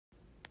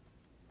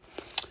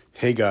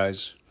Hey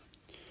guys,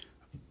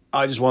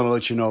 I just want to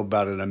let you know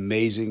about an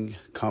amazing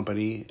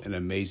company, an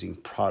amazing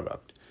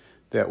product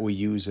that we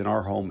use in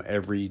our home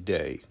every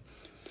day.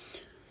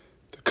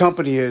 The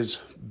company is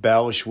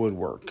Balish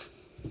Woodwork.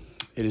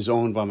 It is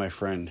owned by my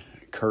friend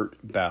Kurt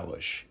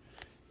Balish.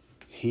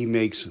 He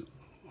makes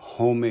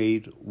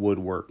homemade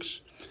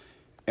woodworks.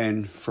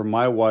 And for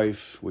my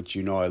wife, which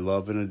you know I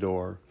love and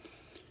adore,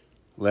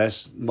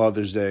 last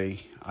Mother's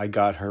Day, I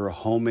got her a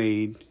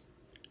homemade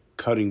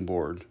cutting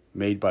board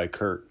made by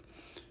Kurt,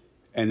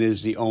 and it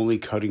is the only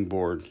cutting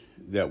board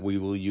that we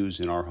will use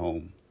in our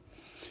home.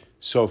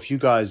 So if you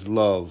guys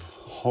love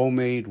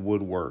homemade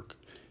woodwork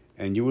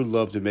and you would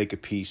love to make a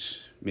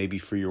piece, maybe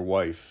for your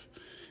wife,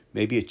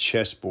 maybe a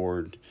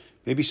chessboard,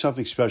 maybe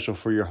something special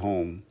for your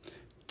home,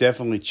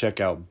 definitely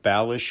check out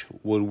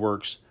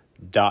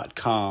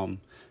balishwoodworks.com.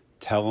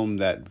 Tell them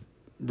that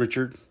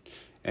Richard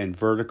and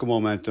Vertical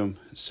Momentum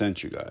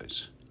sent you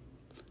guys.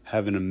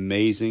 Have an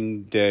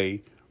amazing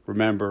day.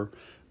 Remember,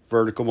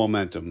 vertical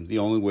momentum, the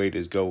only way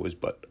to go is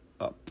but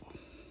up.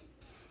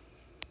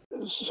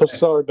 So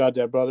sorry about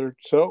that, brother.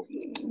 So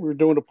we're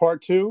doing a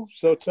part two.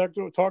 So talk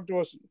to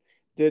us.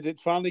 Did it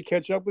finally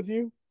catch up with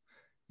you?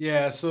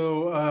 Yeah.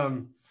 So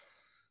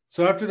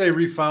after they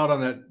refiled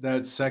on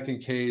that second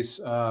case,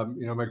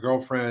 my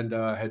girlfriend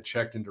had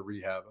checked into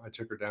rehab. I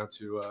took her down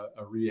to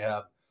a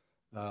rehab,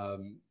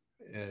 um,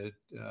 and,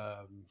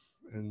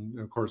 and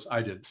of course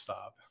I didn't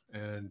stop.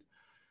 And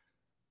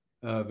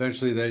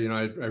eventually,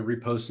 I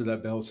reposted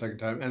that bail a second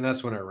time, and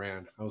that's when I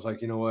ran. I was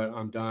like, you know what,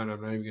 I'm done. I'm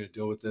not even going to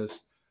deal with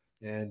this.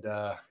 And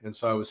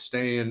so I was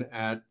staying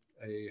at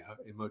a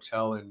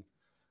motel in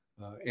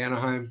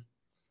Anaheim,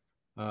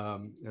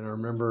 and I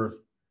remember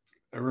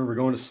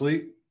going to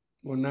sleep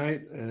one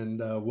night and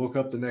woke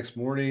up the next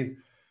morning,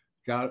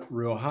 got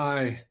real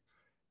high,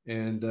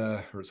 and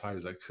or as high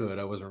as I could.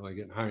 I wasn't really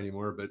getting high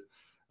anymore, but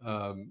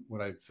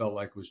what I felt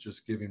like was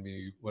just giving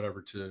me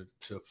whatever to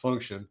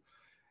function.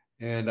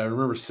 And I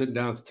remember sitting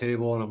down at the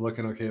table and I'm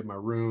looking, okay, at my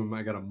room.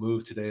 I got to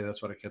move today.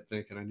 That's what I kept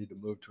thinking. I need to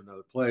move to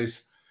another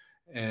place.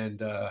 And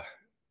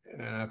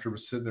and after I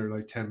was sitting there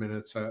like 10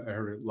 minutes, I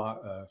heard a lot,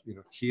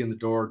 key in the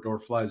door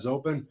flies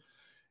open,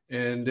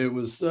 and it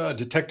was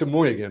Detective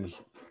Moy again.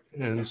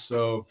 And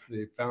so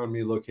they found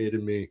me,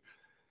 located me,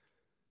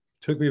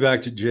 took me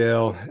back to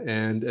jail.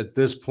 And at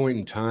this point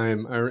in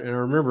time, I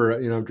remember,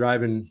 I'm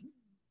driving,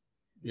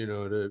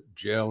 to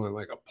jail in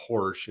like a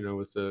Porsche,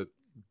 with the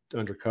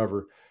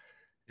undercover.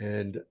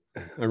 And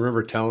I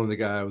remember telling the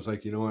guy, I was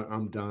like, you know what,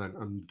 I'm done.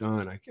 I'm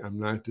done. I'm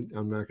not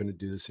going to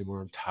do this anymore.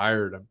 I'm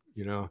tired.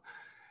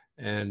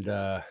 And,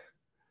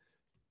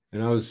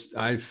 and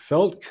I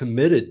felt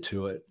committed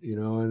to it,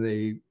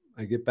 and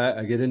I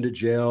get into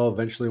jail.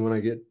 Eventually, when I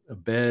get a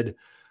bed,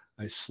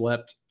 I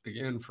slept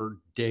again for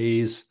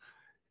days.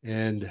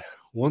 And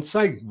once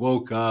I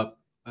woke up,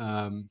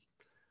 the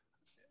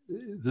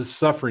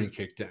suffering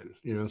kicked in.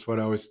 It's what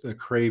the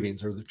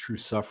cravings are the true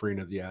suffering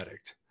of the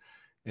addict.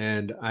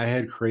 And I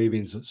had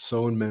cravings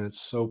so immense,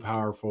 so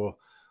powerful.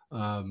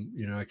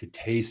 I could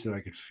taste it, I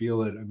could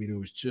feel it. I mean, it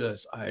was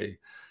just, I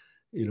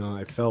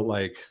felt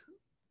like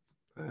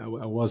I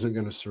wasn't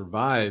going to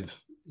survive,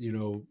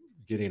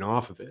 getting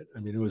off of it. I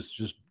mean, it was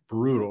just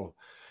brutal.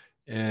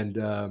 And,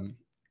 and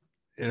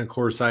of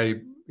course my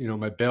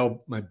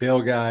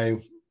bail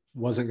guy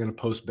wasn't going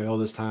to post bail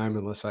this time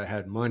unless I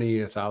had money,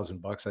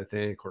 $1,000, I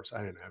think. Of course,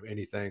 I didn't have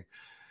anything.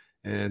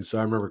 And so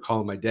I remember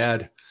calling my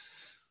dad.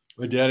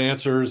 My dad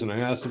answers, and I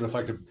asked him if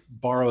I could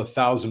borrow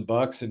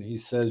 $1,000, and he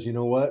says, "You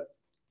know what?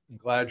 I'm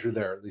glad you're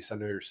there. At least I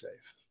know you're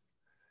safe."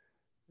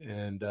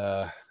 And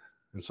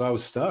so I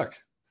was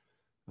stuck.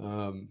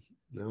 I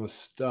was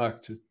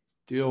stuck to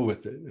deal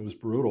with it. It was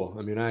brutal.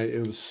 I mean,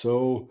 it was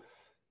so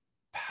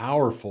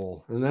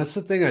powerful, and that's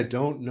the thing I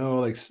don't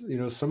know. Like,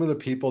 some of the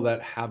people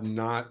that have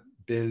not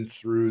been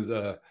through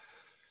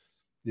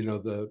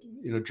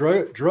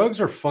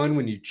drugs are fun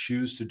when you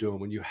choose to do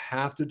them. When you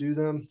have to do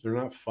them, they're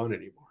not fun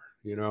anymore.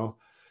 And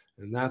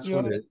that's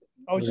You know,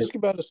 I was when it just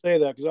about to say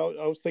that because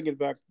I was thinking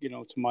back,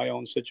 to my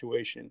own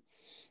situation,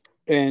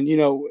 and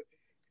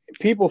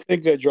people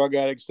think that drug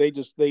addicts they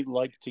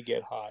like to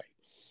get high,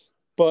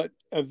 but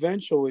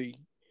eventually,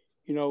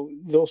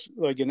 they'll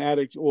like an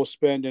addict will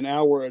spend an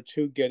hour or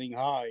two getting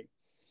high,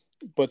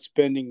 but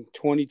spending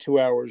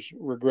 22 hours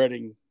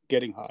regretting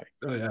getting high,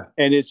 oh yeah.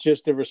 and it's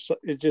just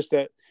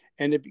that,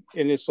 and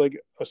it's like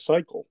a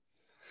cycle,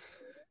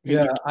 and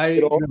Yeah,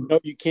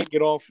 you can't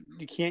get off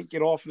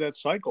of that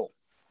cycle,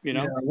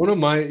 yeah, one of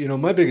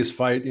my biggest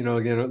fight,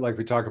 again, like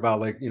we talk about,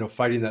 like,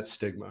 fighting that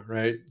stigma,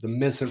 right? The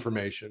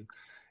misinformation.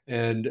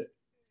 And,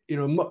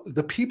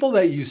 the people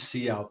that you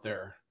see out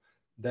there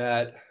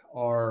that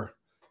are,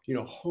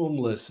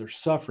 homeless or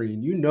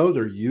suffering,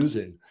 they're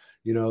using,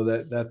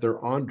 that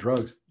they're on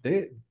drugs.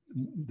 The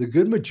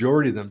good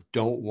majority of them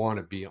don't want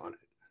to be on it.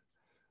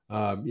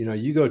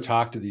 You go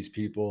talk to these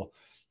people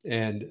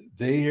and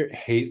they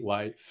hate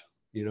life,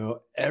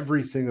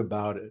 everything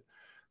about it.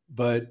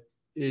 But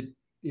it,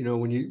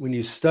 when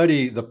you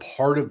study the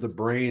part of the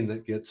brain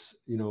that gets,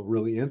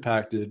 really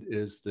impacted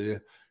is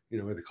the,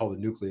 what they call the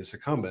nucleus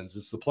accumbens.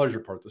 It's the pleasure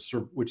part,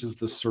 which is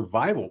the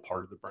survival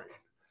part of the brain.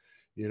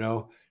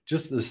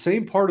 Just the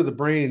same part of the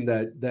brain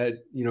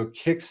that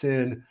kicks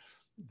in,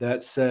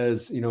 that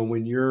says,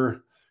 when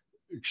you're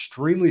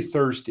extremely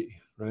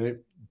thirsty, right?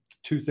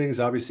 Two things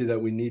obviously that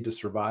we need to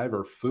survive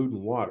are food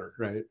and water,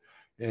 right?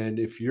 And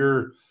if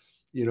you're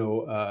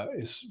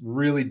is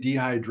really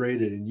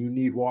dehydrated and you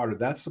need water,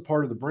 that's the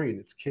part of the brain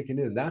it's kicking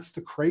in. That's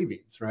the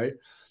cravings, right?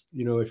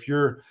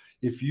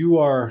 If you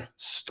are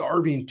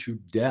starving to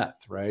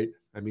death, right?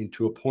 I mean,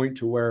 to a point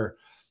to where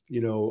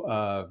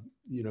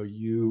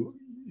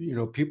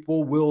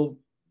people will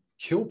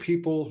kill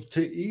people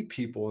to eat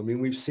people. I mean,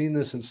 we've seen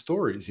this in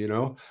stories,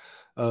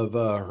 of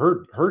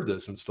heard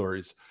this in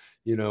stories,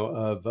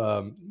 that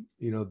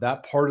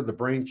part of the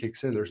brain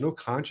kicks in. There's no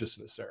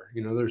consciousness there.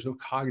 There's no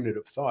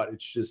cognitive thought.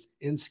 It's just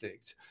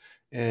instinct.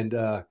 And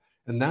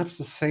that's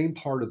the same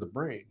part of the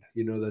brain,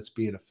 that's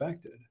being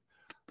affected.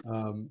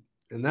 And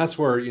that's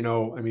where,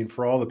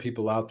 for all the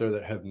people out there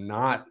that have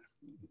not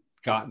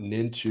gotten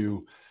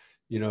into,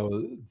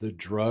 the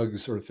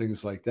drugs or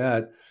things like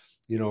that,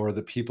 or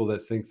the people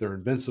that think they're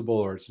invincible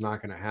or it's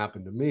not going to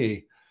happen to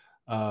me,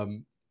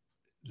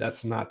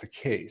 that's not the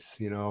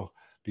case,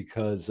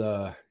 because,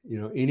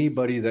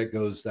 anybody that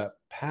goes that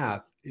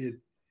path,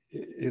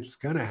 it's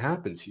going to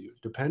happen to you.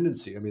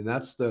 Dependency. I mean,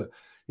 that's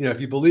if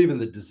you believe in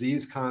the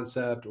disease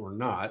concept or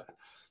not,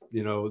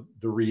 the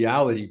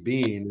reality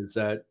being is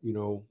that,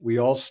 we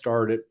all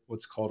start at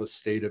what's called a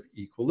state of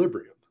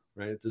equilibrium,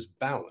 right? This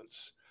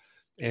balance.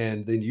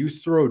 And then you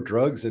throw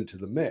drugs into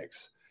the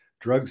mix.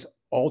 Drugs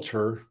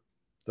alter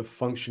the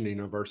functioning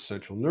of our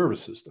central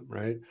nervous system,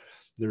 right?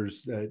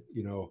 There's that,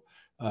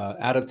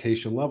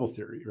 adaptation level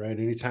theory, right?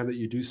 Anytime that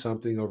you do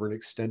something over an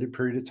extended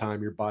period of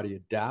time, your body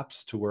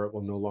adapts to where it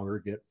will no longer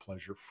get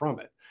pleasure from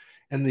it.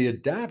 And the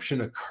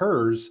adaptation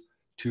occurs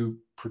to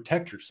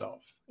protect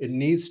yourself. It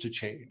needs to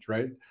change,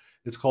 right?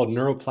 It's called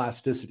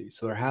neuroplasticity.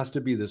 So there has to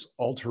be this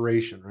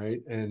alteration,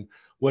 right? And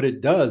what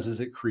it does is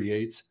it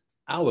creates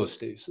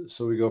allostasis.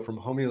 So we go from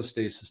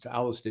homeostasis to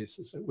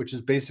allostasis, which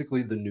is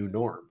basically the new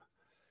norm,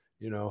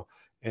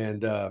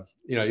 and,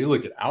 you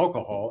look at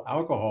alcohol.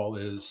 Alcohol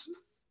is,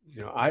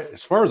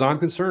 as far as I'm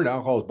concerned,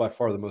 alcohol is by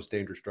far the most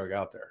dangerous drug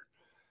out there.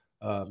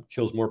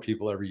 Kills more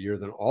people every year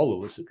than all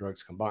illicit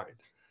drugs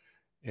combined.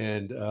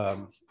 And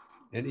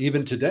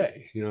even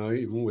today,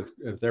 even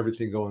with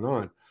everything going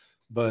on,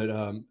 but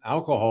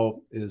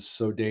alcohol is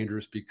so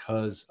dangerous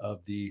because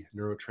of the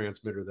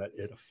neurotransmitter that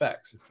it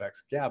affects. It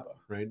affects GABA,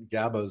 right?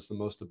 GABA is the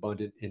most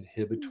abundant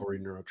inhibitory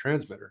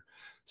neurotransmitter.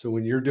 So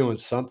when you're doing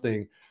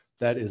something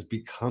that is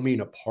becoming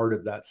a part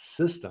of that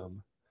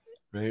system,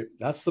 right?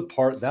 That's the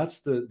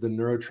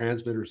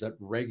neurotransmitters that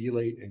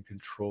regulate and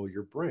control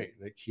your brain.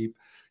 They keep,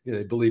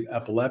 they believe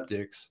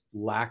epileptics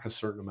lack a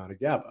certain amount of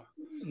GABA.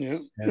 Yeah.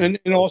 And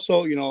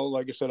also,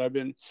 like I said,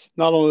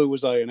 not only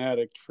was I an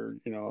addict for,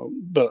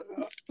 but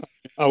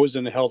I was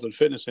in the health and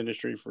fitness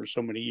industry for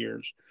so many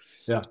years.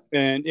 Yeah.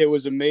 And it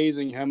was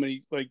amazing how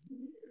many,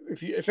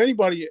 if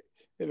anybody,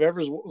 if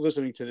ever's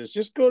listening to this,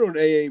 just go to an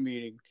AA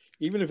meeting,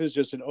 even if it's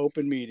just an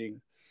open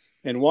meeting,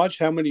 and watch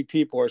how many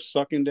people are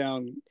sucking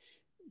down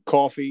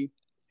coffee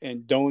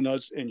and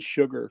donuts and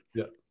sugar.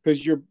 Yeah.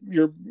 Because your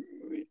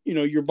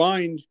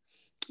mind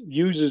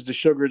uses the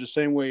sugar the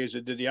same way as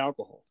it did the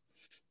alcohol.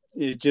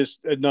 It's just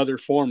another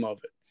form of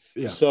it.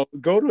 Yeah. So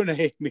go to an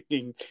AA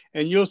meeting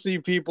and you'll see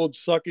people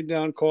sucking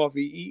down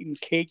coffee, eating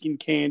cake and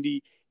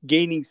candy,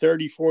 gaining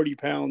 30, 40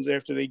 pounds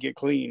after they get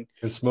clean.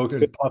 And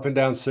smoking, puffing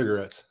down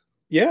cigarettes.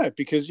 Yeah,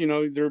 because,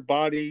 their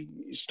body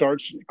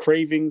starts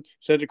craving,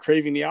 instead of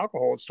craving the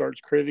alcohol, it starts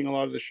craving a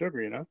lot of the sugar,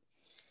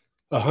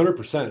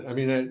 100%. I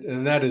mean,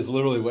 and that is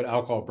literally what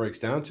alcohol breaks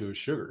down to, is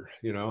sugar,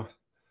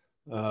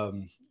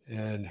 and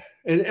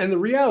the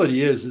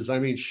reality is, I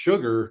mean,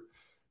 sugar,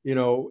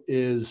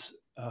 is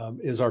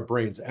our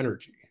brain's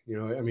energy,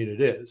 I mean,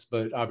 it is,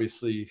 but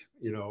obviously,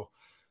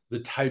 the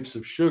types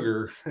of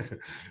sugar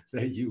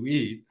that you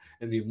eat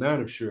and the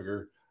amount of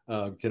sugar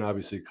can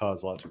obviously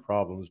cause lots of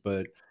problems,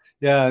 but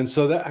yeah. And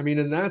so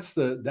that's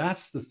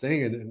the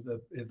thing. And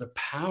the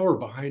power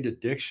behind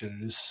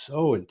addiction is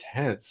so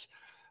intense.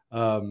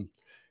 It's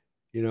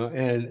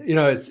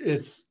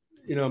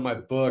my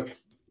book,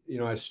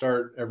 I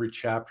start every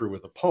chapter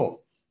with a poem,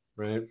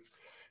 right?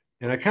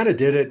 And I kind of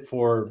did it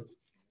for,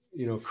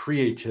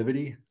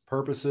 creativity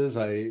purposes.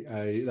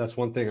 That's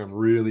one thing I'm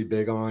really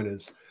big on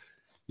is,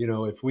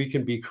 if we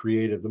can be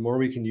creative, the more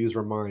we can use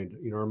our mind.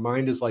 Our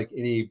mind is like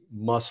any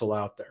muscle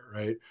out there,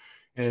 right?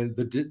 And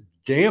the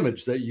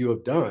damage that you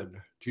have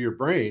done to your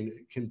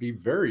brain can be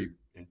very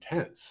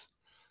intense.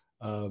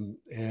 And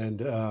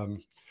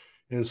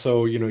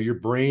so, your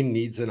brain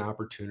needs an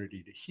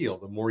opportunity to heal.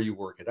 The more you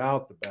work it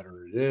out, the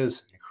better it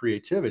is. And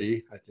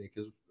creativity, I think,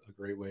 is a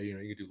great way.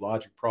 You can do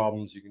logic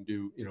problems. You can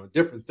do,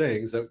 different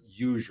things that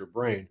use your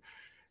brain.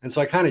 And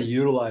so I kind of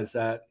utilize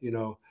that,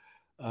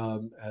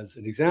 as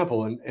an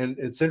example. And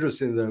it's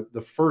interesting.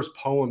 The first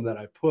poem that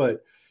I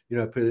put,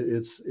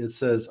 it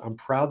says, "I'm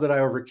proud that I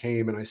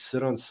overcame and I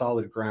sit on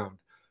solid ground.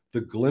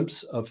 The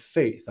glimpse of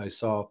faith I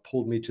saw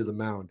pulled me to the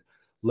mound.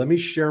 Let me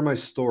share my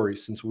story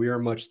since we are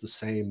much the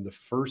same. The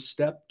first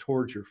step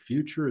towards your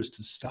future is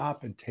to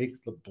stop and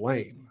take the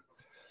blame.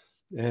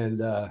 And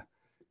that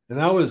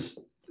was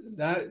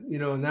that,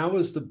 and that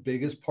was the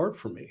biggest part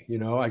for me.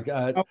 I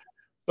got.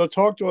 So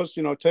talk to us,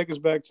 take us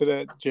back to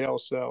that jail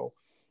cell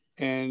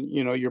and,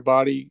 your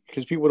body,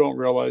 because people don't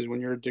realize when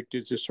you're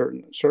addicted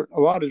to a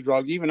lot of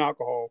drugs, even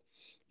alcohol,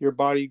 your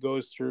body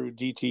goes through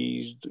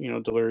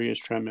DTs, delirious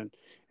tremens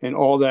and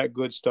all that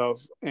good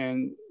stuff.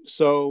 And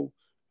so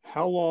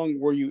how long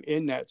were you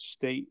in that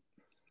state?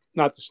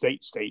 Not the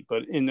state,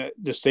 but in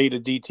the state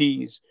of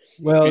DTs?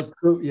 Well,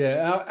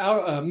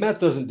 yeah, meth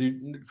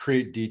doesn't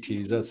create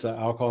DTs. That's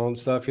alcohol and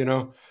stuff,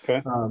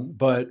 Okay.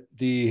 But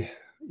the,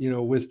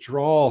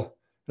 withdrawal,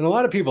 and a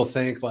lot of people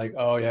think like,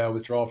 oh yeah,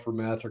 withdrawal for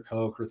meth or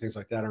coke or things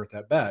like that aren't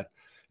that bad.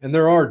 And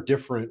there are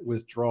different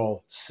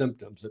withdrawal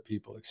symptoms that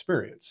people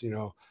experience.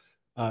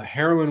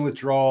 Heroin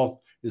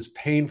withdrawal is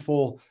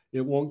painful.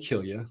 It won't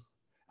kill you.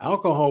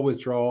 Alcohol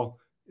withdrawal,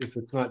 if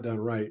it's not done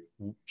right,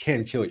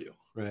 can kill you,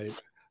 right?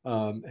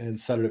 And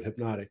sedative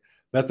hypnotic.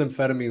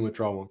 Methamphetamine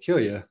withdrawal won't kill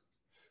you.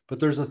 But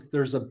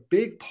there's a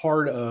big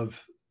part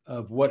of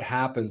what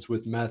happens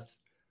with meth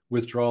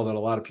withdrawal that a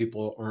lot of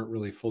people aren't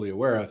really fully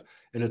aware of,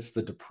 and it's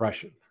the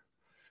depression.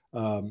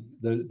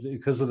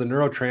 Because of the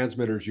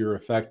neurotransmitters you're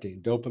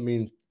affecting,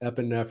 dopamine,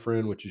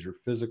 epinephrine, which is your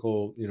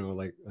physical,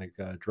 like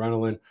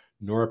adrenaline,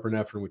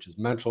 norepinephrine, which is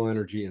mental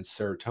energy, and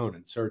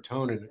serotonin.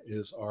 Serotonin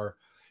is our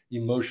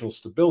emotional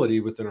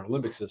stability within our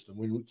limbic system.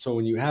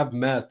 When you have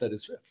meth that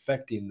is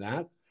affecting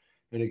that,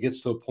 and it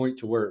gets to a point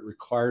to where it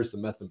requires the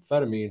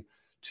methamphetamine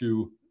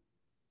to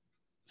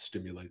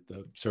stimulate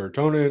the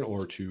serotonin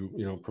or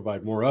to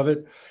provide more of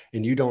it,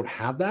 and you don't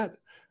have that,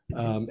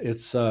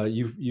 it's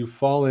you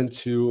fall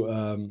into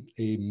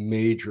a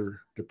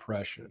major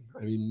depression.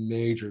 I mean,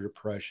 major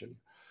depression,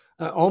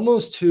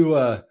 almost to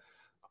a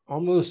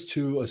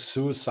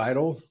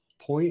suicidal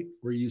point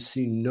where you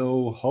see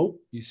no hope,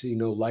 you see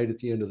no light at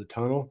the end of the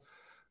tunnel.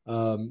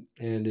 And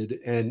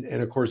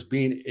of course,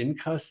 being in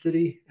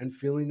custody and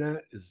feeling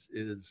that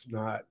is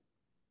not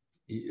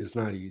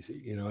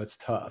easy. It's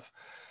tough.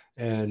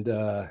 And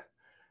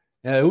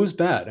it was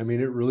bad. I mean,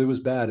 it really was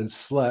bad. And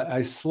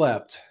I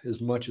slept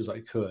as much as I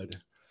could.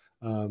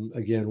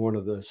 Again, one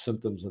of the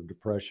symptoms of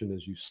depression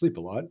is you sleep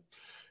a lot.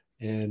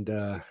 And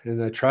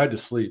I tried to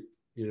sleep,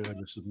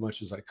 just as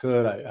much as I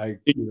could.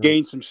 Did you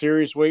gain some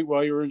serious weight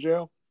while you were in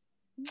jail?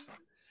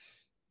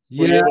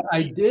 Yeah,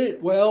 I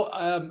did. Well,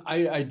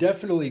 I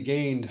definitely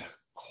gained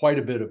quite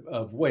a bit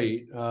of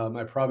weight.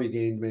 I probably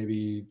gained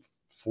maybe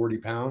 40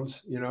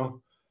 pounds,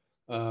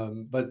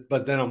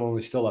 but then I'm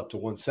only still up to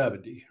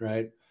 170,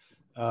 right?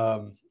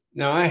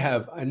 Now I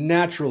have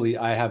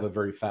a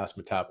very fast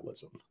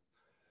metabolism.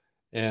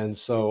 And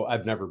so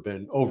I've never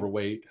been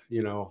overweight,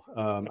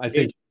 I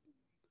think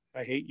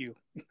I hate you.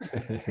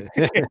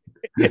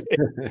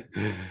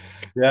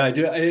 Yeah, I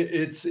do.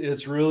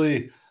 It's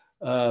really,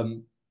 I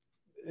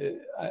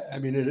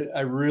mean,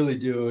 I really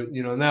do,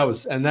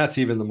 and that's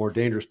even the more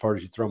dangerous part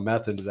is you throw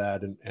meth into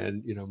that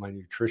and my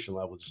nutrition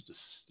level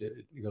just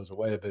it goes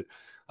away. But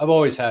I've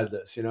always had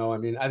this, I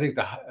mean, I think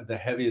the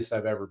heaviest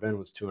I've ever been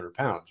was 200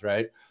 pounds.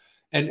 Right.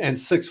 And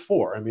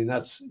 6'4". I mean,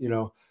 that's,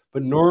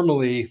 but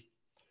normally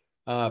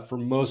for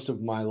most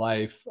of my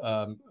life,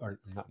 or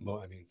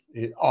not,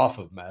 off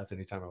of meth,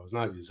 anytime I was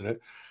not using it,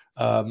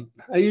 I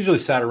usually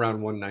sat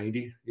around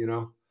 190,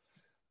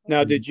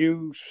 Now, did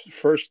you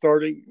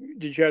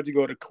did you have to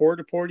go to court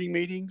reporting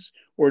meetings,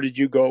 or did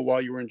you go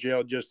while you were in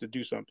jail just to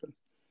do something?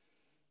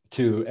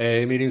 To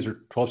AA meetings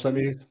or 12-step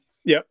meetings?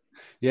 Yep.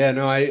 Yeah,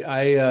 no,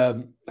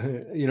 at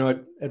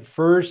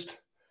first,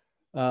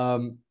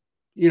 I've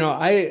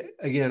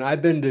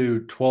been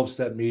to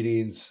 12-step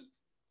meetings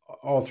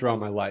all throughout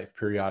my life,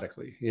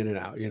 periodically, in and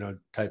out,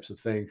 types of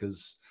thing,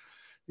 because,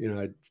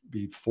 I'd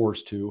be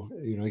forced to,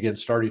 again,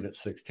 starting at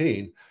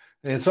 16.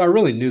 And so I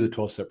really knew the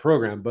 12-step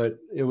program, but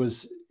it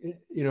was,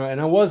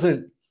 and I was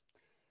a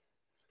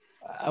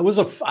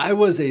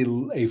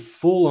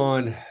full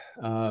on,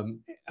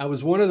 I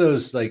was one of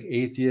those like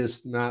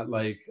atheists, not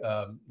like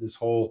this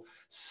whole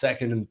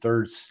second and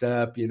third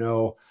step,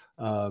 coming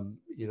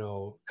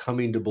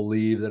to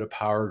believe that a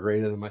power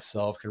greater than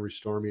myself can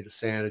restore me to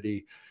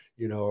sanity,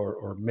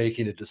 or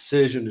making a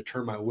decision to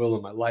turn my will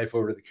and my life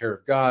over to the care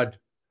of God,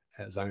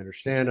 as I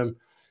understand him.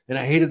 And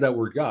I hated that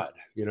word God,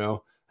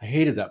 I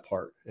hated that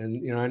part.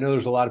 And, I know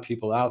there's a lot of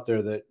people out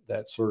there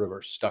that sort of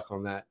are stuck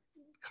on that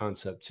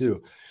concept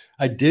too.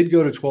 I did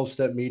go to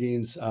 12-step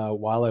meetings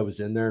while I was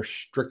in there,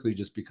 strictly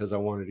just because I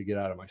wanted to get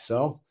out of my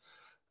cell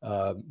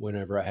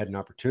whenever I had an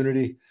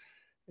opportunity.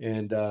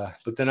 And,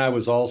 but then I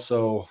was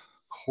also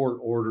court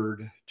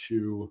ordered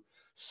to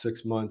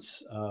 6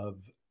 months of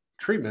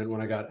treatment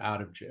when I got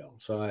out of jail.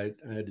 So I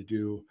had to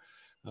do,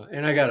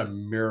 and I got a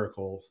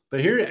miracle. But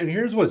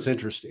here's what's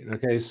interesting.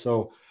 Okay.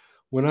 So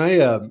when I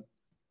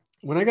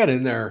got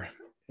in there,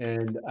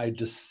 and I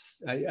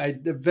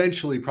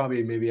eventually,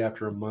 probably maybe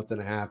after a month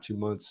and a half, 2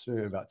 months,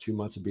 about 2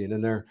 months of being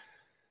in there,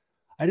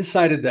 I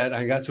decided that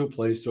I got to a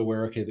place to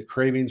where, okay, the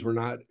cravings were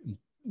not,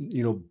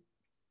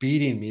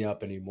 beating me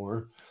up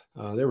anymore.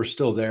 They were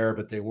still there,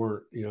 but they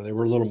weren't, they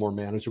were a little more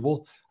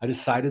manageable. I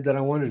decided that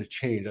I wanted to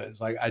change. I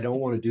was like, I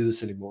don't want to do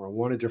this anymore. I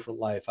want a different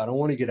life. I don't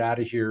want to get out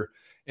of here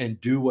and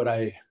do what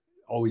I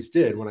always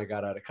did when I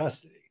got out of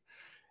custody.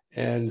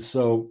 And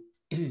so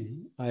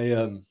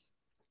I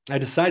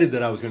decided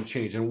that I was going to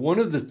change. And one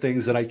of the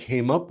things that I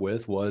came up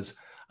with was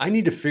I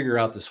need to figure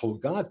out this whole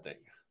God thing.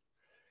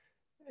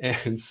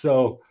 And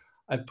so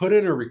I put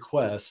in a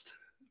request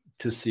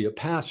to see a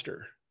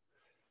pastor.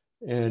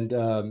 And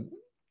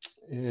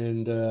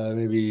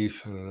maybe,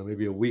 I don't know,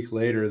 maybe a week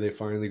later, they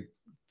finally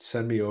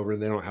send me over,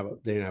 and they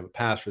didn't have a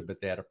pastor,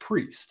 but they had a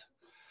priest.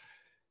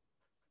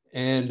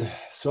 And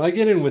so I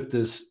get in with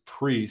this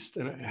priest,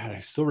 and I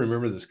still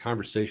remember this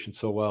conversation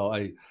so well.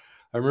 I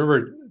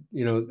remember,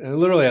 and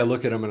literally I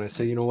look at him and I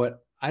say, you know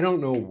what? I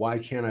don't know, why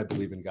can't I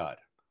believe in God?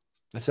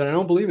 I said, I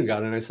don't believe in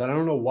God. And I said, I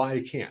don't know why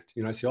I can't.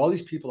 I see all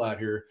these people out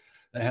here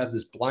that have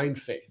this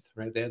blind faith,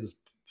 right? They have this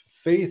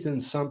faith in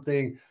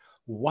something.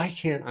 Why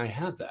can't I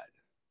have that?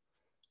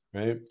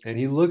 Right? And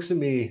he looks at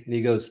me and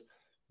he goes,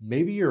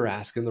 maybe you're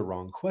asking the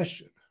wrong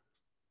question.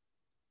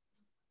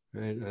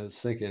 Right? And I was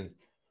thinking,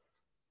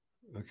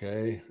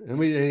 okay.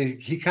 And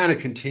he kind of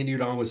continued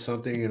on with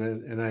something.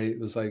 And I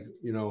was like,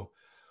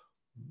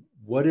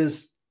 what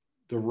is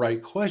the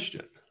right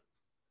question?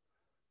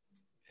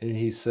 And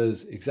he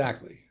says,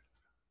 exactly.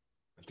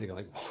 I'm thinking,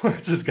 like,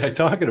 what's this guy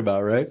talking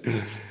about? Right.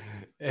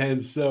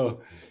 And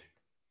so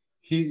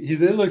he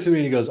then looks at me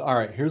and he goes, all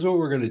right, here's what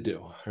we're going to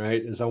do.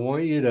 Right. Is I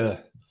want you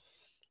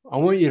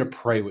to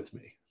pray with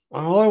me.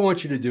 All I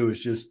want you to do is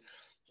just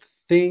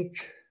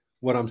think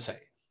what I'm saying,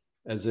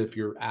 as if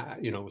you're,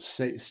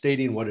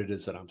 stating what it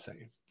is that I'm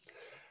saying.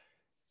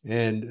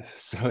 And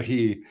so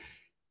he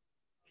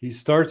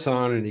starts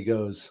on and he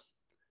goes,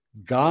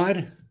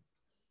 God,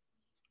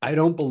 I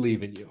don't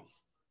believe in you,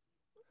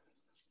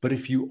 but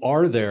if you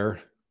are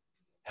there,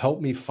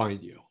 help me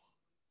find you.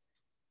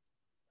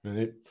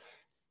 Right.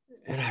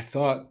 And I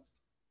thought,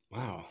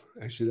 wow,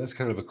 actually, that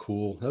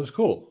was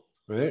cool.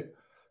 Right.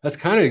 That's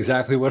kind of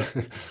exactly what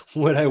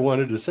I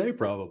wanted to say,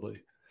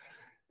 probably.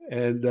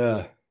 And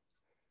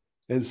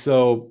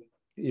so,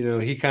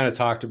 he kind of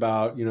talked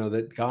about,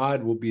 that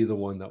God will be the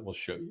one that will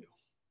show you.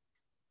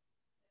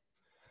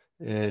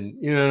 And,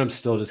 I'm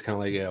still just kind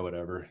of like, yeah,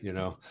 whatever,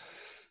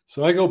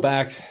 So I go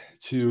back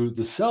to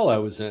the cell I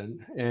was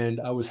in,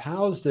 and I was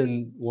housed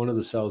in one of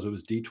the cells. It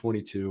was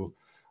D22,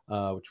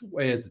 which was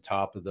way at the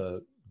top of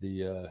the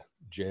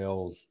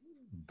jail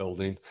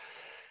building.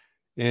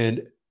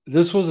 And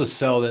this was a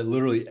cell that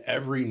literally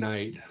every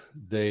night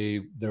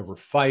there were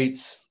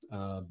fights.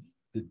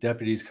 The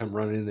deputies come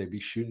running in, they'd be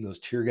shooting those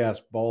tear gas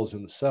balls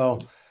in the cell.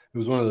 It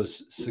was one of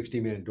those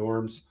 60-man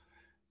dorms.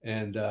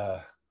 And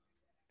I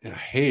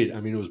hated,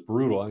 it was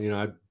brutal.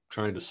 I'm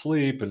trying to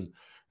sleep and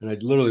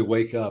I'd literally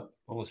wake up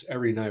almost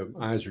every night.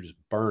 My eyes are just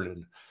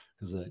burning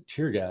because of that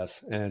tear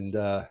gas. And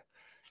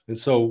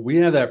so we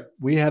have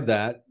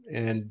that.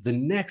 And the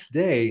next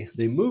day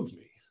they moved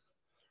me,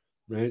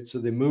 right? So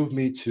they moved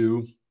me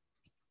to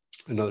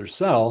another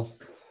cell,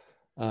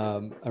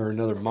 or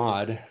another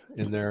mod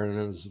in there, and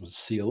it was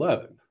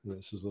C11. And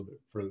this was a little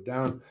bit further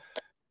down,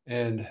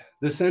 and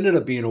this ended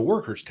up being a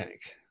workers'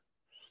 tank.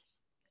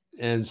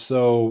 And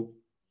so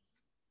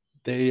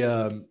they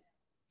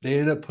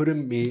ended up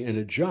putting me in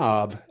a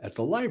job at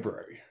the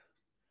library.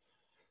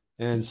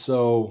 And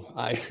so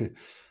I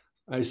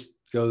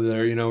go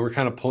there. We're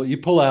kind of you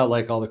pull out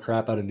like all the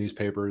crap out of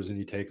newspapers, and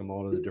you take them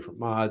all to the different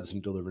mods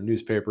and deliver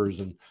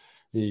newspapers, and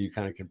you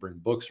kind of can bring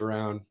books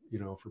around,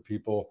 for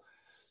people.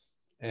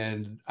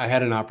 And I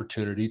had an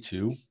opportunity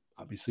to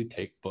obviously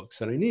take books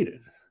that I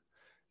needed.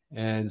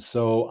 And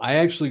so I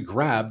actually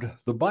grabbed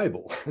the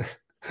Bible,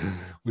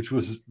 which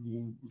was,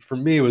 for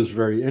me, was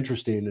very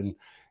interesting.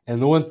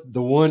 And the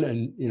one,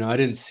 and, I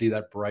didn't see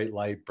that bright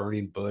light,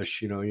 burning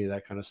bush, any of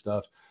that kind of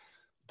stuff.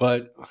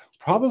 But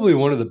probably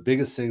one of the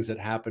biggest things that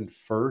happened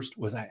first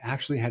was I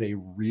actually had a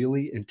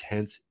really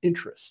intense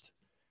interest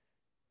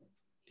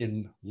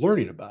in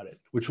learning about it,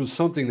 which was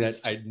something that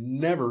I'd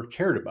never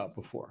cared about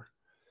before.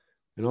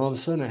 And all of a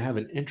sudden I have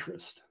an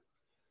interest.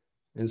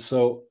 And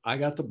so I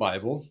got the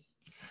Bible,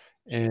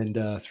 and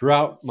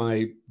throughout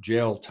my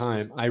jail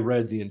time, I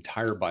read the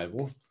entire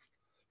Bible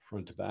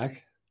front to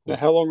back. Now,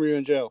 how long were you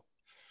in jail?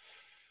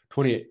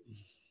 28.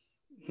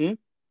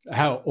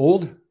 How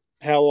old?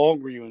 How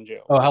long were you in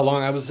jail? Oh, how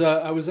long? I was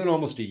in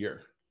almost a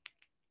year.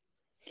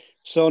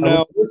 So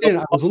now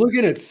I was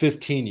looking at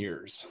 15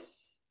 years.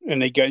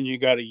 And you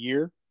got a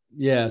year?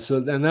 Yeah. So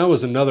then that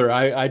was another,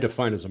 I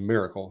define as a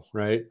miracle,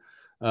 right?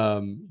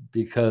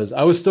 Because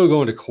I was still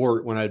going to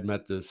court when I'd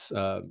met this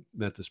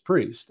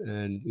priest,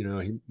 and,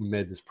 he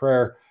made this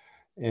prayer,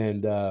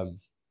 and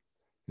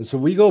so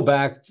we go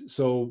back.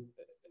 So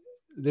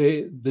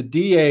the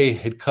DA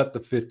had cut the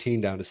 15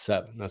 down to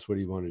 7. That's what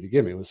he wanted to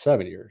give me. It was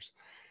 7 years.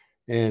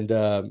 And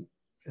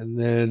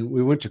then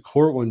we went to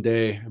court one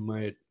day, and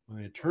my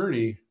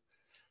attorney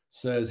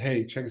says,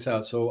 hey, check this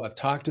out. So I've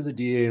talked to the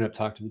DA and I've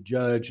talked to the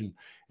judge,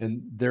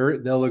 and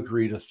they'll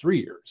agree to 3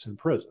 years in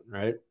prison.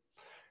 Right.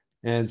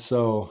 And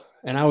so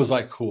and I was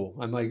like, cool.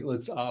 I'm like,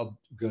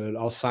 good.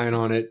 I'll sign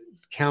on it.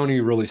 County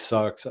really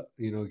sucks.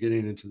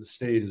 Getting into the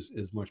state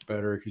is much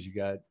better because you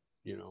got,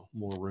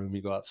 more room.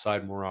 You go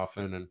outside more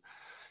often.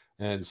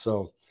 And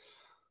so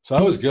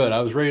I was good.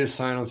 I was ready to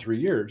sign on 3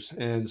 years.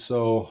 And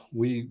so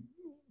we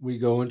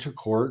go into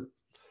court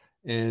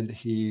and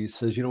he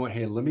says, you know what?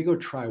 Hey, let me go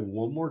try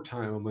one more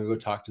time. I'm going to go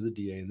talk to the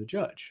DA and the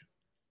judge.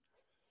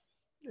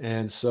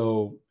 And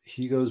so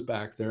he goes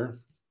back there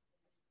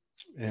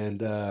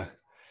and,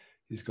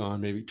 he's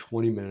gone maybe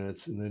 20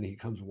 minutes, and then he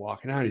comes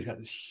walking out. He's got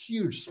this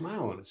huge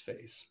smile on his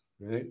face,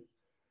 right?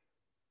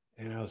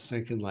 And I was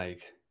thinking,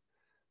 like,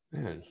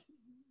 man,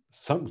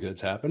 something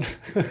good's happened.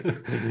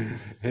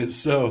 And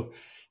so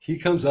he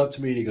comes up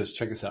to me and he goes,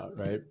 check us out,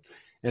 right?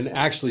 And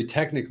actually,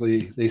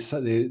 technically, they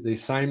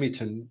signed me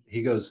to.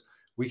 He goes,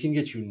 we can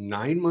get you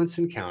 9 months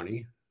in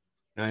county.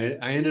 And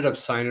I ended up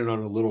signing on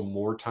a little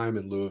more time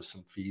in lieu of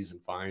some fees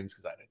and fines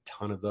because I had a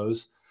ton of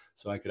those,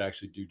 so I could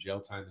actually do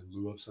jail time in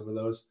lieu of some of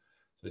those.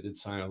 So I did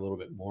sign a little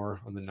bit more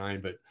on the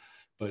 9,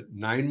 but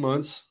 9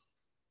 months,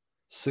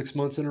 6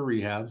 months in a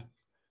rehab,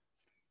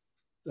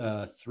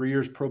 3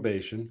 years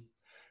probation.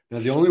 Now,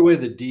 the only way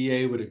the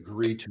DA would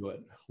agree to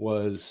it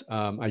was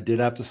I did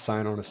have to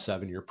sign on a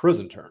 7-year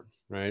prison term,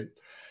 right?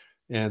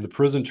 And the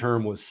prison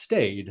term was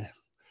stayed.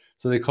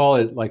 So they call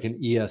it like an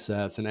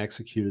ESS, an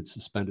executed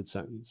suspended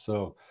sentence.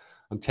 So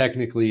I'm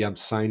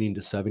signing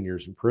to 7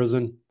 years in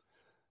prison.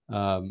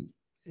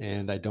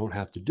 And I don't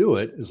have to do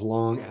it as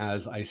long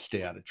as I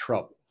stay out of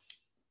trouble.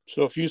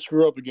 So if you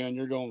screw up again,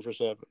 you're going for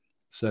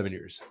 7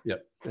 years.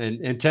 Yep.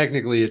 And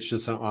technically it's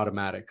just an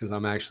automatic because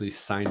I'm actually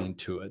signing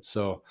to it.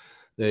 So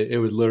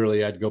it would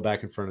literally, I'd go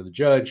back in front of the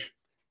judge.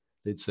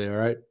 They'd say, all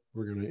right,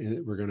 we're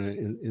going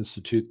to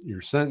institute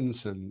your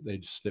sentence, and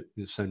they'd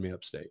send me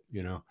upstate,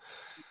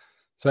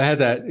 So I had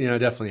that,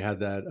 definitely had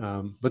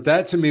that. But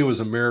that to me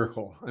was a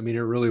miracle. I mean, it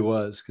really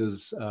was,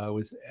 because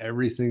with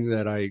everything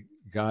that I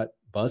got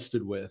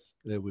busted with,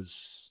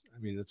 it's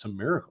a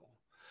miracle.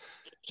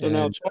 So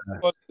now, talk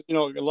about,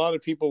 a lot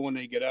of people, when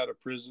they get out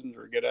of prison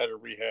or get out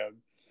of rehab,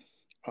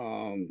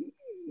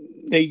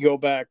 they go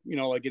back,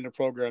 like in the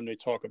program, they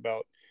talk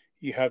about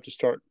you have to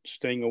start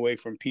staying away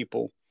from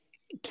people,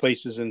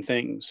 places, and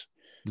things.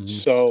 Mm-hmm.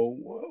 So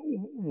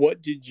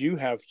what did you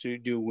have to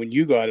do when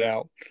you got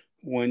out,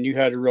 when you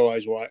had to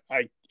realize, well,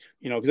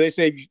 because they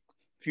say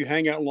if you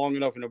hang out long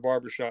enough in a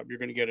barbershop, you're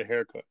going to get a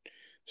haircut.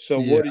 So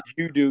what did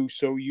you do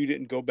so you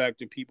didn't go back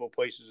to people,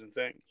 places, and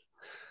things?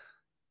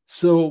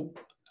 So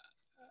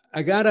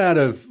when I got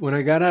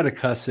out of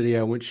custody,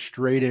 I went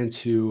straight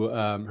into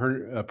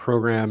her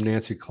program,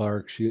 Nancy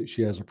Clark.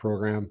 She has a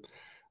program.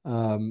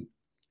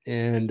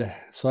 And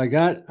so I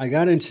got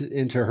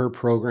into her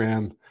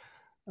program.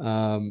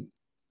 And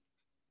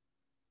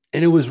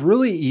it was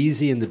really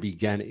easy in the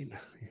beginning.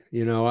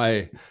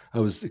 I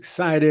was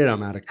excited.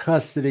 I'm out of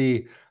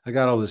custody. I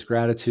got all this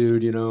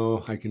gratitude,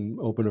 I can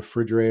open a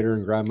refrigerator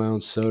and grab my own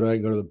soda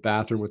and go to the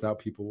bathroom without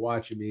people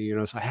watching me,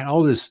 so I had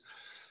all this,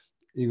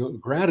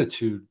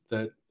 gratitude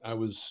that I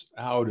was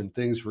out and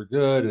things were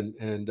good.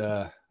 And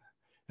I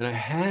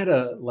had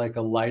a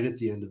light at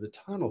the end of the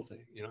tunnel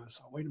thing, I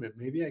thought, wait a minute,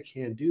 maybe I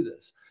can do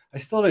this. I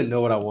still didn't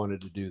know what I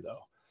wanted to do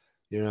though.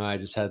 I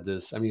just had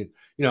this,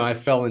 I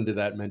fell into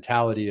that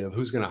mentality of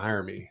who's going to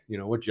hire me?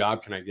 What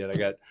job can I get? I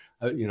got,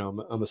 I'm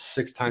a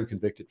 6-time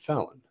convicted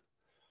felon,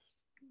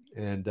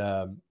 and,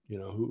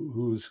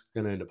 who's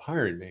going to end up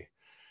hiring me?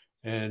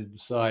 And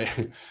so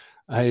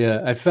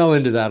I fell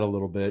into that a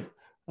little bit.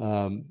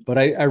 But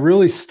I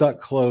really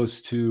stuck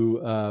close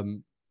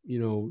to,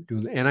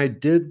 doing, and I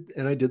did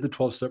the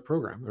 12-step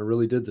program. I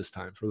really did this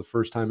time for the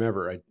first time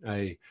ever.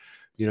 I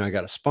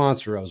got a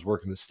sponsor. I was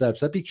working the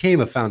steps. That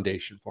became a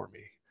foundation for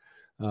me.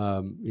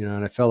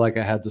 And I felt like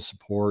I had the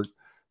support,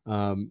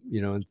 and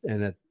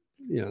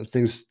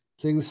things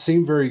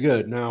seemed very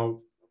good. Now,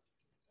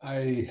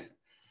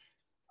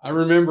 I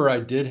remember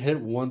I did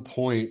hit one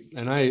point,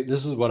 and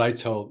this is what I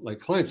tell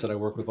clients that I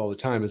work with all the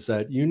time, is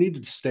that you need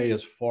to stay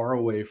as far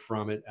away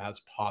from it as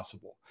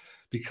possible,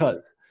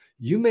 because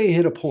you may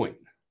hit a point,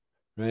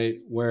 right,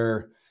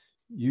 where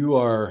you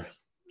are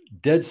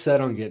dead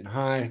set on getting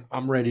high.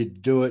 I'm ready to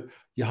do it.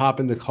 You hop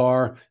in the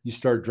car, you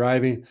start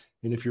driving.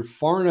 And if you're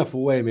far enough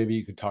away, maybe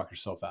you can talk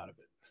yourself out of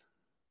it.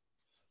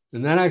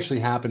 And that actually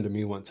happened to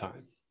me one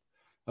time.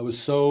 I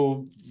was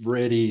so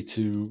ready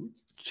to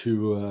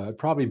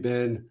probably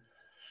been,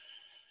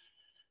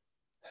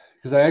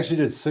 because I actually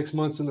did 6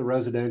 months in the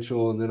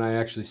residential, and then I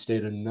actually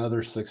stayed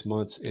another 6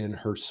 months in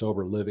her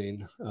sober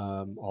living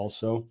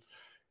also.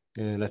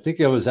 And I think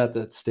I was at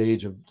that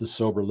stage of the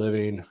sober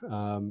living.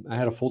 I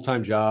had a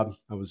full-time job.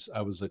 I was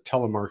a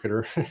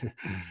telemarketer.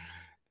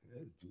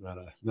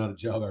 Not a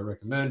job I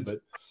recommend,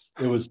 but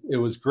it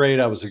was great.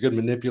 I was a good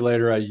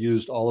manipulator. I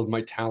used all of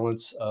my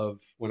talents of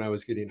when I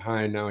was getting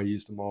high, and now I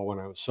used them all when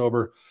I was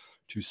sober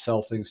to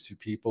sell things to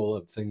people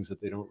of things that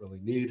they don't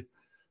really need.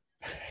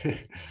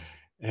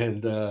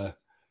 And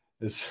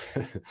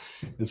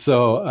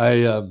so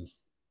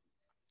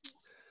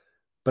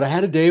but I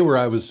had a day where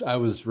I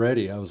was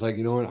ready. I was like,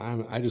 you know what?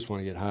 I just want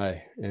to get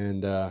high,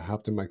 and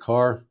hopped in my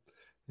car,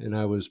 And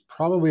I was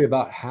probably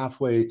about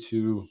halfway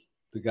to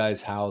the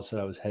guy's house that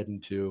I was heading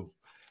to,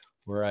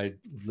 where I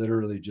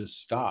literally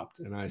just stopped.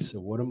 And I said,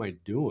 what am I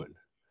doing?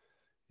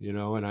 You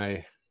know, and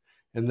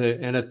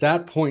at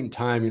that point in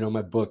time, you know,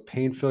 my book,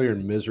 Pain, Failure,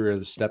 and Misery Are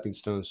the Stepping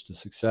Stones to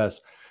Success.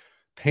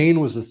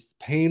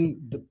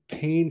 The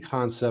pain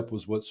concept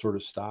was what sort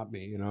of stopped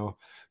me, you know,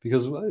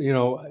 because, you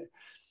know,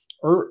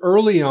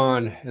 early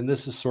on, and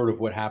this is sort of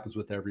what happens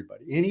with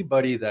everybody,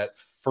 anybody that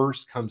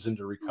first comes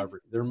into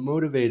recovery, they're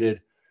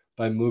motivated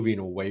by moving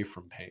away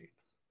from pain,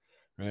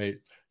 right?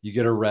 You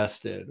get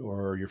arrested,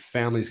 or your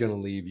family's going to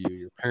leave you,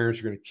 your parents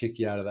are going to kick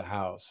you out of the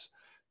house.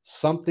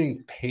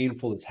 Something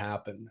painful that's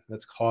happened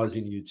that's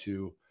causing you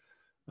to,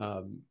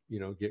 you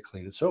know, get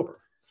clean and sober.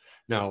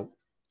 Now,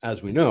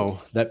 as we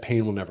know, that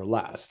pain will never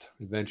last.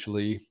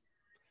 Eventually,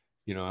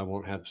 you know, I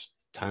won't have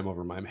time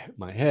over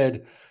my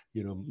head.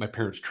 You know, my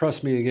parents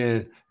trust me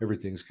again.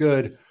 Everything's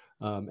good.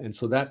 And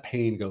so that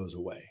pain goes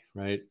away,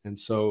 right? And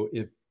so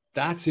if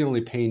that's the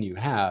only pain you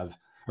have,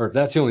 or if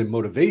that's the only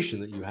motivation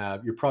that you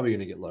have, you're probably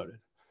going to get loaded.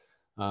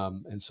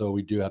 And so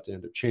we do have to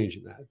end up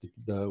changing that.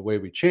 The way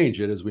we change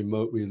it is we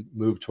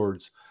move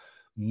towards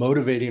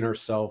motivating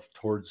ourselves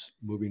towards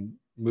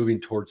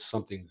moving towards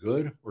something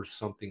good or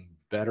something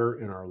better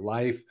in our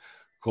life,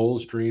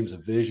 goals, dreams, a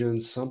vision,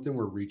 something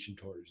we're reaching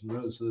towards. And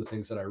those are the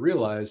things that I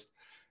realized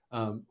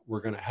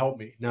were going to help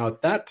me. Now,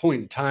 at that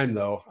point in time,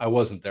 though, I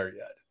wasn't there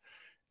yet.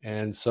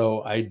 And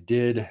so I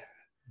did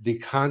the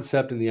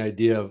concept and the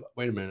idea of,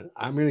 wait a minute,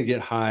 I'm going to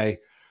get high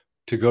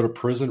to go to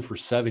prison for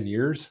 7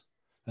 years.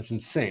 That's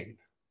insane.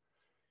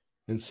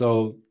 And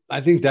so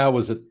I think that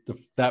was at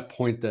that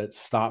point that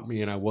stopped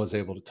me, and I was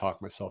able to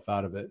talk myself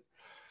out of it.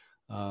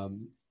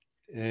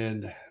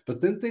 But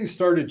then things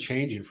started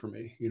changing for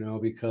me, you know,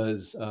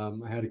 because I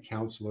had a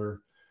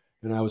counselor,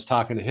 and I was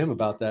talking to him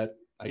about that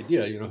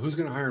idea, you know, who's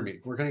going to hire me?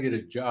 We're going to get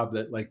a job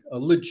that, like, a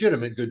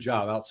legitimate good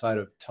job outside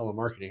of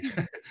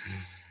telemarketing.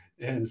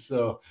 And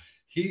so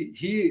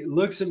he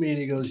looks at me and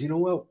he goes, you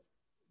know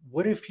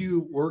what if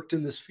you worked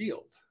in this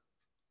field?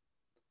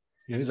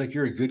 You know, he's like,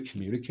 you're a good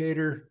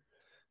communicator.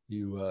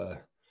 I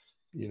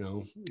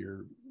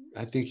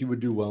think you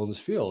would do well in this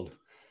field.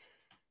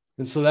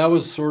 And so that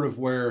was sort of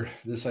where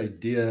this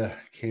idea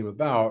came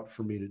about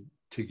for me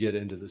to get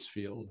into this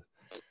field.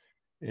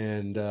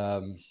 And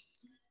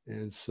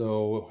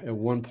so at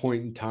one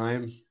point in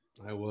time,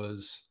 I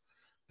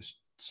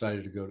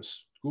decided to go to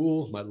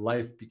school. My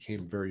life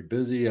became very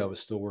busy. I was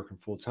still working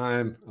full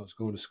time. I was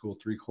going to school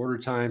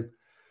 3/4 time.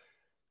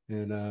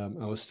 And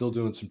I was still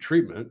doing some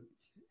treatment.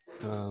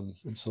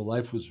 And so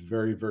life was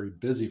very, very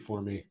busy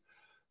for me.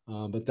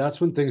 But that's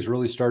when things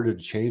really started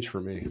to change for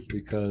me,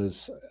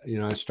 because, you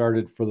know, I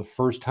started, for the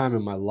first time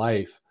in my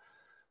life,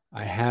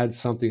 I had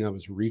something I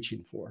was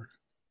reaching for.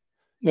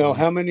 Now,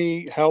 how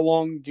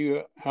long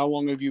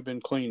have you been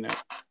clean now?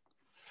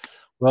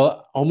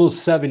 Well,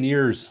 almost 7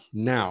 years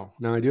now.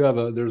 Now I do have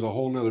there's a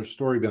whole nother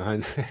story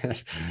behind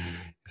that.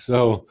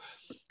 So,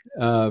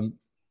 you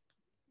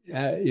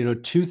know,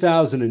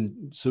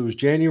 so it was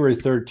January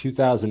 3rd,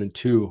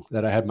 2002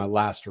 that I had my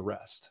last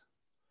arrest.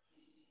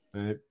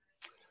 Right.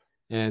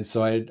 And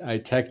so I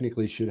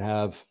technically should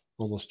have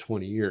almost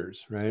 20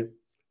 years, right,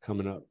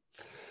 coming up.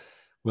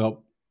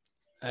 Well,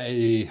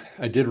 I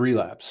did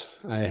relapse.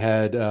 I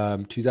had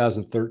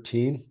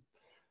 2013.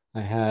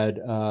 I had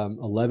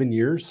 11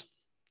 years,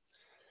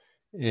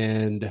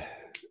 and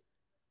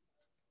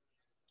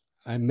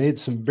I made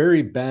some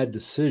very bad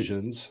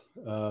decisions.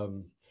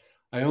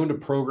 I owned a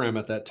program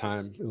at that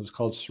time. It was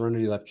called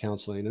Serenity Life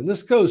Counseling, and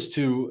this goes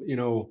to, you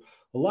know,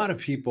 a lot of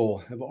people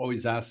have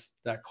always asked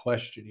that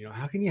question, you know,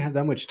 how can you have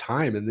that much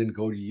time and then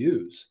go to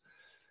use?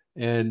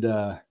 And,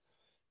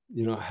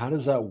 you know, how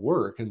does that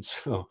work? And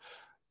so,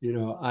 you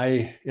know,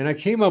 I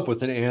came up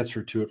with an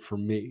answer to it for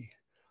me.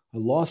 I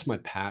lost my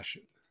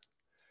passion.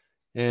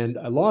 And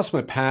I lost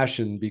my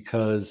passion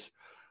because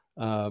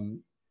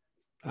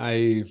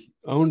I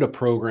owned a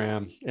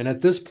program. And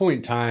at this point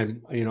in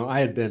time, you know, I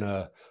had been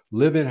a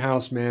live-in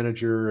house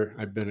manager.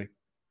 I'd been a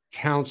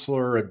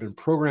counselor, I've been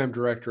program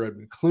director, I've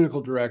been clinical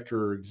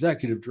director,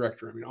 executive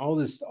director. I mean, all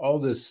these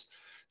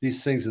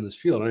things in this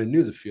field. And I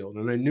knew the field,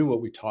 and I knew what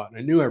we taught, and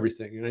I knew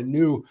everything, and I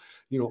knew,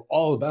 you know,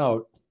 all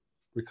about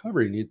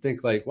recovery. And you'd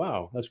think, like,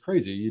 wow, that's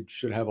crazy. You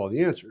should have all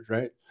the answers,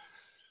 right?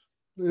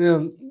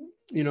 And,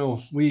 you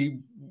know, we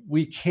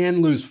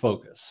can lose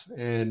focus,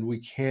 and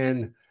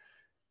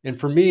and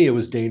for me, it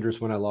was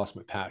dangerous when I lost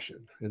my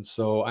passion. And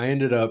so I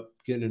ended up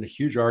getting in a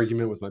huge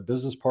argument with my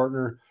business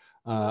partner.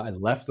 I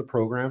left the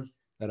program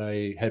that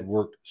I had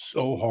worked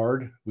so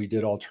hard. We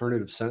did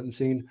alternative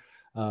sentencing.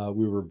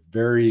 We were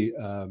very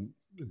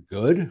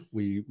good.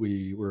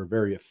 We were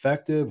very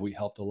effective. We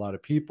helped a lot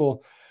of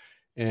people.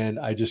 And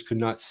I just could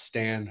not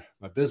stand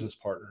my business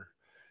partner.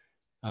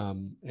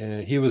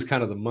 And he was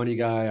kind of the money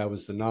guy. I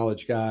was the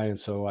knowledge guy. And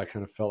so I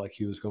kind of felt like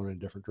he was going in a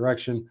different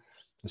direction.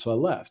 And so I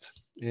left.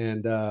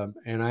 And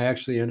I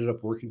actually ended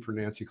up working for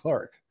Nancy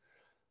Clark.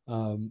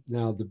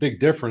 Now, the big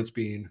difference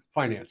being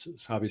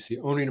finances. Obviously,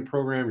 owning a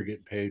program, you're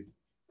getting paid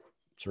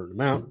certain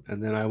amount.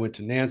 And then I went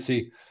to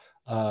Nancy,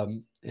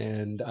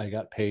 and I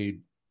got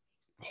paid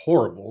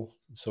horrible.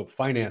 So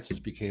finances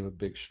became a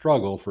big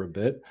struggle for a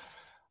bit.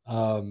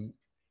 Um,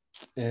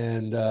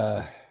 and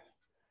I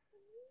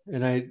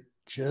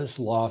just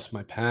lost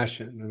my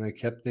passion, and I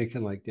kept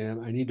thinking like,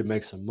 damn, I need to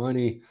make some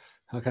money.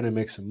 How can I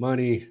make some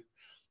money?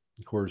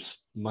 Of course,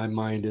 my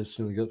mind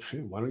instantly goes,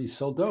 why don't you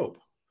sell dope,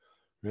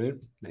 right?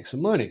 Make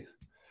some money.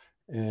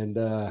 And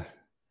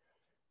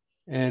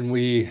and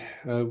we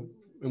uh,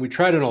 and we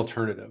tried an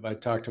alternative. I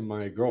talked to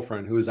my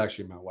girlfriend, who is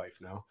actually my wife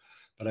now,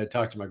 but I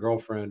talked to my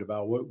girlfriend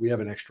about what we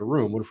have an extra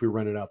room. What if we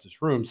rented out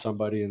this room to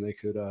somebody and they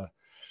could,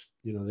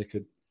 they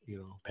could,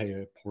 pay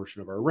a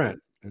portion of our rent?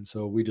 And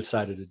so we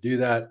decided to do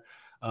that.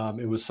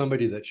 It was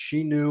somebody that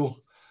she knew,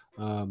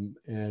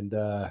 and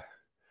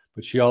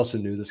but she also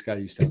knew this guy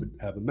used to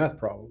have a meth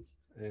problem.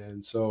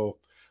 And so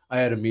I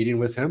had a meeting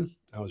with him.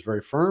 I was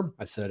very firm.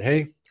 I said,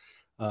 hey,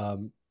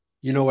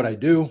 you know what I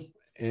do.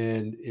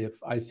 And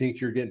if I think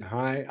you're getting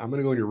high, I'm going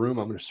to go in your room.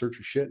 I'm going to search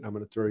your shit and I'm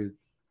going to throw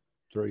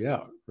you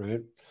out.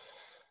 Right.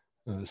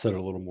 Said it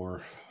a little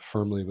more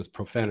firmly with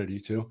profanity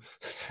too.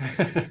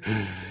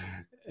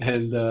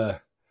 and, and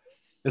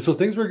so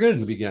things were good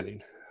in the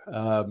beginning.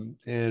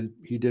 And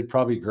he did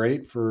probably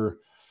great for,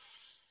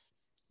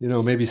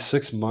 maybe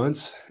 6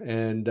 months.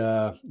 And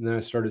then I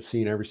started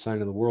seeing every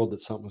sign in the world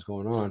that something was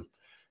going on.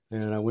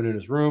 And I went in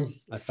his room.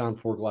 I found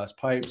 4 glass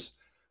pipes.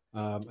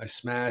 I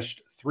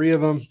smashed 3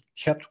 of them,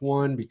 kept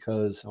one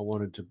because I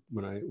wanted to,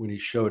 when he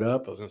showed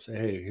up, I was going to say,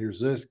 hey, here's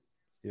this,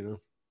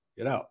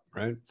 get out.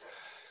 Right.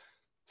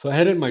 So I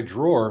had it in my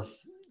drawer,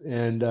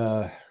 and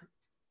I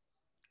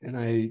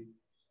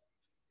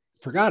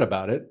forgot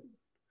about it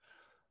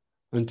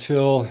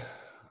until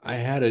I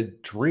had a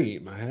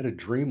dream. I had a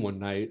dream one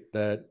night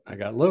that I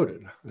got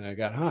loaded and I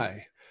got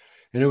high.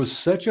 And it was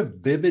such a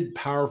vivid,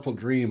 powerful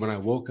dream. When I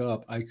woke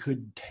up, I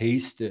could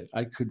taste it.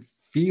 I could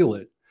feel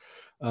it.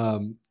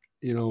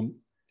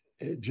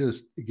 It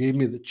gave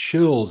me the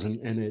chills,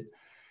 and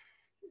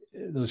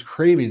those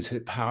cravings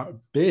hit power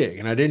big.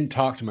 And I didn't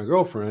talk to my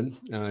girlfriend.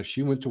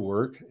 She went to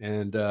work,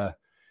 and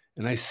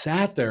I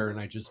sat there and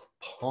I just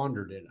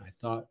pondered it. I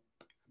thought,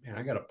 man,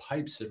 I got a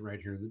pipe sitting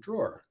right here in the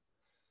drawer.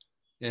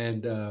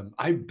 And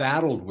I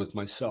battled with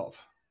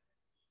myself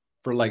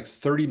for like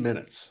 30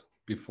 minutes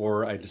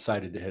before I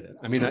decided to hit it.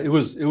 I mean, it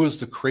was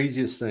the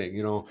craziest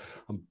thing.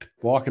 I'm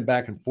walking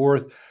back and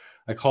forth.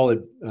 I call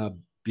it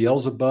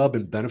Beelzebub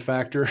and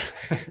benefactor.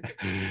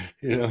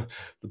 The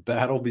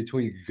battle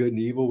between good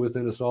and evil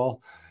within us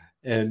all.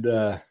 And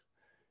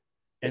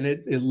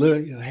it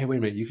literally, hey, wait a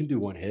minute, you can do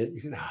one hit.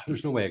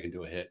 There's no way I can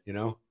do a hit.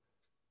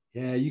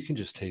 Yeah, you can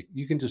just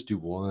do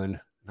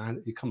one.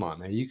 Come on,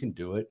 man, you can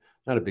do it.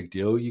 Not a big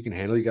deal. You can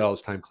handle it. You got all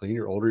this time clean.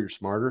 You're older. You're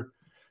smarter.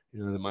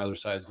 Then my other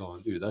side's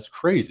going, dude, that's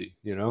crazy.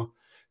 I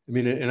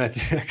mean, and I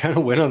kind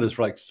of went on this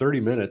for like 30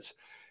 minutes,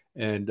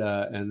 and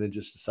then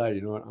just decided,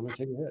 you know what, I'm gonna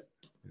take a hit,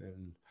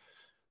 and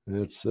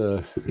that's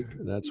when.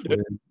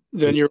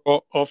 Then you're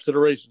off to the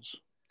races.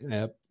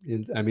 Yep.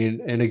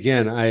 And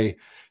again,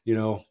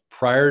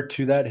 prior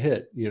to that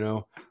hit,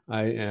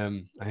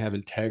 I have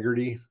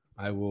integrity.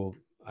 I will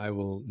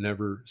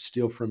never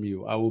steal from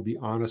you. I will be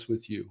honest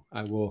with you.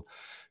 I will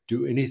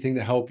do anything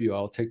to help you.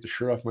 I'll take the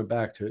shirt off my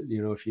back to,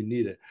 if you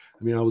need it.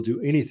 I mean, I will do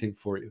anything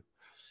for you.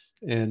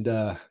 And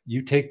I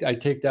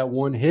take that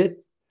one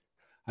hit.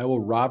 I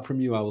will rob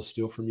from you. I will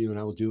steal from you, and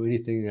I will do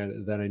anything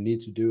that I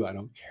need to do. I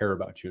don't care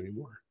about you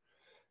anymore.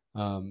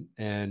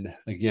 And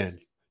again,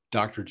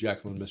 Dr.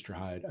 Jekyll and Mr.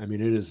 Hyde. I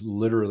mean, it is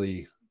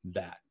literally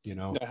that,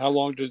 Now, how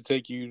long did it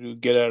take you to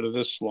get out of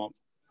this slump?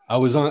 I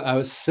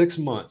was 6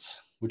 months,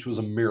 which was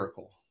a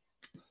miracle.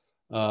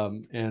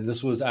 And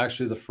this was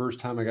actually the first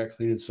time I got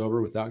clean and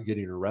sober without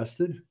getting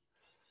arrested.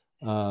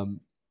 And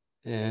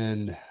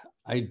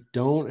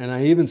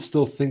I even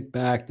still think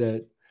back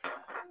that,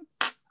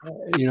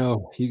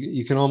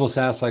 you can almost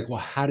ask like, well,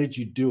 how did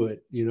you do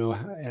it?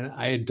 And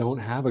I don't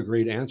have a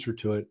great answer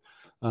to it.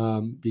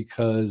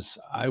 Because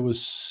I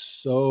was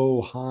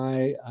so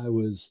high. I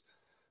was,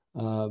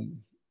 my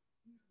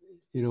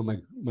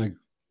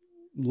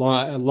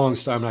long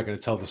story. I'm not going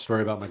to tell the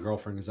story about my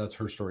girlfriend because that's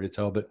her story to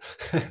tell. But,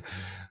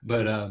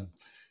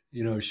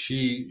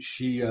 she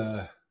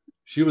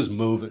was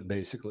moving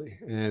basically,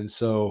 and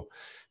so,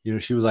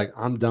 she was like,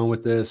 I'm done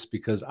with this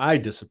because I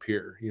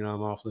disappear.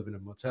 I'm off living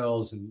in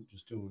motels and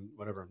just doing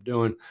whatever I'm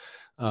doing.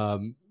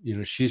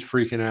 She's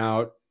freaking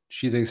out.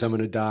 She thinks I'm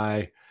going to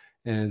die.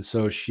 And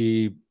so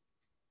she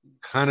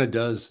kind of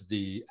does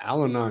the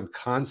Al-Anon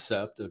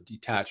concept of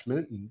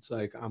detachment. And it's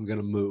like, I'm going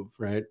to move.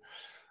 Right.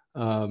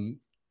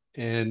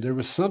 And there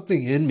was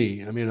something in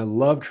me. I mean, I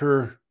loved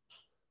her.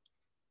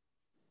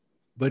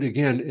 But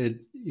again,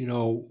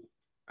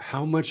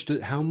 how much do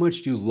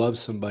you love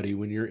somebody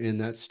when you're in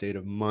that state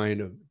of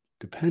mind of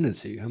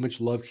dependency? How much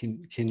love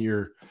can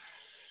your,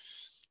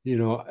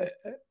 I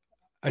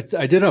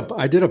did a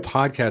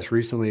podcast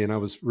recently, and I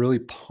was really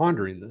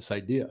pondering this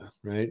idea,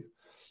 right?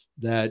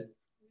 That,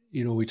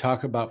 we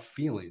talk about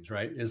feelings,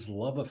 right? Is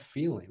love a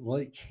feeling? Well,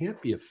 it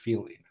can't be a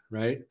feeling,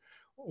 right?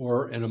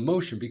 Or an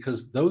emotion,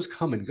 because those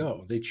come and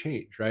go, they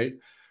change, right?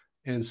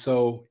 And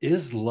so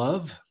is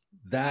love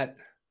that,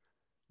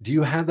 do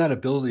you have that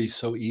ability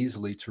so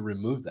easily to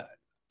remove that?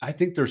 I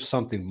think there's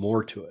something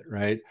more to it,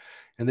 right?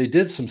 And they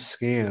did some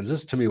scans.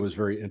 This to me was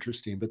very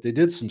interesting, but they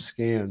did some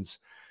scans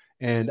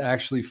and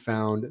actually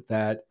found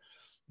that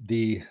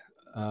the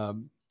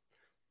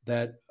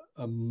that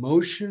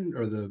emotion,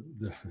 or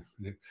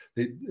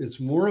it's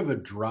more of a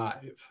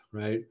drive,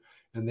 right?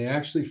 And they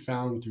actually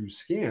found through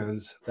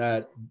scans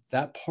that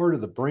that part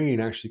of the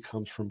brain actually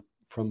comes from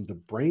the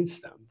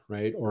brainstem,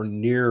 right, or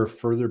near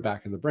further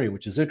back in the brain,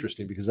 which is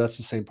interesting because that's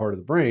the same part of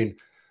the brain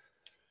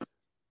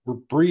where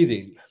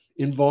breathing,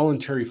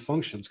 involuntary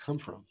functions come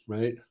from,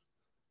 right?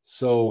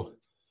 So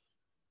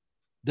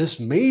this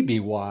may be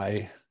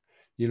why,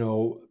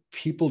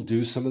 people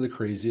do some of the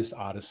craziest,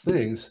 oddest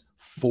things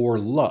for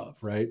love,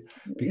 right?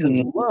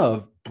 Because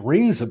love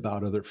brings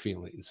about other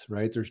feelings,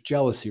 right? There's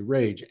jealousy,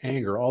 rage,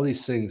 anger, all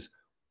these things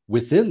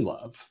within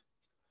love,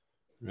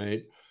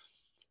 right?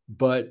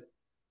 But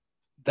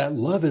that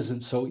love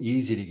isn't so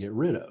easy to get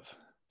rid of.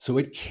 So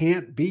it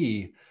can't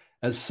be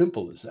as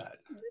simple as that.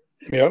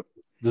 Yep.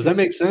 Does that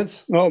make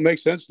sense? Oh, it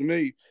makes sense to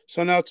me.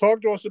 So now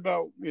talk to us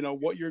about,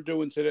 what you're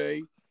doing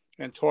today,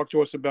 and talk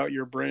to us about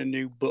your brand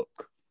new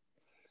book.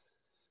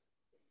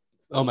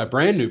 Oh, my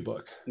brand new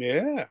book.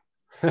 Yeah.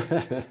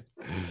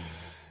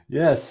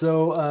 Yeah.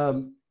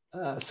 So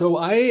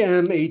I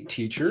am a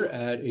teacher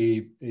at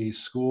a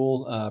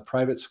school,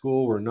 private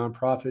school or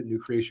nonprofit, New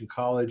Creation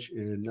College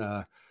in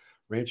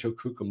Rancho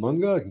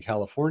Cucamonga in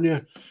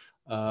California.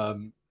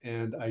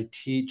 And I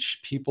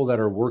teach people that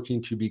are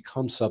working to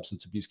become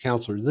substance abuse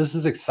counselors. This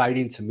is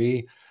exciting to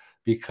me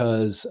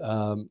because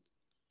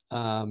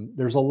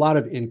there's a lot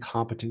of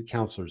incompetent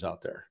counselors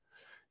out there.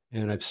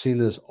 And I've seen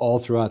this all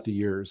throughout the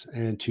years.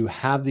 And to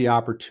have the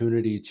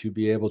opportunity to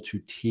be able to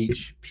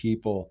teach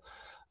people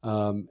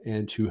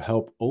and to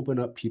help open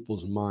up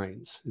people's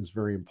minds is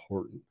very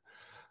important.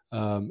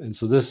 And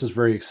so this is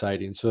very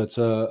exciting. So it's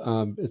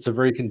a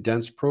very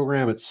condensed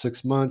program. It's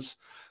 6 months,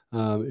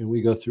 and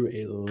we go through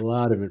a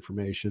lot of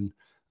information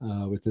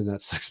within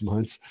that 6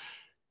 months.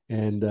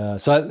 And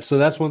so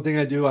that's one thing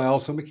I do. I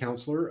also am a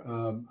counselor.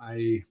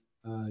 I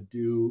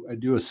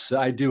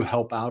do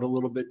help out a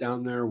little bit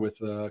down there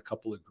with a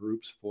couple of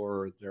groups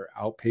for their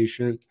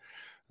outpatient,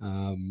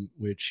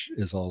 which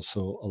is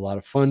also a lot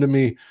of fun to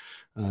me.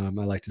 I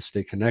like to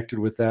stay connected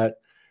with that.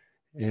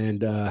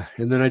 And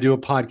then I do a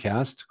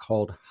podcast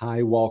called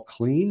High While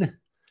Clean.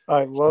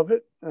 I love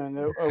it. And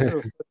it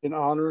was an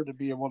honor to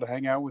be able to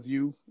hang out with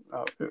you.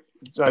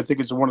 I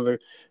think it's one of the,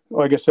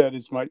 like I said,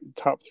 it's my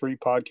top 3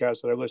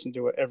 podcasts that I listen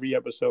to every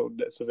episode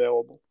that's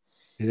available.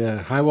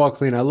 Yeah, High While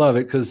Clean. I love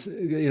it because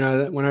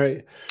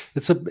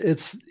it's something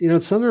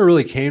that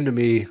really came to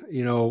me,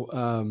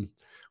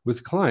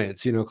 with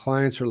clients.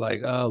 Clients are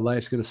like, "Oh,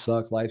 life's gonna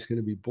suck. Life's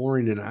gonna be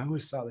boring," and I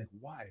always thought, like,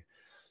 why?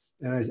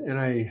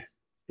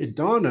 It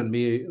dawned on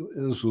me.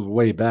 This was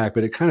way back,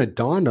 but it kind of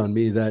dawned on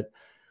me that,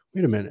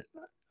 wait a minute,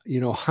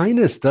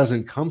 highness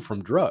doesn't come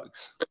from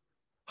drugs.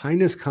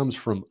 Highness comes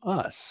from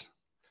us.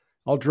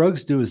 All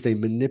drugs do is they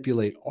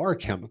manipulate our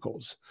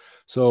chemicals.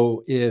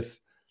 So if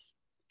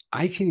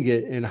I can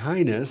get in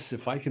highness,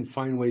 if I can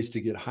find ways to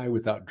get high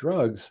without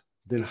drugs,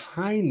 then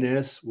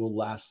highness will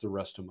last the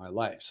rest of my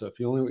life. So if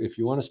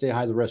you want to stay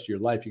high the rest of your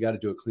life, you got to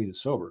do it clean and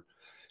sober.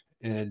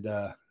 And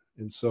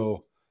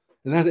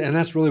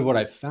that's really what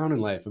I found in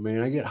life. I mean,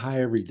 I get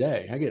high every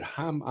day.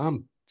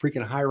 I'm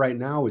freaking high right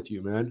now with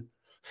you, man.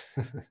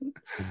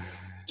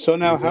 So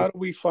now, how do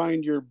we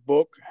find your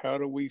book? How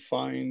do we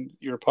find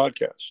your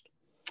podcast?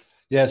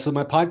 Yeah, so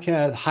my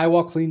podcast,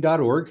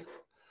 highwhileclean.org.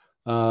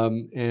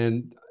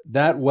 And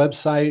that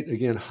website,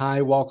 again,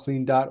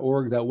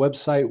 highwhileclean.org, that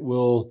website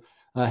will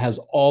has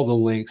all the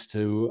links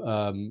to,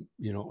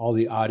 all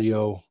the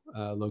audio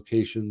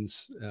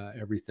locations,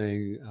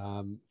 everything,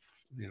 on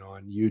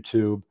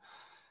YouTube.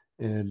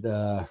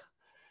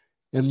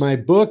 And my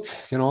book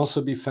can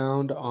also be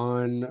found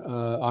on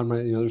my,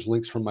 there's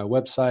links from my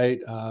website.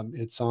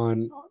 It's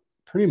on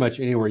pretty much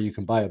anywhere you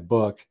can buy a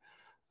book.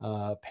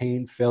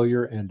 Pain,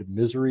 Failure, and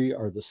Misery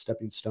are the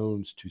stepping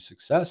stones to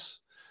success.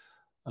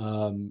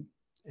 And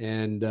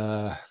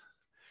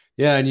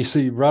you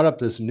see, you brought up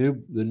the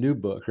new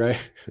book, right?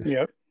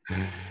 Yep.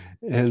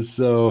 And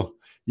so,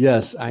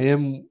 yes, I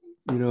am,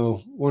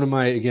 one of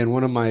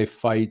my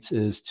fights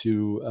is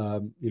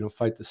to,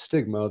 fight the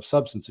stigma of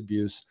substance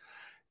abuse.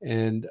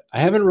 And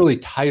I haven't really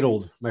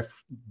titled my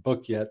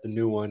book yet, the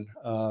new one,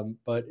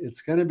 but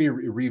it's going to be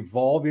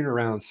revolving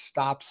around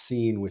Stop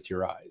Seeing with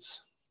Your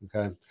Eyes.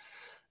 Okay.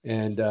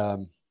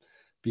 And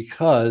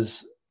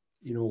because,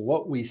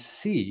 what we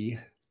see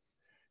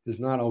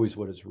is not always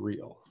what is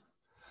real.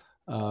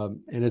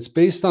 And it's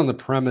based on the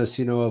premise,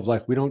 of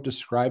like, we don't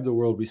describe the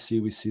world we see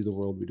the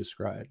world we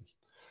describe.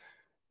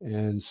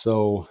 And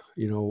so,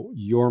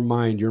 your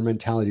mind, your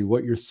mentality,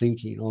 what you're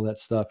thinking, all that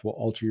stuff will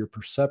alter your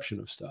perception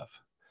of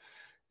stuff.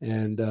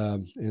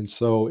 And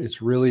so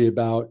it's really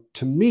about,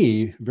 to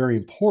me, very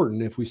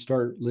important if we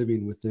start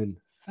living within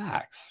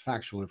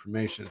factual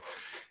information.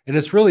 And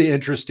it's really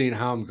interesting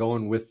how I'm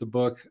going with the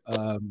book,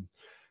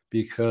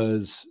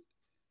 because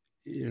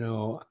you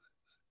know,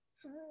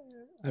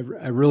 I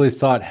really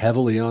thought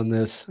heavily on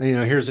this.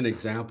 Here's an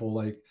example.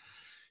 Like,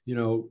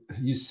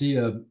 you see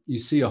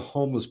a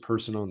homeless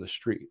person on the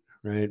street,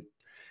 right?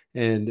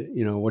 And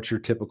what's your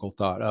typical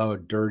thought? Oh,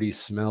 dirty,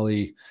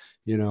 smelly,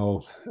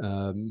 waste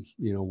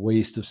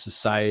of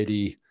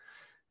society.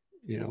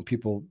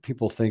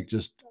 People think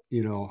just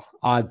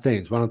odd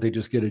things. Why don't they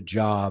just get a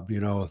job?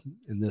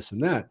 And this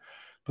and that.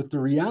 But the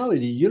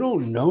reality, you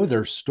don't know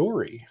their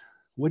story.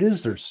 What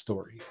is their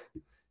story?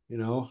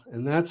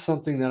 And that's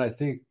something that I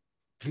think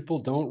people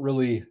don't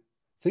really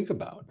think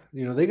about.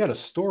 They got a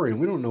story and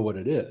we don't know what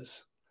it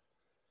is.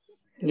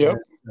 Yep.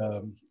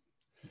 And,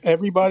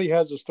 everybody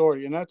has a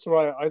story, and that's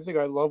why I think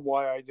I love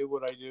why I do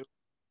what I do,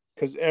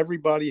 because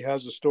everybody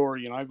has a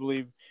story, and I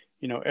believe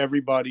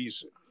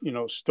everybody's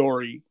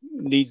story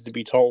needs to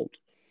be told.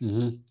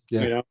 Mm-hmm.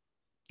 Yeah.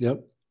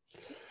 Yep.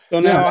 So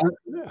now,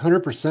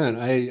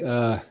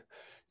 100%.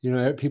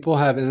 People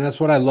have, and that's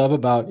what I love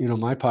about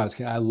my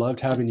podcast. I loved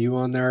having you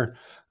on there.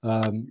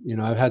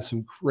 I've had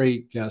some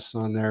great guests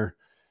on there,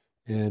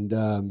 and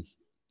then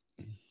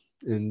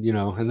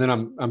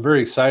I'm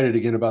very excited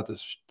again about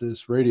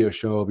this radio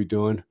show I'll be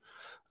doing.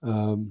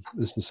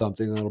 This is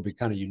something that'll be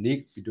kind of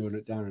unique. Be doing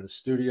it down in a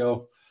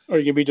studio. Are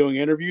you gonna be doing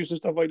interviews and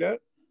stuff like that?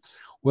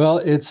 Well,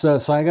 it's so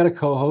I got a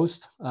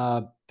co-host,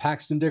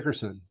 Paxton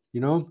Dickerson.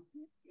 You know him?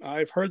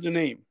 I've heard the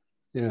name.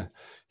 Yeah,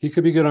 he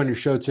could be good on your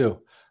show too.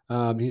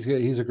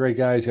 He's a great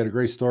guy. He's got a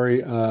great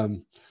story.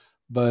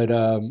 But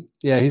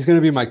he's going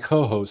to be my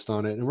co-host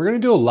on it, and we're going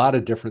to do a lot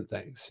of different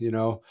things.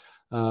 We're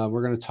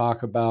going to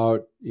talk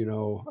about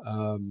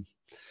and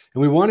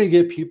we want to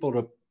get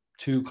people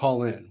to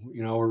call in.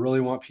 We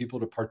really want people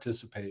to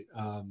participate,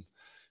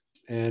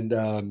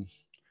 and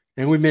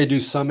we may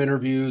do some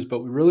interviews, but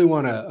we really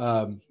want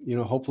to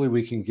hopefully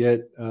we can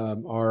get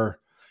our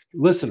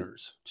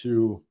listeners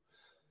to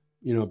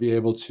be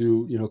able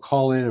to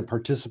call in and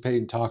participate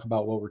and talk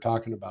about what we're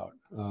talking about.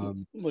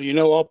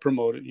 Well, I'll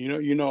promote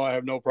it. I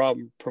have no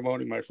problem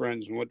promoting my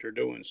friends and what they're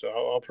doing, so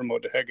I'll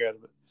promote the heck out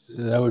of it.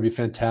 That would be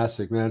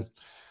fantastic, man.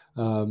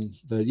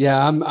 But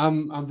yeah,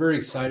 I'm very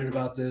excited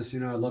about this.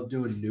 I love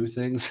doing new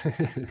things.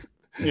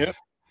 Yeah.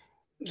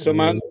 So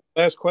my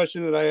last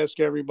question that I ask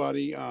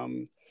everybody,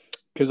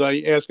 because I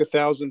ask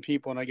 1,000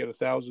 people and I get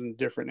 1,000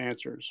 different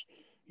answers.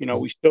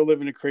 We still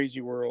live in a crazy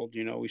world.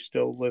 We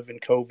still live in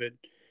COVID.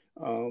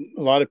 A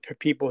lot of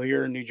people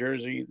here in New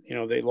Jersey,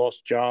 they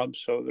lost jobs,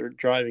 so they're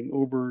driving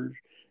Uber,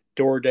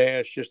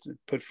 DoorDash just to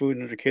put food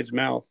in their kids'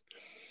 mouth,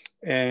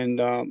 and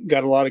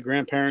got a lot of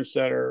grandparents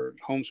that are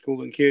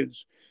homeschooling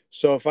kids.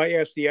 So if I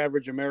ask the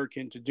average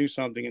American to do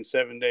something in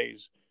 7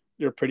 days,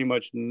 they're pretty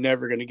much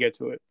never going to get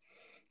to it.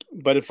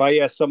 But if I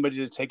ask somebody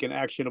to take an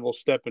actionable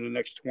step in the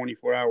next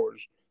 24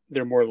 hours,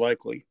 they're more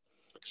likely.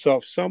 So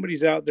if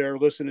somebody's out there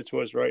listening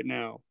to us right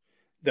now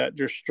that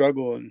they're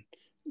struggling,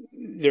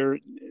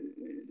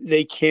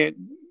 they can't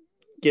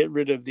get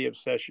rid of the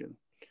obsession,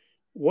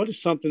 what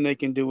is something they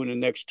can do in the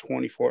next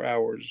 24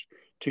 hours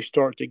to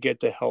start to get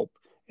the help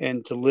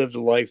and to live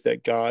the life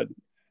that God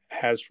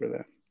has for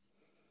them?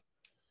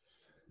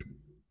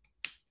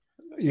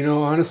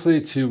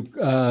 Honestly,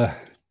 to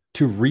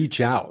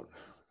reach out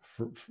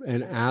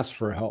and ask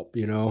for help,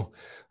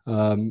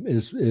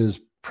 is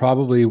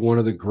probably one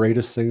of the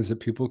greatest things that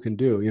people can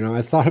do.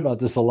 I thought about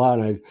this a lot.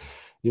 And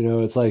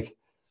it's like,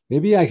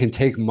 maybe I can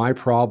take my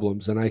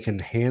problems and I can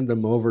hand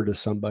them over to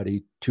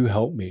somebody to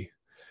help me,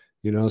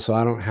 so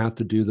I don't have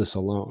to do this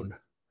alone.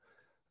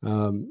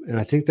 And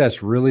I think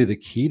that's really the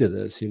key to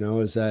this,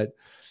 is that,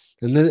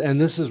 and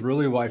this is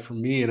really why for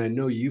me, and I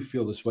know you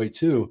feel this way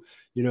too,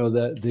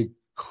 the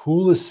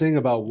coolest thing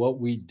about what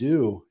we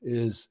do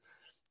is,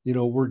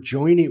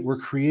 we're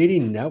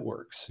creating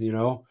networks,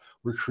 we're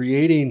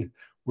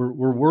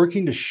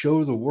working to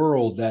show the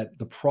world that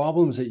the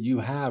problems that you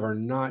have are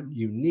not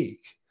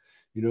unique.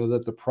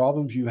 That the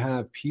problems you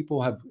have,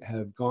 people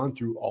have gone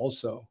through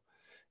also.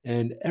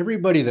 And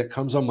everybody that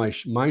comes on my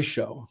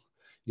show,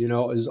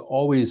 is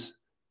always,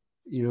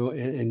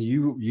 and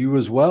you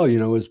as well,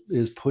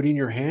 is putting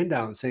your hand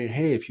out and saying,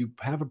 hey, if you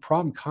have a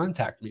problem,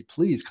 contact me,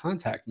 please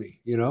contact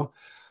me,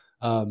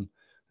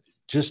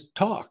 just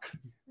talk,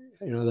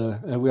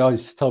 and we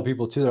always tell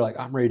people too, they're like,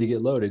 I'm ready to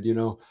get loaded,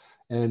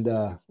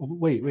 and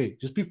wait,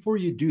 just before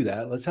you do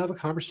that, let's have a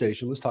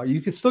conversation. Let's talk.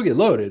 You can still get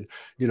loaded,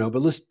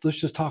 but let's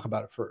just talk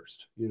about it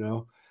first,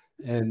 and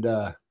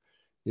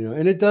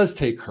it does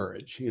take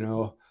courage,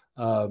 you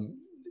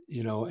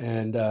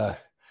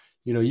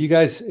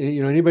guys,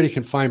 anybody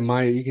can find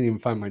you can even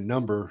find my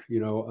number,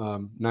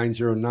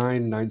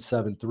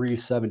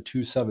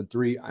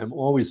 909-973-7273. I'm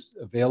always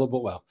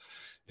available. Well,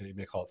 you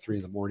may call it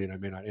 3 a.m. I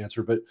may not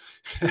answer, but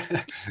for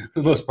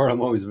the most part, I'm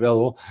always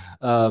available.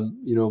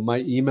 My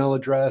email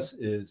address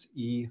is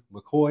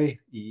emccoy,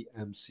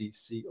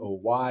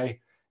 EMCCOY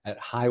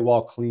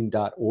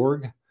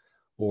 @highwallclean.org,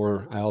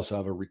 or I also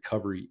have a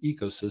recovery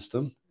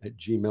ecosystem at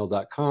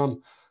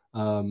gmail.com.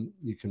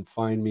 You can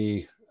find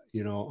me,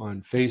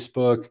 on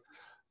Facebook,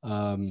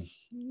 and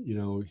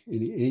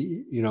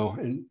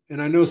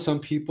I know some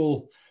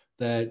people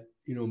that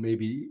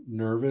maybe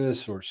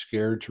nervous or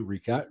scared to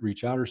reach out,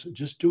 or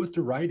just do it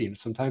through writing.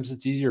 Sometimes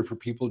it's easier for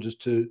people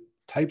just to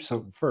type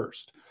something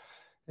first.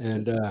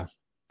 And,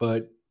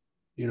 but,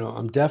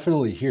 I'm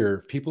definitely here.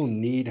 If people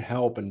need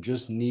help and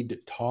just need to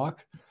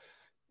talk,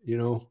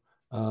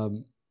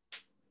 I'm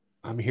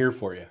here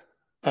for you.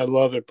 I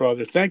love it,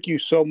 brother. Thank you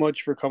so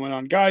much for coming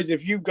on. Guys,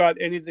 if you've got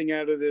anything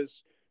out of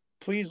this,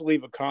 please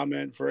leave a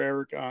comment for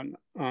Eric on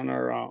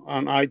our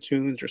on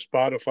iTunes or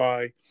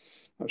Spotify.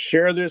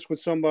 Share this with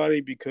somebody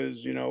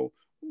because,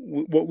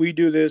 what we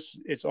do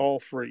it's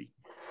all free.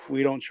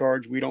 We don't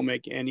charge. We don't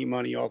make any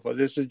money off of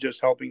this. Is just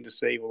helping to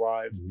save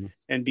lives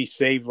and be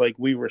saved like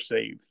we were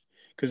saved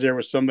because there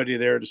was somebody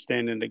there to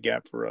stand in the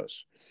gap for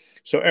us.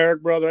 So,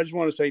 Eric, brother, I just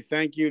want to say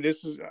thank you.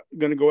 This is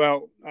going to go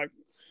out.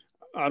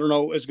 I don't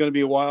know. It's going to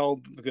be a while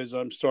because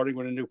I'm starting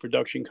with a new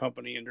production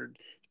company and they're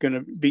going to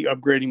be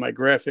upgrading my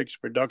graphics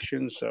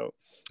production. So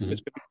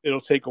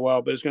it'll take a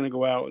while, but it's going to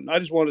go out. And I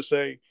just want to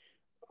say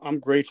I'm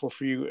grateful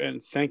for you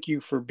and thank you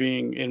for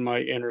being in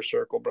my inner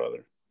circle,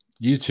 brother.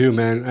 You too,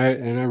 man.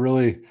 I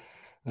really,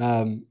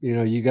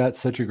 you got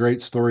such a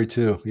great story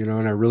too,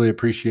 and I really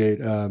appreciate,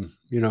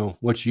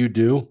 what you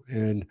do.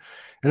 And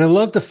I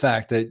love the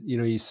fact that,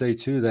 you say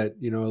too, that,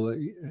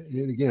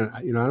 and again,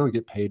 I don't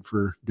get paid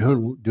for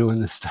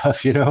doing this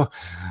stuff, it's,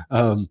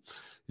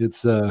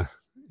 it's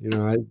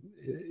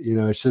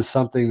just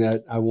something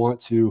that I want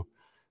to,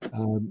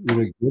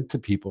 give to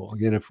people.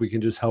 Again, if we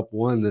can just help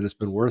one, then it's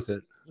been worth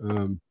it.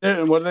 And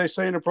what do they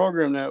say in the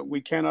program that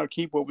we cannot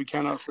keep what we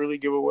cannot freely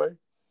give away?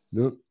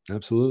 Nope,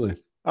 absolutely.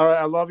 All right.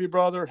 I love you,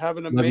 brother. Have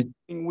an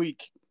amazing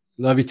week.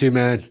 Love you too,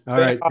 man. All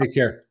right. Take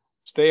care.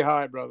 Stay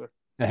high, brother.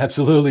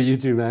 Absolutely. You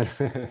too, man.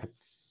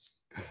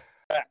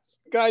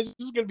 Guys, this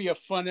is going to be a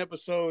fun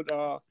episode.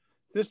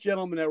 This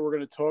gentleman that we're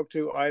going to talk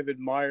to, I've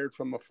admired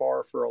from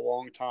afar for a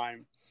long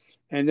time.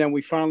 And then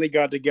we finally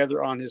got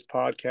together on his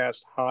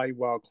podcast, High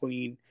While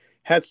Clean.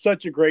 Had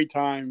such a great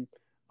time.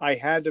 I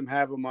had to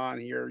have him on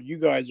here. You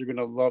guys are going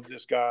to love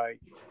this guy.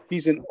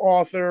 He's an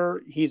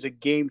author. He's a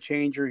game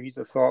changer. He's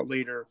a thought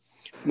leader.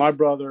 My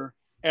brother,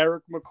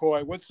 Eric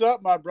McCoy. What's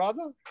up, my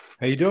brother?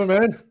 How you doing,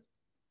 man?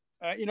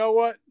 You know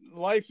what?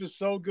 Life is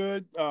so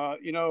good.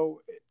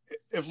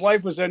 If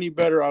life was any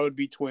better, I would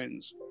be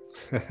twins.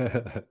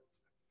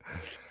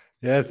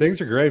 Yeah,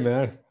 things are great,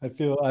 man. I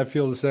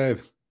feel the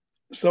same.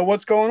 So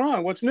what's going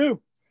on? What's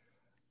new?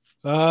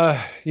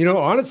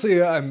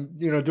 Honestly, I'm,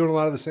 doing a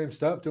lot of the same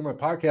stuff, doing my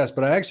podcast,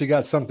 but I actually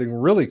got something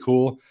really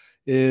cool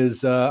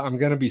is, I'm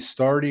going to be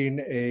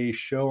starting a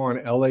show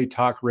on LA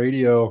Talk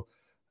Radio,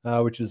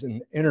 which is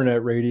an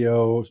internet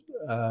radio,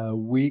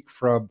 week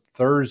from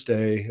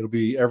Thursday. It'll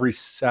be every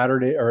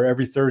Saturday or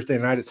every Thursday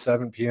night at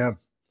 7 p.m.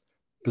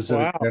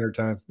 Pacific Standard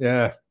Time.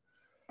 Yeah.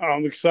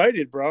 I'm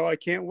excited, bro. I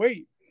can't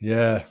wait.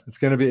 Yeah. It's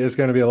going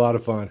to be a lot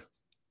of fun.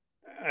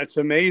 That's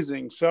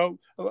amazing. So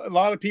a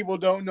lot of people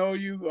don't know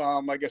you.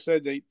 Like I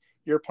said,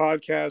 your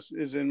podcast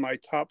is in my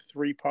top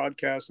 3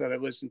 podcasts that I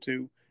listen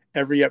to.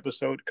 Every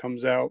episode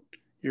comes out.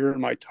 You're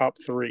in my top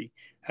 3.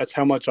 That's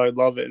how much I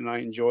love it and I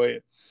enjoy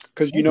it.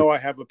 Because, I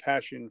have a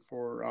passion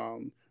for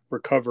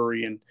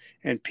recovery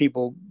and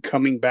people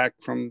coming back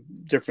from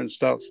different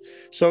stuff.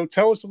 So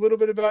tell us a little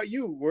bit about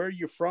you. Where are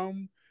you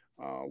from?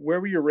 Where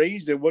were you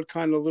raised? And what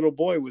kind of little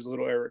boy was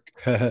little Eric?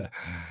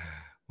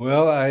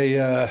 Well,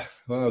 I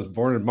was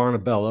born in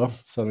Montebello,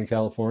 Southern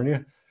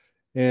California.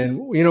 And,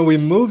 we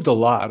moved a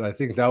lot. I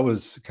think that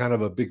was kind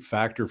of a big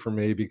factor for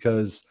me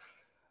because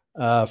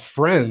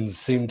friends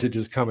seemed to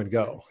just come and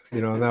go,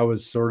 and that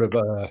was sort of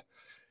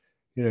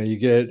you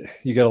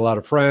get a lot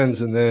of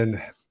friends. And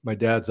then my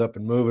dad's up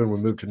and moving. We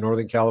moved to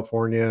Northern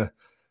California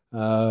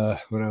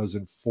when I was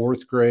in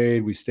 4th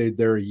grade. We stayed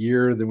there a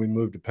year. Then we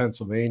moved to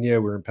Pennsylvania.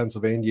 We were in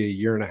Pennsylvania a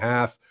year and a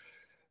half.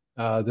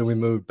 Then we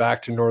moved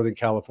back to Northern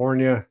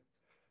California.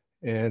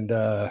 And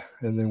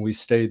then we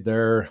stayed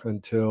there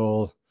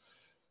until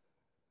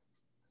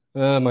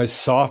my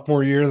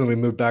sophomore year. Then we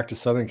moved back to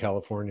Southern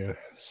California.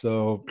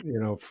 So,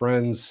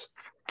 friends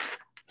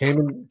came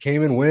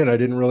and went. I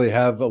didn't really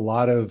have a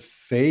lot of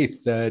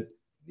faith that,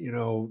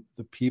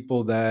 the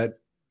people that,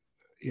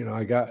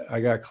 I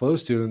got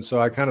close to. And so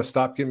I kind of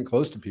stopped getting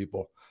close to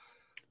people.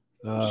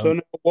 So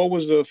now, what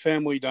was the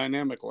family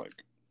dynamic like?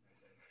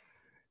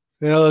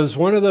 It was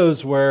one of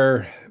those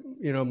where,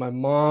 my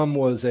mom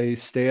was a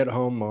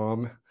stay-at-home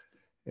mom,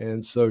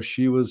 and so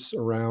she was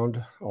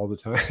around all the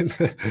time.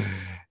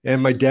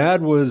 And my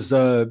dad was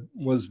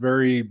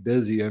very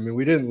busy. I mean,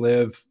 we didn't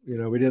live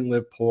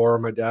poor.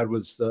 My dad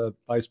was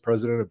vice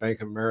president of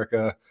Bank of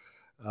America.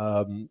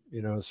 So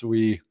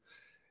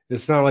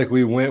it's not like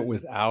we went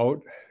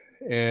without.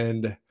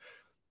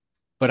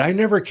 But I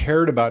never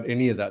cared about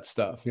any of that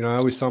stuff. I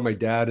always saw my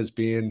dad as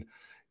being,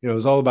 it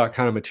was all about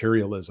kind of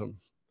materialism.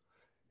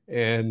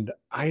 And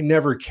I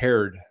never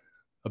cared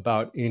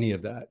about any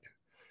of that.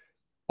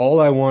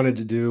 All I wanted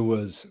to do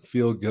was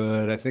feel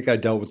good. I think I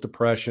dealt with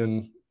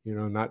depression,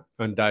 not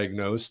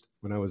undiagnosed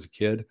when I was a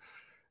kid.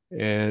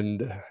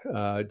 And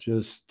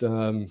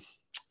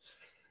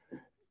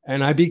and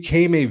I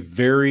became a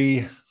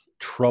very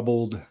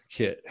troubled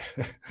kid.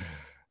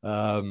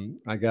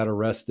 I got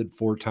arrested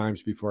 4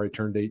 times before I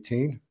turned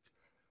 18.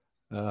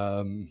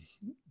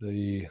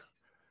 The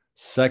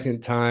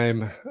second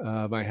time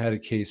I had a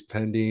case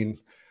pending.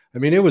 I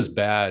mean, it was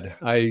bad.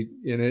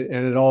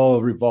 It all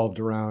revolved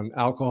around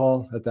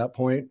alcohol at that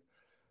point.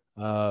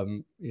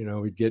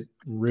 We'd get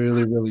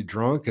really, really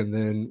drunk, and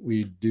then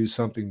we'd do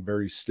something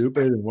very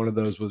stupid. And one of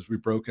those was we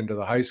broke into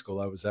the high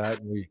school I was at,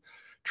 and we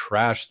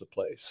trashed the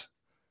place.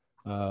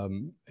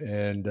 And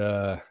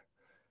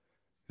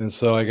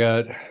so I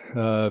got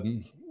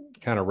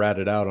kind of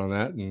ratted out on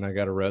that, and I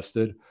got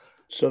arrested.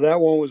 So that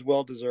one was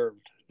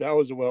well-deserved. That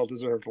was a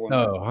well-deserved one.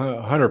 Oh,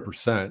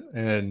 100%.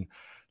 And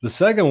the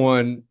second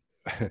one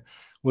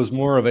was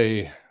more of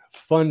a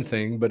fun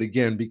thing, but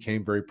again,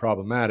 became very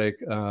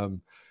problematic. I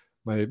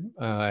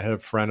had a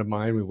friend of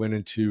mine. We went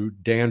into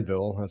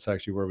Danville. That's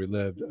actually where we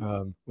lived.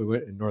 We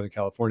went in Northern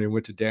California,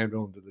 went to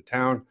Danville, into the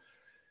town.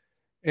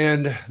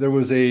 And there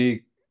was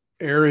a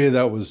area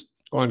that was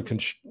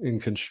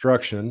in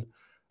construction.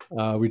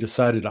 We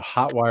decided to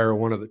hotwire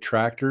one of the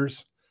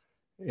tractors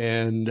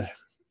and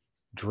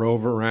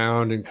drove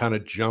around and kind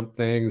of jumped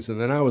things.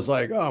 And then I was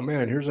like, oh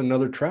man, here's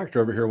another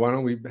tractor over here. Why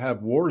don't we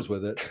have wars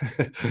with it?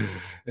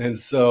 And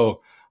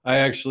so I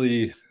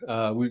actually,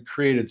 we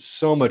created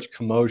so much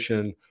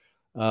commotion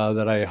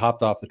that I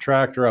hopped off the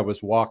tractor. I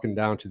was walking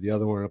down to the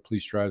other one, and a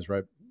police drives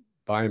right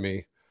by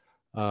me.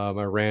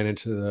 I ran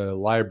into the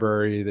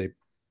library.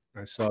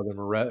 I saw them,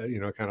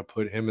 kind of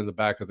put him in the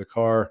back of the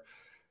car,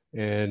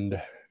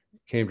 and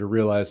came to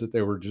realize that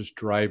they were just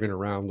driving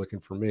around looking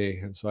for me.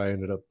 And so they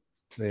ended up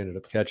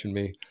catching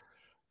me.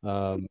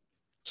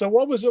 So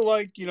what was it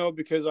like,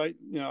 because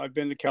I've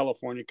been to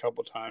California a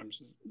couple of times,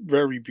 it's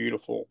very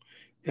beautiful.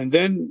 And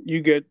then you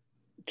get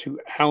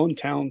to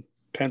Allentown,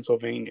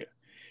 Pennsylvania.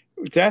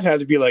 That had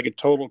to be like a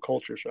total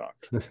culture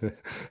shock.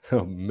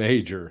 Oh,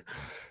 major.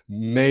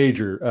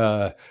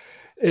 It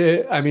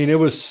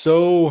was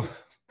so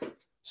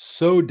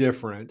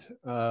different.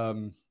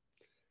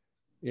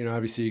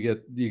 Obviously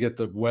you get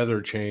the weather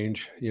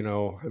change,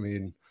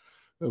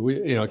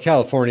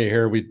 California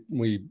here,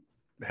 we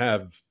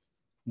have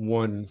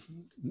one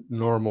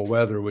normal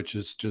weather, which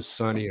is just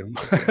sunny and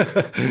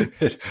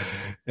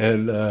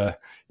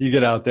you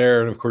get out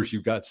there, and of course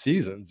you've got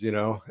seasons,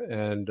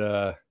 and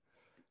at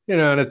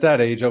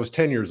that age, I was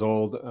 10 years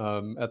old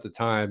at the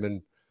time,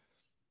 and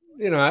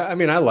I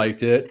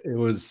liked it. It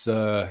was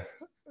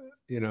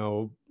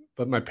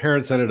but my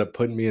parents ended up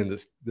putting me in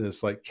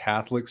this like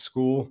Catholic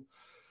school,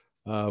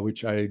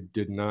 which I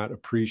did not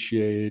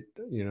appreciate,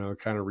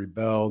 kind of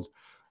rebelled.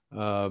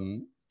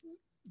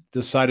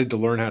 Decided to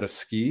learn how to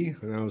ski,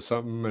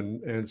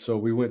 something. And so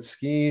we went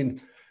skiing.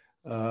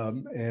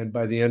 And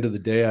by the end of the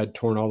day, I'd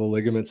torn all the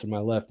ligaments in my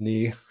left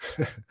knee.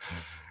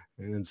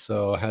 And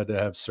so I had to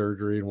have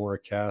surgery and wore a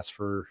cast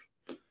for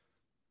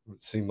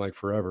what seemed like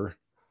forever.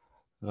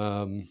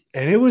 And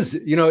it was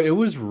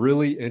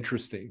really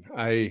interesting.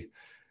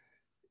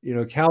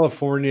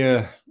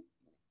 California,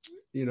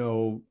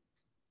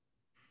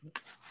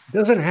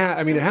 doesn't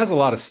have, it has a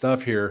lot of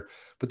stuff here,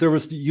 but there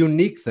was the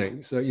unique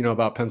things,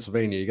 about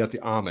Pennsylvania. You got the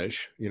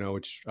Amish,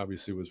 which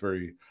obviously was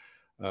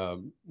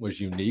was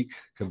unique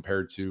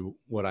compared to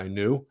what I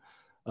knew.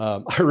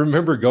 I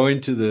remember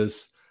going to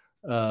this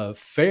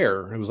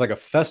fair. It was like a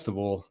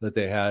festival that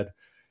they had.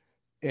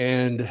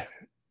 And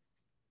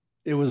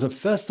it was a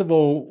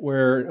festival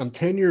where I'm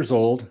 10 years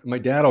old. My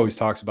dad always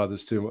talks about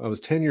this too. I was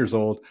 10 years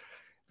old,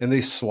 and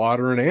they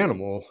slaughter an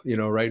animal,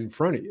 right in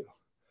front of you.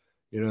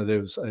 It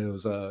was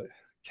a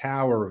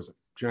cow, or it was a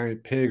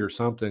giant pig or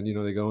something.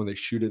 They go and they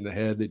shoot it in the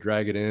head, they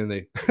drag it in,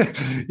 they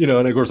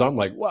and of course I'm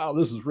like, wow,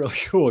 this is really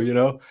cool.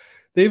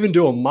 They even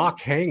do a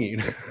mock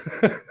hanging.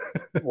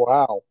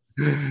 Wow.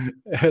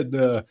 And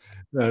I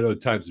know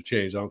times have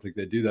changed. I don't think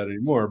they do that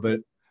anymore, but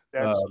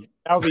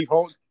that'll be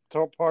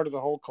part of the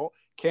whole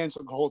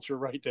cancel culture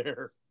right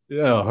there.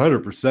 Yeah,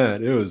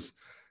 100%.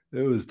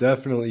 It was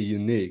definitely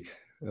unique.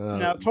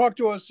 Now talk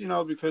to us,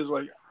 because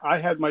like I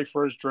had my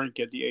first drink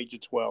at the age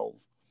of 12.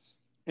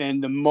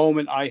 And the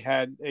moment I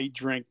had a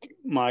drink,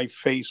 my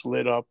face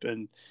lit up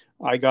and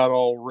I got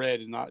all red,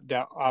 and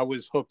I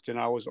was hooked, and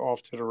I was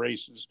off to the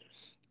races.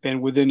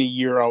 And within a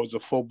year, I was a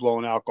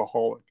full-blown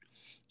alcoholic.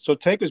 So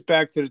take us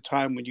back to the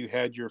time when you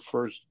had your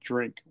first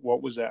drink.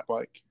 What was that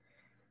like?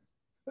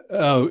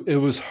 Oh, it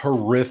was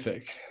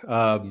horrific.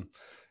 A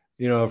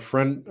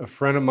friend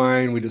of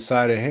mine, we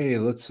decided, hey,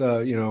 let's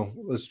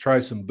try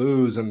some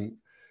booze. And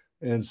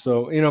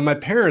so, my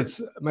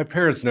parents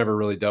never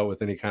really dealt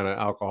with any kind of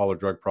alcohol or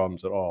drug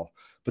problems at all,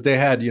 but they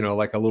had,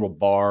 like a little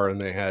bar, and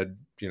they had,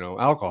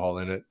 alcohol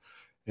in it.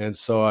 And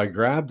so I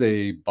grabbed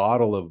a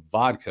bottle of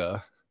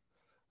vodka,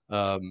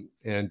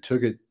 and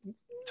took it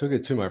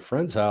to my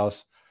friend's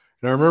house.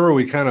 And I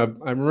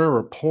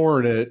remember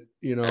pouring it,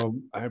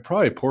 I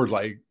probably poured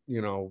like,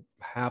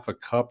 half a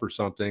cup or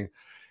something,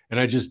 and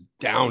I just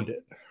downed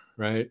it.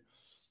 Right.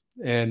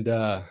 And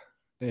I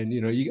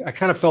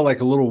kind of felt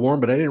like a little warm,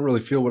 but I didn't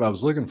really feel what I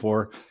was looking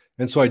for.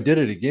 And so I did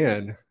it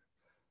again.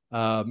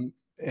 And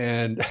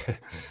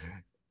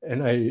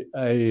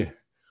I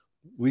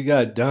we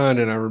got done,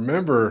 and I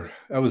remember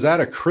I was at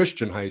a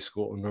Christian high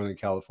school in Northern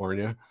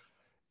California,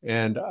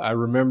 and I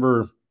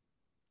remember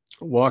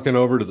walking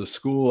over to the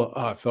school.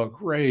 Oh, I felt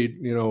great,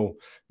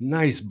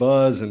 nice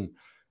buzz. And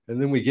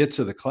then we get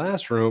to the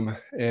classroom,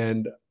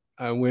 and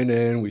I went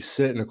in, we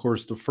sit. And of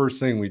course, the first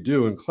thing we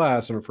do in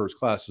class, in our first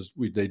class, is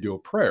they do a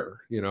prayer,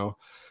 and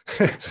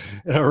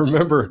I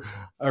remember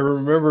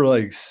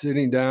like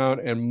sitting down,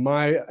 and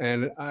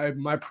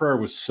my prayer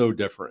was so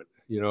different.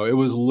 It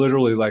was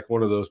literally like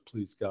one of those,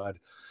 please God.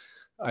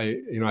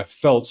 I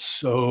felt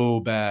so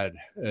bad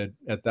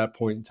at that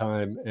point in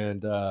time.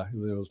 And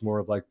it was more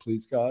of like,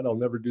 please God, I'll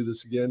never do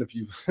this again. If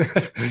you,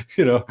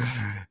 you know,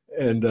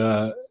 and,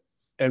 uh,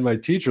 and my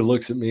teacher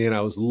looks at me, and I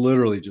was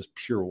literally just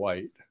pure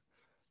white.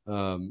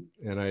 And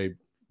I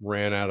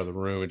ran out of the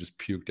room and just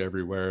puked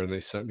everywhere, and they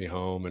sent me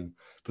home.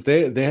 But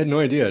they had no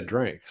idea I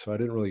drank. So I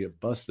didn't really get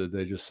busted.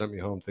 They just sent me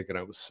home thinking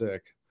I was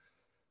sick,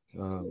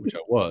 which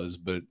I was,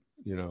 but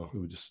it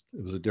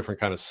was a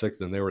different kind of sick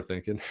than they were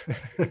thinking.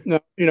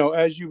 Now,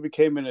 as you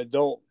became an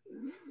adult,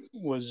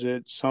 was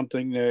it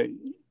something that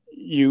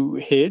you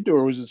hid,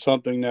 or was it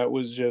something that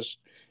was just,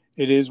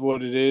 it is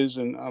what it is,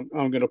 and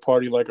I'm going to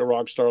party like a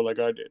rock star like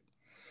I did?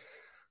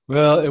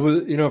 Well, it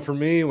was, for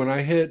me, when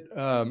I hit,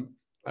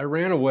 I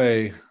ran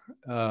away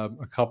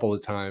a couple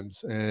of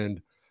times.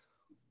 And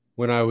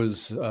when I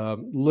was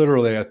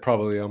literally at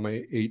probably on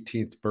my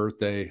 18th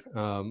birthday,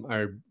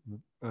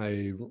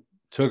 I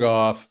took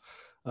off,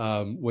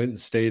 went and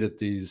stayed at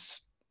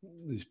these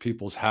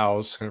people's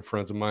house, kind of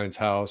friends of mine's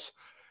house.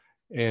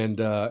 And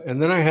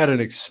then I had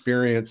an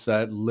experience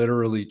that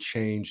literally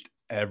changed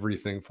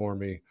everything for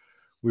me.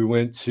 We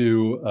went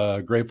to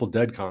a Grateful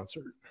Dead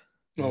concert,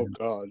 Oh and,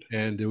 God.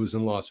 and it was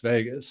in Las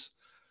Vegas.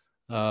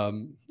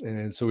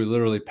 And so we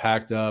literally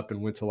packed up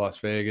and went to Las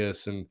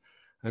Vegas. And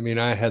I mean,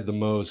 I had the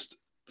most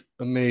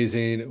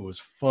amazing, it was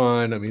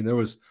fun. I mean, there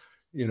was,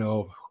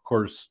 of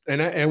course,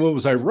 and what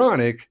was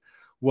ironic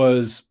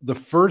was the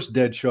first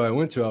Dead show I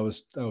went to, I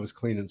was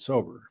clean and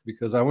sober,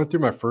 because I went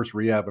through my first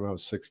rehab when I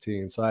was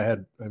 16. So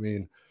after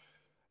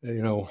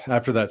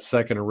that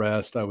second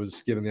arrest, I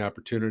was given the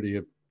opportunity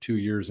of 2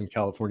 years in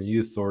California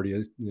Youth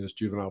Authority, as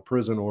juvenile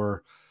prison,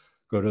 or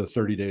go to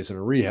 30 days in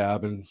a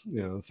rehab. And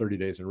 30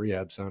 days in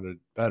rehab sounded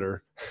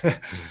better.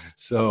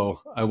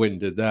 So I went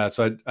and did that.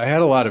 So I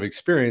had a lot of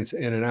experience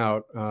in and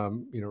out,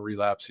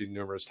 relapsing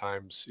numerous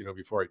times,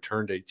 before I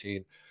turned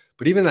 18.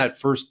 But even that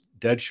first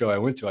Dead show I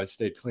went to, I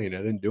stayed clean. I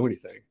didn't do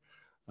anything.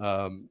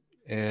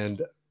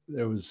 And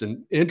there was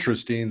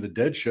the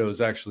Dead shows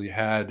actually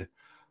had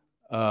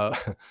AA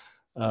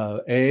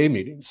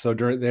meetings. So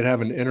they'd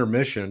have an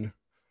intermission,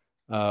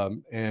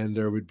 and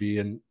there would be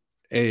an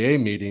AA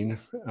meeting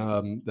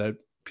that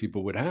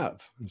people would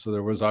have. And so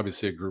there was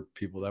obviously a group of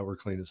people that were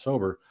clean and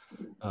sober.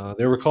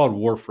 They were called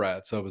war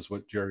frats. That was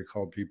what Jerry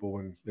called people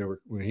when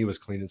he was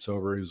clean and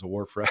sober. He was a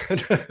war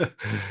frat.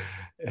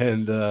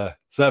 And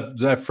so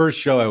that first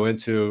show I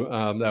went to,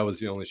 that was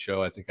the only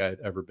show I think I'd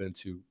ever been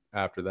to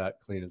after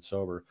that, clean and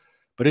sober.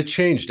 But it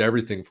changed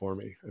everything for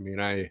me. I mean,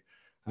 I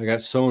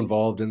got so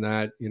involved in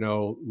that,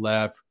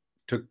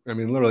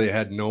 literally I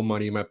had no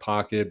money in my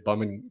pocket,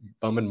 bumming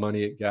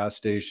money at gas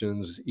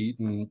stations,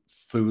 eating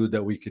food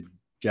that we could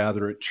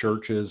gather at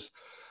churches.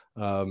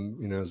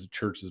 As a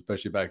church,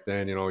 especially back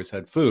then, always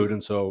had food.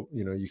 And so,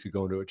 you could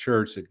go into a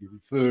church, they'd give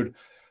you food.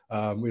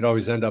 We'd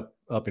always end up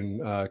in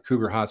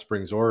Cougar Hot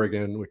Springs,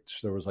 Oregon, which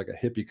there was like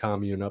a hippie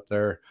commune up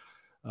there.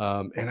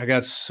 And I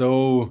got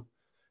so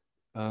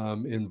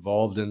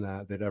involved in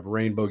that. They'd have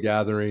rainbow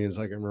gatherings.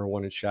 Like I remember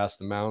one in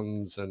Shasta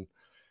Mountains. And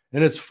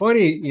it's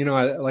funny,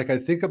 I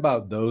think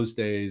about those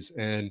days,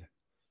 and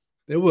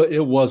it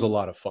was a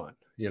lot of fun,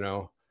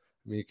 you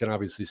can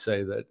obviously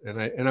say that.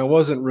 And I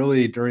wasn't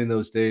really, during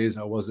those days,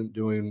 I wasn't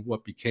doing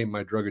what became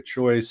my drug of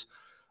choice.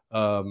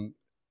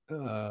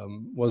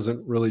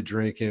 Wasn't really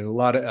drinking. A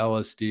lot of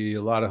LSD, a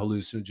lot of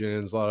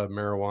hallucinogens, a lot of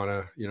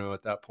marijuana,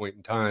 at that point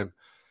in time.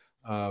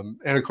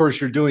 And of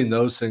course, you're doing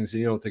those things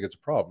and you don't think it's a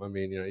problem. I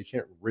mean, you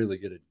can't really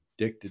get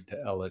addicted to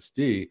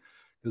LSD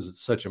because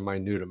it's such a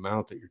minute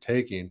amount that you're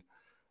taking.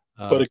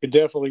 But it could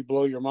definitely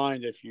blow your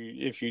mind if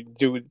you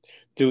do it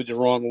the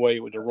wrong way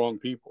with the wrong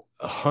people.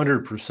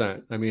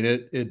 100%. I mean,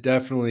 it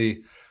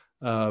definitely,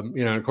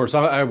 of course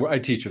I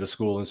teach at a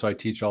school, and so I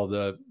teach all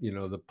the,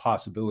 the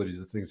possibilities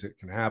of things that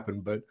can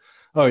happen, but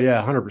oh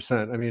yeah,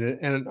 100%. I mean,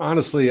 and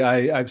honestly,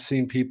 I've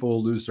seen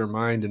people lose their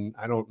mind, and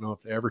I don't know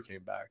if they ever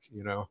came back,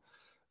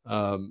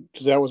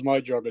 because that was my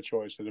drug of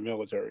choice in the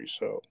military.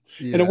 So,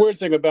 yeah. And the weird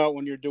thing about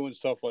when you're doing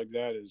stuff like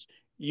that is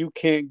you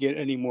can't get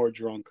any more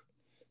drunk.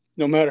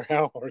 No matter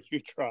how hard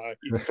you try,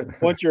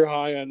 once you're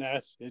high on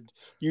acid,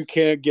 you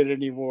can't get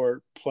any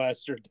more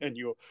plastered than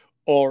you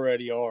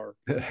already are.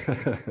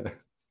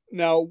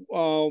 Now,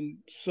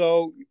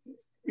 so,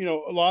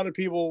 a lot of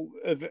people,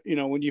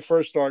 when you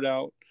first start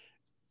out,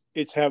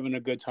 it's having a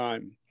good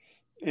time.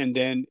 And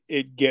then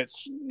it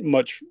gets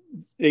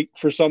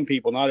for some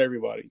people, not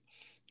everybody,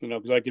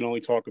 because I can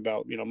only talk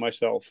about,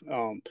 myself.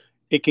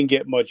 It can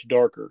get much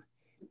darker.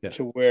 Yeah.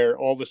 to where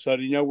all of a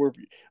sudden,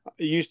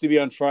 it used to be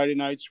on Friday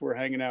nights, we're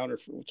hanging out or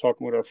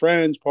talking with our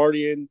friends,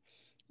 partying.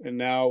 And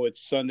now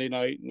it's Sunday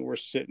night and we're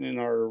sitting in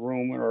our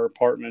room in our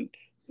apartment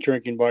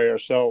drinking by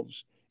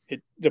ourselves.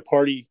 The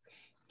party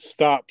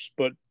stops,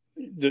 but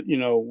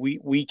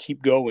we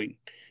keep going.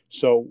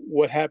 So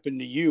what happened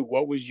to you?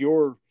 What was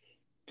your,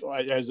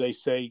 as they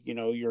say,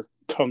 your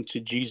come to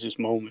Jesus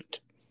moment?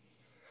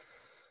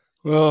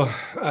 Well,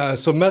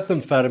 so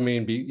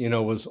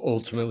methamphetamine, was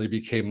ultimately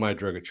became my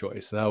drug of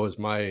choice. That was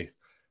my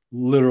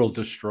literal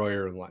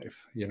destroyer in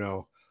life,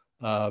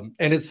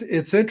 and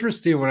it's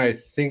interesting when I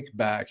think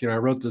back. I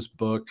wrote this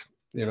book,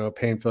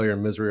 Pain, Failure,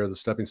 and Misery are the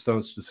Stepping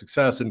Stones to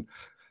Success, and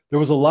there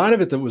was a lot of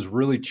it that was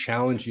really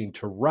challenging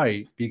to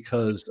write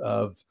because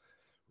of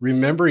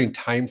remembering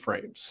time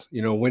frames.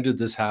 When did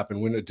this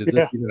happen? When did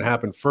this even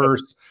happen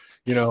first?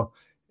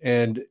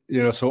 And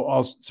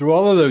so through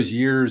all of those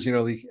years,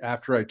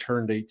 after I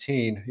turned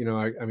 18,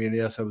 I mean,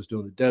 yes, I was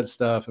doing the dead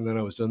stuff, and then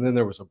then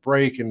there was a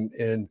break,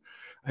 and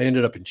I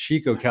ended up in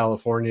Chico,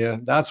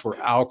 California. That's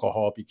where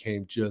alcohol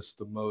became just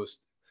the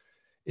most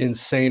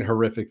insane,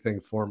 horrific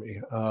thing for me.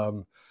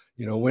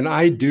 When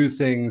I do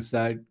things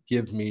that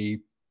give me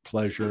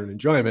pleasure and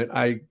enjoyment,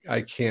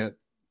 I can't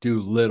do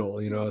little.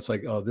 It's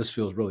like, oh, this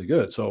feels really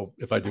good, so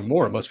if I do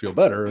more, it must feel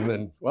better. And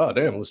then, wow,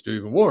 damn, let's do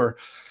even more,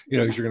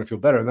 because you're going to feel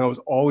better. And that was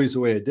always the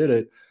way I did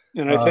it.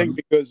 And I think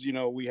because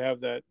we have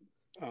that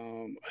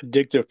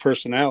addictive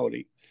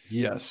personality.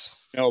 Yes.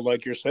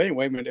 Like you're saying,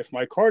 wait a minute, if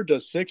my car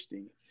does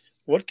 60,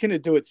 what can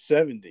it do at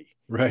 70?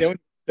 Right. Then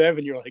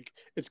 7, you're like,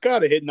 it's got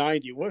to hit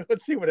 90.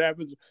 Let's see what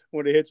happens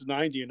when it hits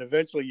 90, and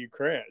eventually you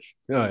crash.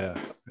 Oh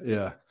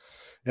yeah.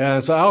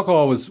 So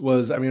alcohol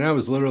was. I mean, I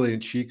was literally in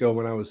Chico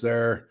when I was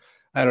there.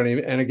 I don't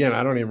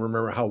even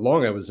remember how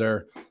long I was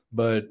there,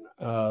 but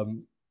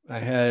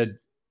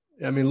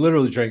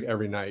literally drank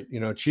every night.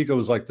 Chico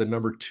was like the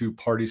number 2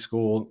 party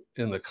school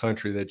in the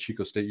country, that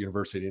Chico State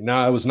University.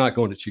 Now, I was not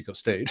going to Chico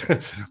State.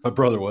 My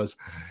brother was.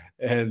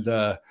 And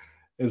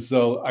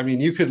so, I mean,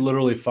 you could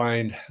literally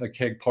find a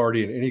keg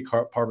party in any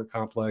apartment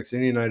complex,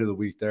 any night of the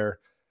week there.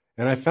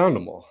 And I found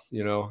them all,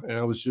 and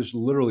I was just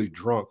literally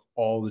drunk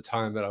all the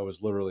time that I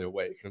was literally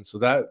awake. And so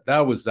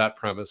that was that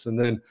premise. And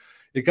then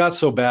it got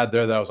so bad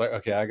there that I was like,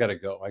 okay, I got to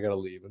go. I got to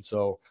leave. And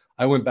so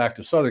I went back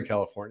to Southern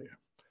California.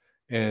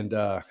 And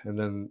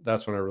then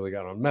that's when I really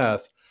got on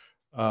meth.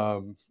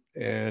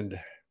 And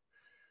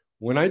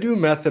when I do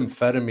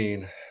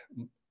methamphetamine,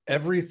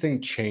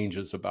 everything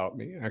changes about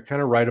me. I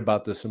kind of write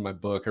about this in my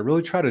book. I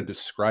really try to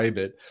describe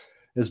it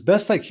as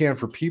best I can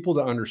for people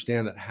to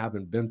understand that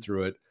haven't been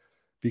through it,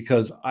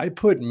 because I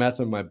put meth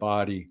in my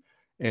body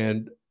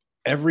and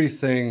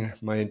everything,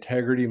 my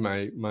integrity,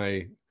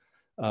 my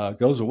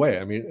goes away.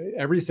 I mean,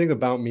 everything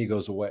about me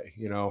goes away.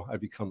 I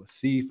become a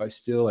thief. I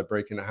steal. I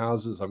break into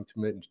houses. I'm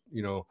committing,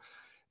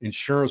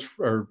 insurance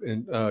or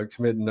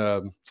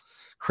committing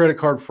credit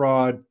card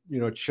fraud,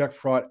 check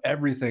fraud.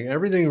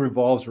 Everything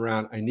revolves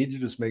around, I need to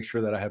just make sure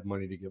that I have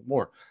money to get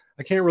more.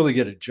 I can't really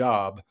get a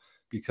job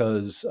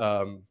because,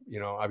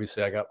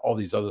 obviously I got all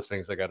these other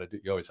things I got to do.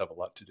 You always have a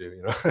lot to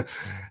do,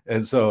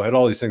 and so I had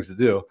all these things to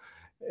do,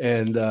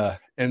 and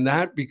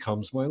that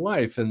becomes my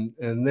life. And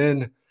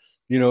then,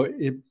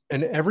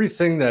 and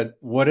everything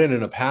what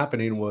ended up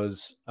happening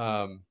was,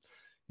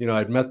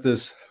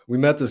 we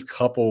met this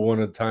couple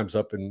one of the times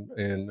up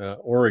in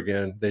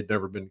Oregon. They'd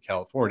never been to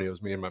California. It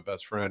was me and my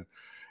best friend.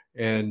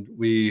 And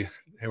we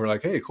were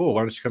like, hey, cool,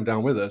 why don't you come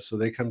down with us? So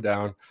they come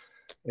down,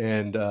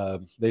 and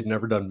they'd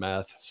never done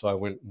meth. So I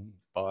went and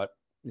bought,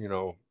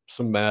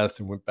 some meth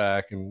and went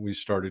back, and we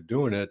started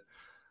doing it.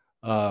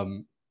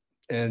 And,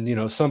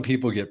 some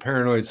people get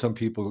paranoid. Some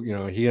people,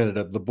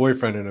 the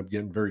boyfriend ended up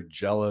getting very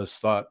jealous,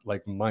 thought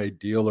like my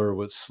dealer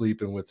was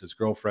sleeping with his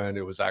girlfriend.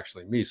 It was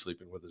actually me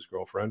sleeping with his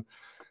girlfriend.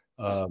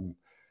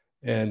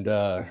 And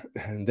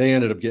they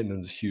ended up getting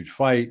in this huge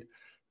fight.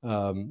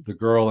 The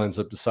girl ends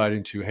up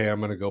deciding hey, I'm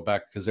going to go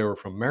back, because they were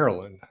from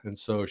Maryland. And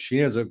so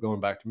she ends up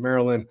going back to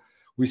Maryland.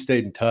 We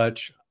stayed in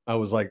touch. I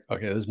was like,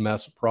 okay, this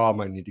mess a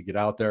problem. I need to get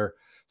out there.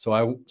 So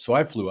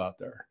I flew out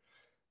there,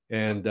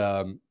 and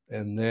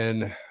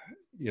then,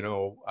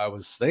 I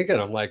was thinking,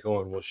 I'm like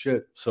going, well,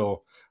 shit.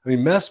 So, I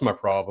mean, mess my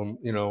problem,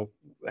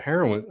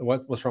 heroin,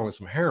 what's wrong with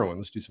some heroin?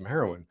 Let's do some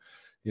heroin,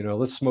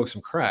 let's smoke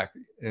some crack.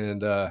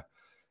 And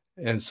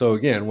so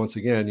once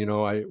again,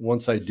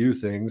 once I do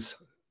things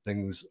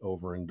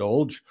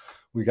overindulge.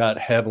 We got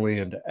heavily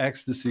into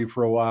ecstasy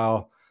for a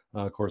while.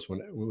 Of course,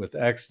 with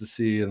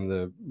ecstasy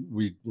and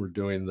we were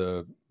doing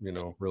the,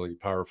 really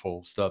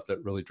powerful stuff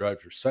that really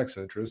drives your sex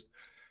interest.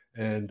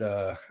 And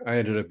I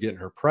ended up getting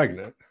her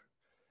pregnant.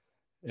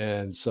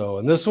 And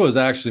this was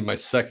actually my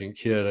second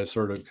kid. I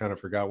sort of kind of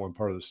forgot one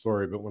part of the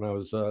story, but when I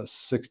was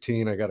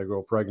 16, I got a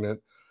girl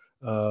pregnant.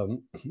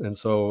 And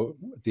so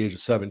at the age of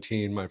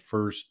 17, my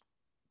first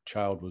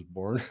child was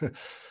born.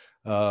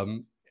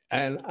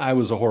 And I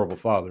was a horrible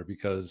father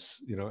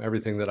because,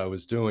 everything that I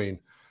was doing,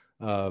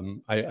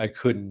 I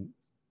couldn't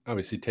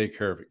obviously take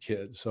care of a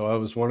kid. So I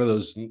was one of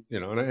those,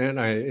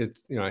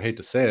 I hate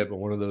to say it, but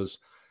one of those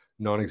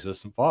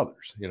non-existent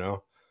fathers,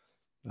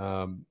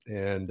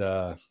 And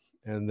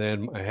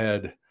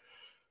then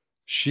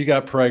she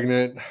got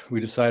pregnant. We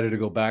decided to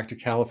go back to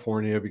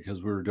California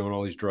because we were doing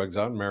all these drugs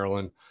out in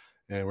Maryland.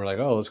 And we're like,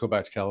 oh, let's go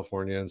back to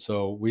California. And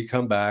so we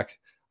come back.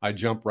 I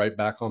jump right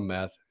back on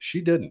meth.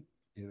 She didn't.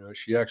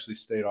 She actually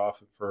stayed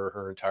off it for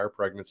her entire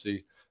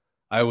pregnancy.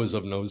 I was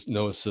of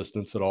no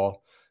assistance at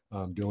all.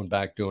 Doing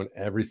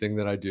everything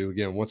that I do.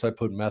 Again, once I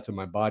put meth in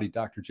my body,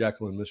 Dr.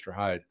 Jekyll and Mr.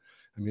 Hyde.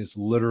 I mean, it's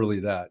literally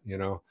that,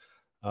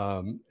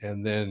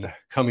 and then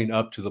coming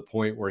up to the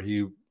point where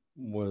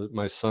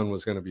my son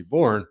was going to be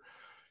born,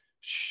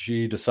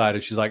 she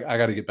decided, she's like, I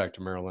got to get back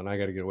to Maryland. I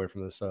got to get away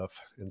from this stuff.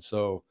 And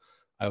so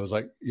I was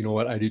like, you know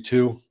what? I do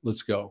too.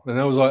 Let's go. And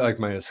that was like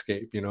my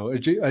escape,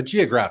 a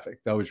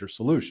geographic. That was your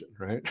solution,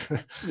 right?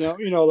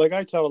 Like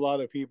I tell a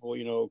lot of people,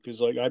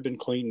 because like I've been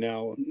clean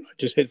now. I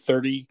just hit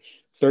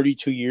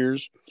 32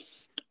 years.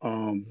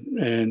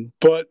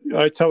 But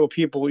I tell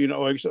people,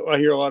 I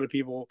hear a lot of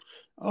people,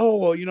 oh,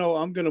 well,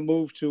 I'm going to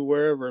move to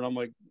wherever. And I'm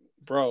like,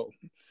 bro,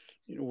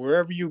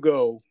 wherever you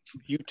go,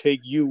 you take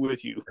you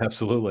with you.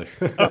 Absolutely.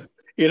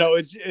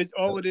 It's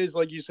all it is.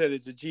 Like you said,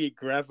 it's a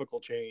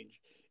geographical change.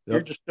 Yep.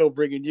 You're just still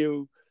bringing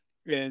you,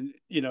 and,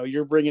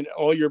 you're bringing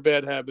all your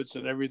bad habits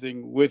and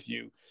everything with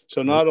you.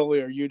 So not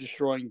only are you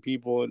destroying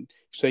people in,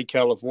 say,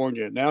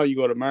 California, now you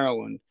go to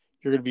Maryland,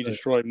 you're going to be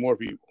destroying more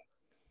people.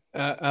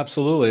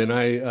 Absolutely. And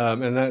I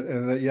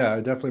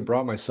definitely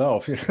brought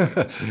myself,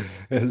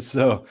 and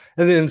so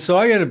I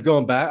ended up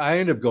going back. I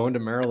ended up going to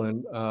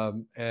Maryland,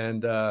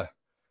 and I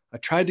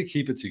tried to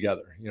keep it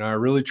together. I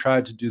really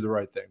tried to do the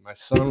right thing. My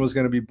son was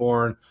going to be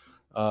born,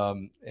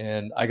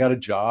 and I got a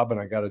job,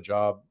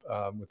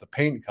 with a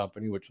paint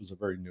company, which was a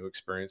very new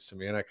experience to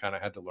me, and I kind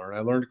of had to learn.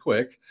 I learned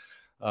quick.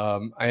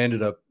 I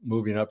ended up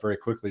moving up very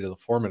quickly to the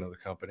foreman of the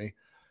company,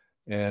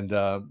 and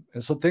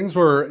so things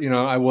were,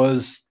 I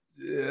was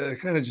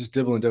kind of just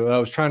dibbling. I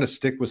was trying to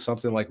stick with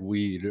something like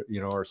weed,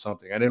 or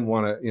something. I didn't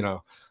want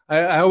to,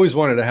 I always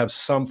wanted to have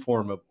some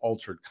form of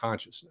altered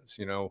consciousness,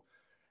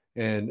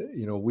 and,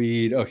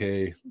 weed.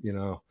 Okay.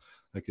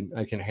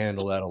 I can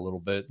handle that a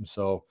little bit. And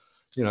so,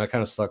 I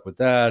kind of stuck with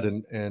that.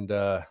 And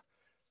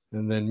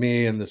then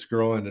me and this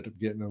girl ended up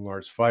getting in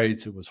large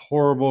fights. It was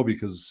horrible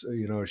because,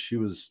 she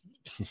was,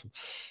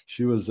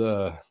 she was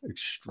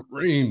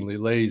extremely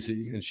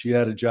lazy, and she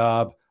had a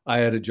job. I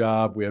had a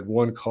job. We had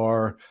one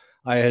car.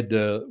 I had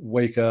to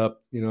wake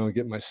up,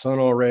 get my son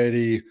all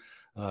ready,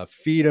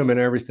 feed him and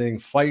everything,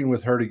 fighting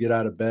with her to get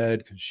out of bed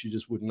because she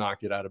just would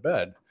not get out of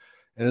bed.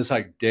 And it's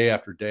like day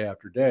after day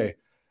after day.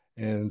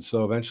 And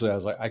so eventually I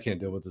was like, I can't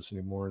deal with this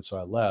anymore. And so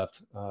I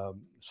left.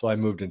 So I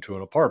moved into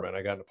an apartment.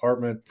 I got an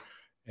apartment,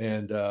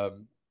 and that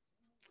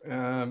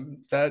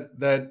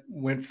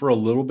went for a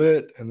little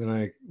bit. And then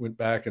I went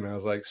back and I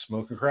was like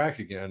smoking crack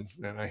again.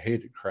 And I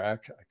hated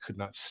crack. I could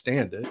not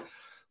stand it,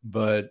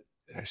 but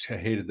I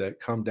hated that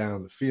come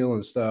down, the feel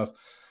and stuff.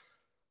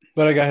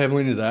 But I got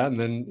heavily into that. And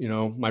then,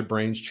 my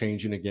brain's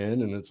changing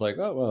again. And it's like,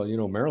 oh,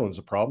 well, Maryland's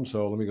a problem.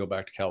 So let me go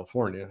back to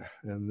California.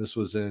 And this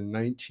was in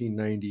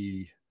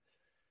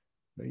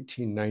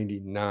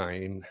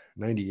 1999,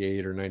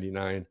 98 or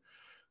 99.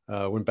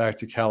 Went back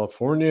to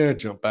California,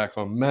 jumped back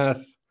on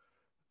meth.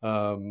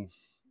 And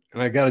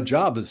I got a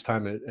job this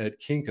time at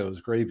Kinko's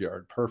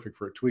Graveyard, perfect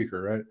for a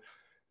tweaker, right?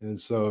 And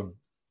so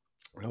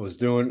I was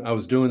doing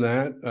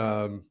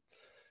that.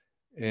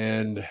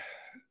 And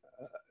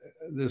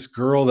this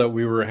girl that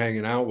we were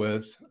hanging out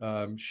with,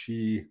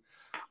 he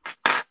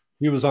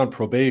was on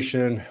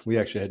probation. We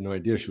actually had no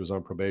idea she was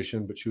on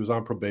probation, but she was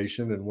on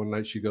probation. And one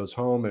night she goes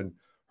home and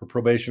her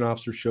probation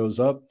officer shows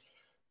up.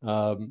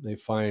 They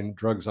find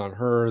drugs on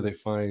her. They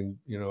find,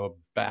 a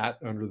bat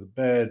under the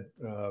bed.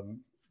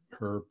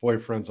 Her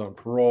boyfriend's on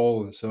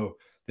parole. And so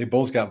they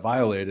both got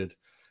violated.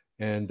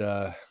 And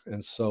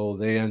so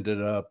they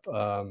ended up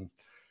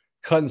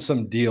cutting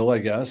some deal, I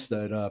guess,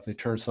 that if they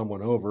turn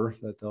someone over,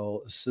 that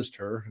they'll assist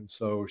her. And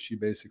so she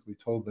basically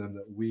told them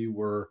that we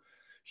were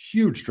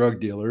huge drug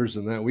dealers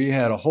and that we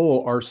had a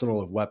whole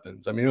arsenal of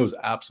weapons. I mean, it was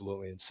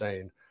absolutely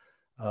insane.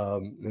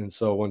 And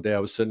so one day I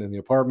was sitting in the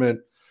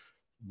apartment,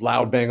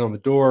 loud bang on the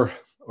door,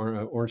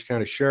 Orange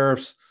County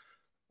Sheriff's,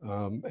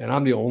 and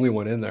I'm the only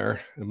one in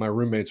there, and my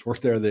roommates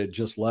weren't there. They had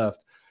just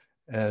left.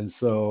 And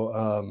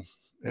so,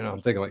 and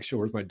I'm thinking like, sure,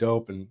 where's my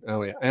dope? And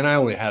I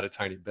only had a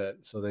tiny bit.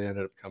 So they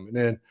ended up coming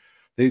in.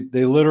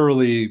 They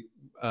literally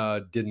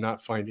did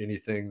not find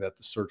anything that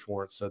the search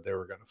warrant said they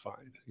were going to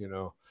find. We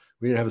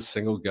didn't have a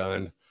single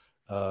gun.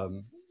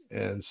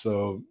 And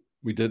so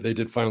they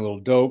did find a little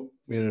dope.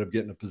 We ended up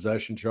getting a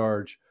possession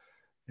charge.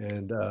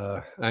 And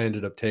I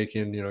ended up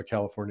taking,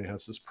 California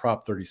has this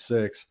Prop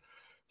 36.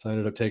 So I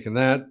ended up taking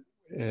that.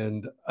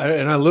 And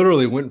I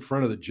literally went in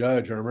front of the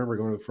judge. I remember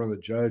going in front of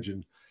the judge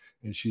and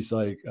she's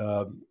like,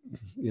 well,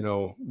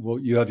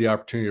 you have the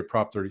opportunity to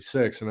Prop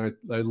 36. And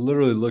I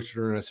literally looked at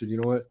her and I said, you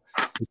know what?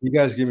 If you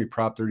guys give me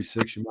Prop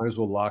 36, you might as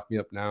well lock me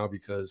up now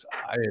because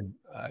I'm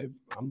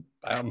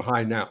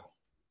high now.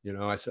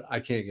 I said, I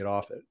can't get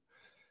off it.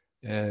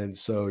 And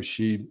so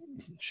she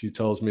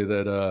tells me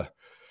that,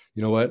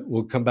 you know what,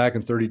 we'll come back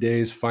in 30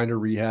 days, find a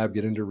rehab,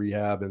 get into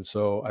rehab. And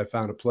so I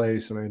found a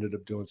place, and I ended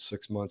up doing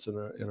 6 months in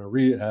a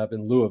rehab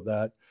in lieu of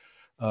that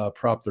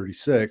Prop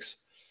 36.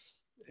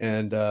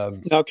 And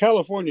now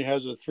California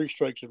has a 3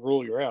 strikes and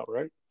rule, you're out,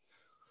 right?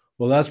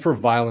 well, that's for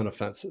violent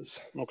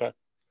offenses. Okay.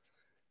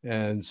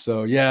 And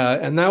so, yeah,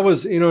 and that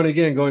was, you know, and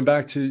again, going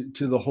back to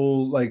the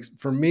whole, like,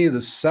 for me,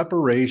 the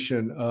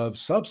separation of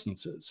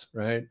substances,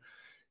 right?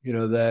 You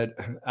know, that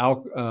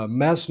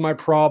meth's my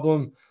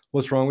problem.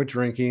 What's wrong with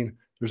drinking?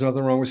 There's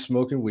nothing wrong with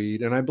smoking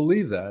weed. And I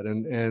believe that.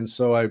 And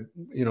so I,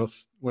 you know,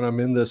 when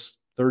I'm in this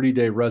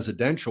 30-day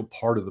residential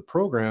part of the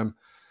program,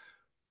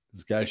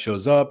 this guy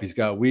shows up, he's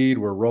got weed,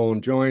 we're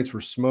rolling joints,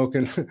 we're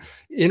smoking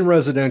in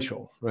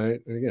residential, right?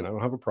 And again, I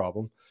don't have a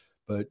problem,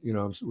 but, you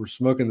know, we're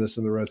smoking this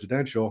in the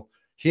residential.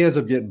 He ends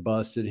up getting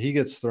busted. He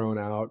gets thrown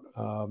out.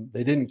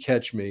 They didn't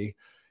catch me.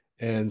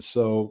 And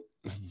so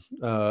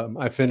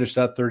I finished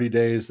that 30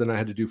 days. Then I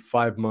had to do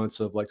 5 months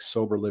of like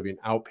sober living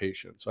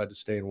outpatient. So I had to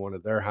stay in one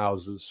of their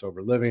houses,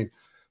 sober living,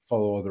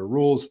 follow other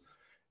rules.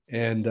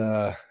 And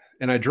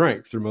I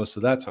drank through most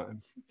of that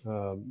time.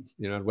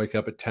 You know, I'd wake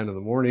up at 10 in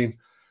the morning,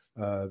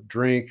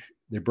 drink.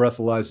 They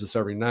breathalyzed us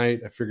every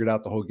night. I figured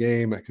out the whole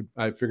game.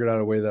 I figured out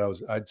a way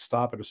that I'd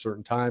stop at a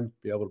certain time,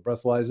 be able to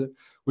breathalyze it,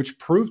 which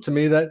proved to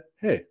me that,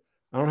 hey,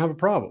 I don't have a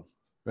problem,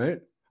 right?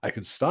 I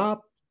could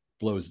stop,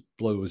 blow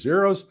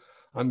zeros.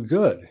 I'm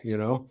good. You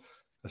know,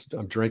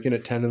 I'm drinking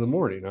at 10 in the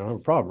morning. I don't have a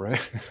problem,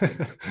 right?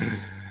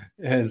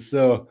 And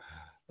so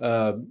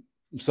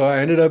I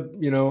ended up,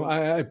 you know,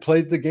 I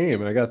played the game,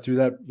 and I got through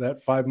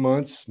that 5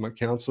 months. My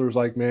counselor's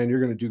like, man,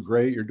 you're going to do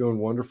great. You're doing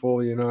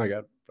wonderful. You know, I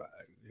don't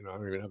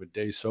even have a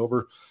day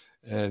sober.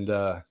 And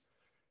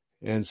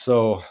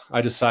so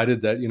I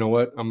decided that, you know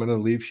what, I'm going to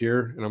leave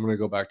here and I'm going to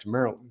go back to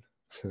Maryland.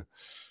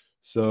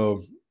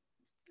 So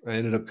I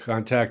ended up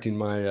contacting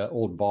my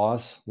old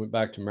boss, went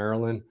back to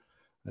Maryland.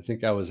 I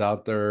think I was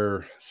out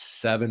there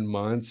 7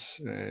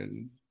 months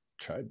and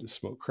tried to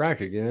smoke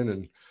crack again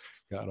and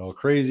got all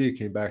crazy,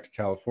 came back to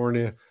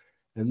California.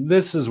 And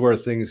this is where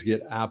things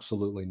get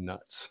absolutely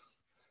nuts.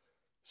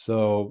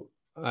 So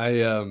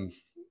I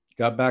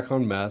got back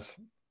on meth,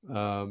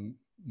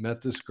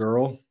 met this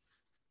girl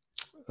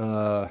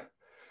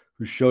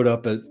who showed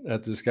up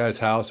at this guy's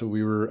house that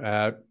we were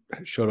at,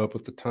 showed up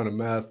with a ton of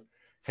meth,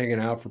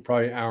 hanging out for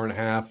probably an hour and a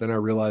half. Then I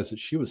realized that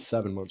she was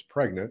 7 months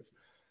pregnant.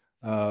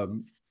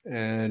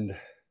 And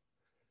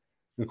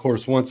of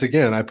course, once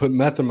again, I put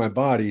meth in my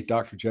body,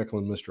 Dr. Jekyll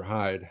and Mr.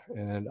 Hyde,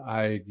 and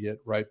I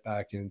get right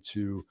back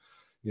into,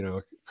 you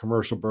know,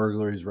 commercial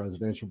burglaries,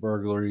 residential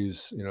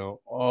burglaries, you know,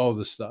 all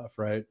the stuff,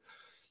 right?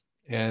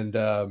 And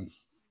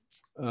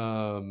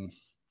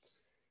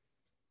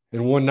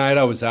one night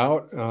I was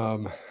out,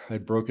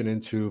 I'd broken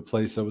into a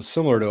place that was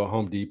similar to a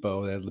Home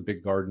Depot. They had the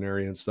big garden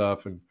area and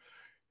stuff. And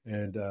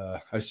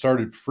I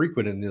started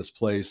frequenting this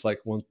place like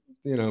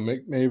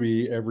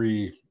maybe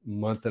every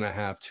month and a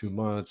half, 2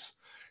 months,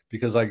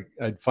 because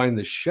I'd find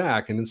this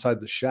shack, and inside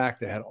the shack,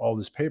 they had all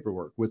this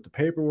paperwork. With the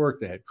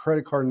paperwork, they had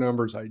credit card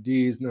numbers,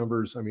 IDs,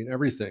 numbers. I mean,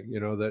 everything, you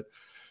know, that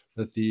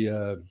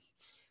the,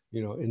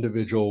 you know,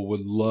 individual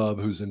would love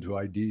who's into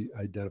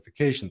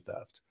identification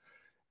theft.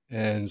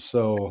 And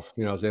so,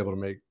 you know, I was able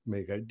to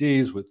make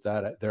IDs with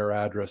their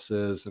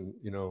addresses, and,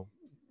 you know,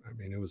 I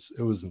mean, it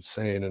was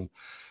insane. And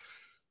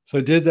so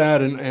I did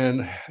that,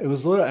 and it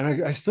was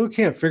and I still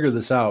can't figure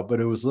this out, but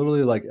it was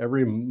literally like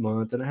every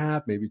month and a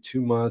half, maybe 2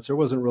 months. There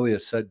wasn't really a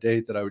set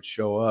date that I would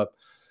show up,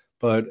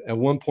 but at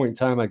one point in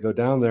time, I go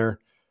down there,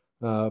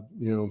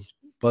 you know,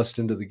 bust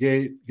into the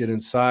gate, get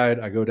inside.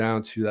 I go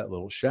down to that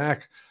little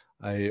shack.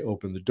 I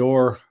open the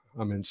door.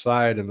 I'm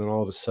inside, and then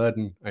all of a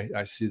sudden,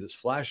 I see this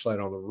flashlight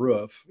on the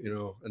roof, you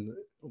know, and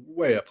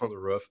way up on the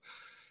roof.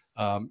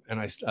 And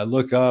I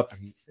look up,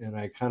 and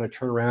I kind of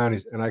turn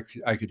around, and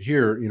I could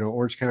hear, you know,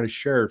 Orange County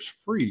Sheriff's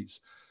freeze,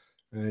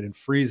 and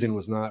freezing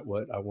was not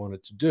what I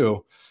wanted to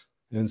do.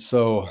 And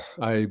so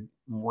I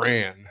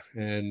ran,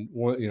 and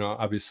you know,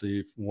 obviously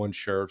if one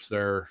sheriff's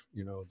there,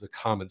 you know, the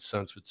common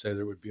sense would say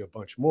there would be a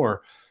bunch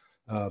more,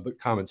 but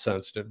common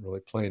sense didn't really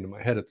play into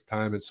my head at the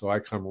time. And so I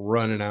come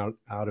running out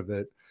of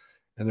it,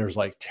 and there's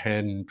like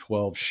 10,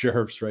 12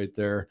 sheriffs right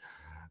there.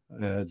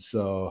 And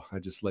so I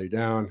just lay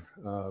down.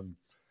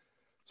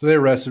 So they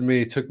arrested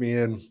me, took me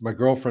in. My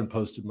girlfriend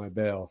posted my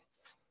bail.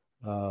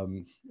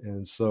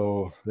 And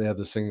so they have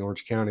this thing in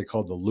Orange County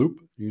called the loop.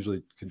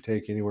 Usually can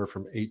take anywhere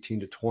from 18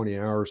 to 20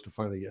 hours to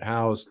finally get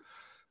housed. I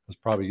was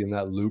probably in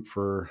that loop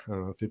for, I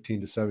don't know,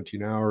 15 to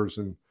 17 hours.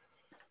 And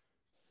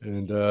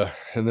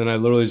then I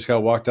literally just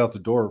got walked out the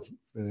door.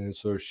 And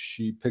so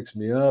she picks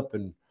me up,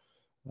 and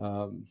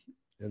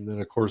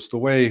then of course the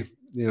way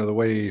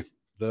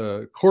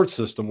the court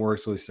system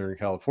works, at least here in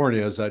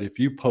California, is that if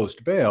you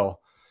post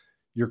bail,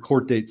 your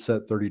court date's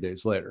set 30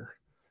 days later.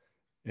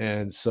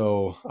 And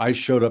so I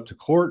showed up to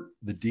court.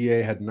 The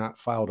DA had not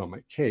filed on my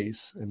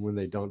case. And when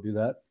they don't do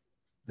that,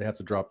 they have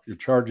to drop your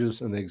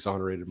charges, and they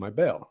exonerated my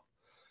bail.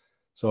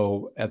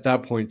 So at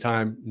that point in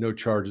time, no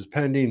charges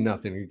pending,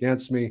 nothing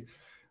against me.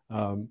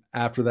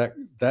 After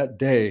that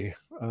day,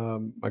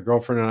 my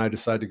girlfriend and I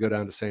decided to go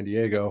down to San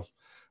Diego.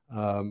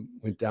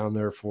 Went down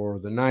there for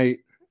the night,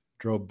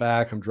 drove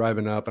back. I'm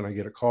driving up and I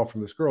get a call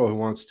from this girl who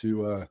wants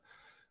to,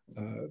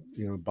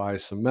 buy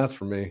some meth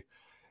for me.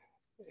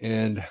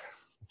 And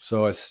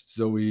so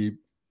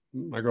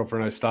my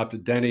girlfriend and I stopped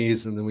at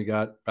Denny's, and then we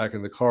got back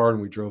in the car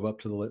and we drove up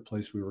to the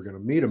place we were going to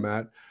meet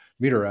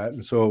her at.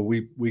 And so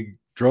we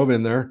drove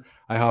in there.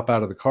 I hop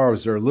out of the car. I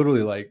was there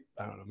literally like,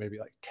 I don't know, maybe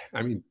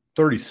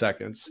 30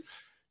 seconds.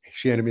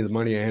 She handed me the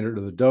money. I handed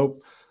her the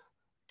dope,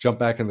 jump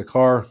back in the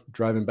car,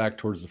 driving back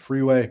towards the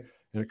freeway,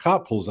 and a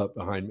cop pulls up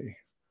behind me.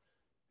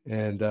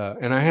 And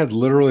I had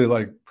literally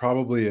like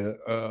probably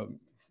I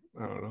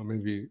don't know,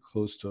 maybe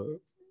close to a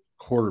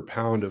quarter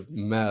pound of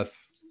meth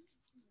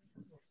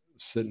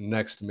sitting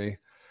next to me.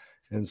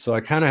 And so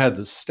I kind of had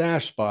this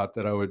stash spot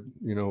that I would,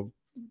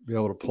 be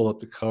able to pull up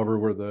the cover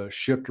where the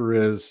shifter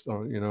is,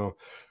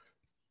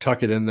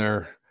 tuck it in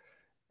there.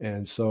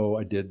 And so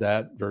I did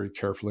that very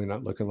carefully,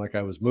 not looking like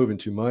I was moving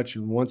too much.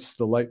 And once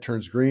the light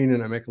turns green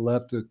and I make a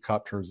left, the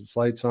cop turns its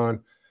lights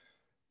on.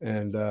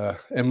 And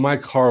my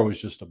car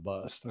was just a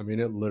bust. I mean,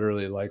 it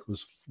literally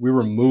we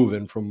were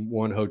moving from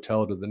one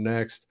hotel to the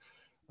next.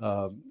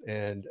 I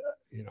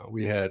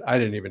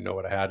didn't even know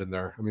what I had in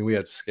there. I mean, we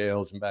had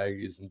scales and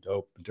baggies and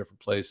dope in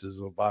different places,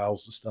 and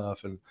vials of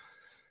stuff. And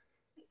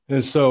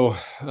so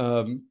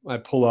I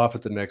pull off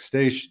at the next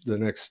station, the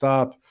next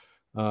stop.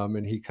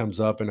 And he comes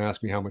up and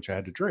asks me how much I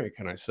had to drink.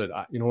 And I said,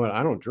 you know what?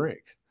 I don't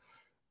drink.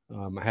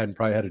 I hadn't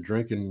probably had a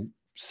drink in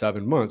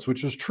 7 months,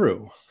 which is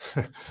true.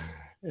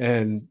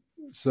 And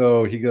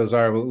so he goes, all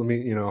right, well, let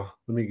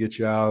me get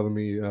you out. Let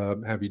me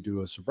have you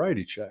do a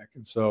sobriety check.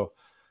 And so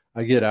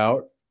I get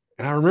out,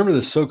 and I remember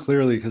this so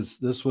clearly because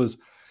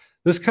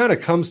this kind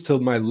of comes to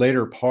my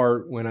later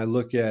part when I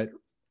look at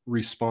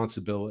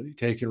responsibility,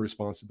 taking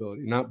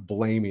responsibility, not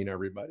blaming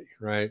everybody,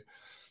 right?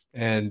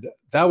 And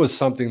that was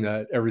something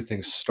that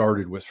everything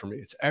started with for me.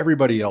 It's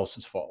everybody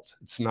else's fault.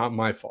 It's not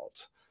my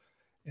fault.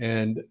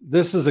 And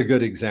this is a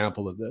good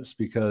example of this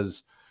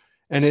because,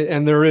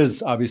 and there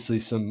is obviously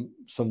some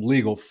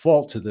legal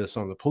fault to this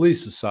on the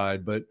police's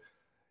side, but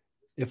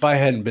if I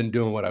hadn't been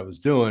doing what I was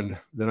doing,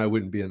 then I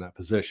wouldn't be in that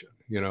position,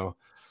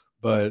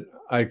 But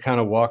I kind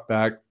of walked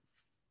back,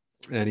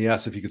 and he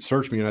asked if he could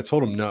search me, and I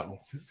told him no,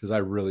 because I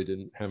really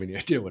didn't have any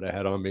idea what I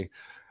had on me.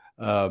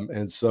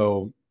 And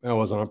so I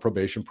was on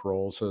probation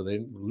parole, so they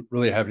didn't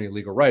really have any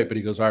legal right. But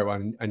he goes, all right,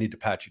 well, I need to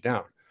pat you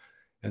down.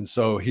 And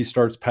so he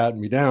starts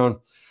patting me down,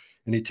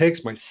 and he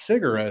takes my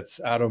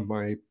cigarettes out of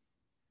my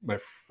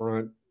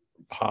front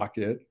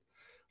pocket,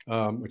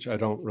 which I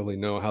don't really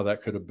know how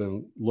that could have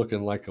been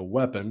looking like a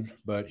weapon,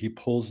 but he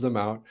pulls them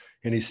out,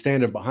 and he's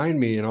standing behind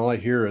me, and all I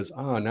hear is,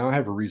 now I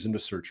have a reason to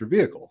search your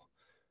vehicle.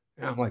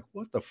 And I'm like,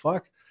 what the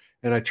fuck?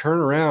 And I turn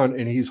around,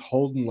 and he's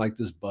holding like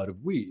this bud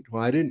of weed.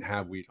 Well, I didn't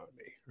have weed on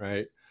me,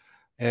 right?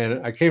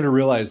 And I came to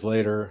realize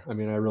later, I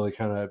really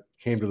kind of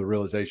came to the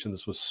realization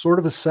this was sort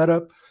of a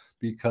setup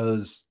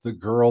because the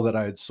girl that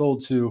I had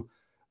sold to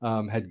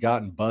had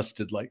gotten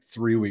busted like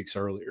 3 weeks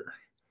earlier.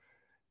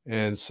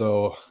 And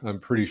so I'm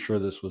pretty sure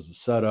this was a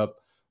setup.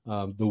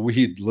 The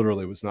weed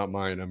literally was not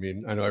mine. I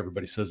mean, I know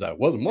everybody says that it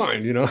wasn't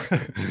mine,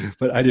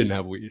 but I didn't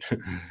have weed.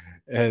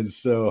 And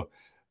so,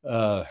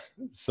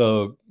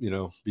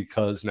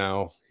 because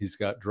now he's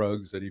got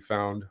drugs that he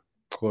found,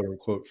 quote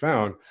unquote,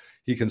 found,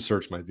 he can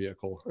search my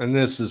vehicle. And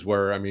this is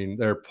where,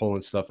 they're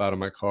pulling stuff out of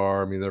my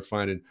car. They're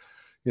finding,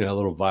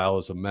 little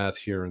vials of meth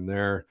here and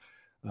there.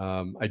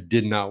 I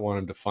did not want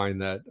him to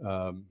find that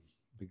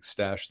big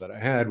stash that I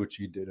had, which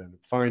he did end up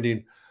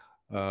finding.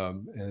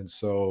 And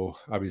so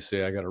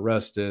obviously I got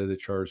arrested. They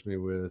charged me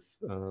with,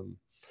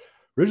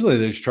 originally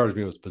they just charged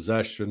me with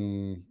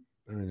possession.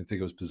 I don't even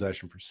think it was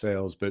possession for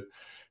sales, but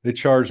they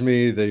charged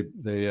me. They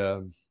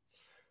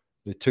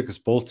took us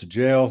both to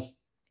jail.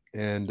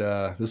 And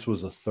this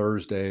was a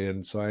Thursday.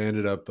 And so I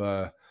ended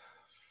up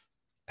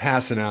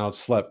passing out,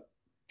 slept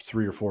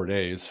 3 or 4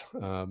 days,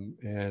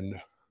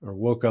 or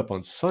woke up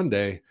on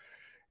Sunday.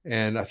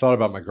 And I thought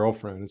about my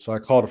girlfriend. And so I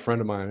called a friend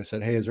of mine. I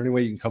said, hey, is there any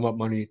way you can come up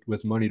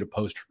with money to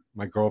post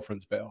my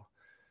girlfriend's bail?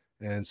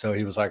 And so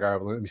he was like, all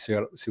right, well, let me see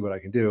what I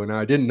can do. And now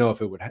I didn't know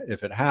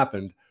if it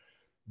happened,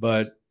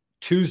 but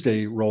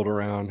Tuesday rolled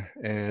around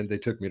and they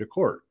took me to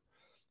court.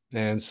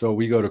 And so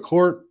we go to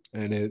court,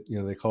 and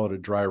they call it a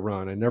dry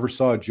run. I never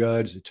saw a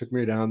judge. They took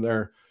me down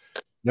there,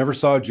 never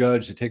saw a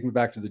judge. They take me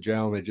back to the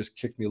jail, and they just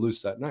kicked me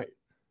loose that night.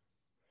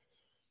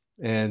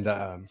 And,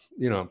 I'm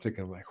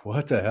thinking like,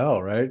 what the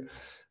hell? Right.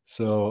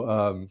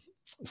 So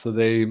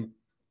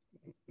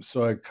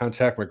I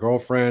contact my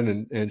girlfriend,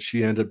 and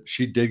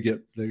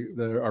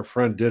our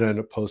friend did end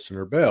up posting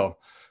her bail.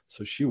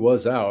 So she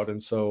was out.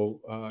 And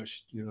so,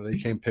 they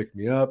came pick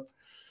me up,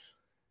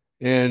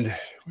 and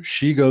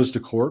she goes to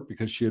court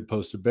because she had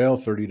posted bail.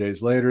 30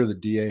 days later, the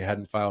DA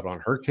hadn't filed on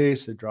her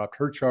case. They dropped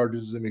her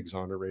charges and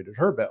exonerated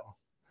her bail.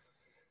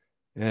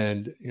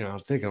 And, I'm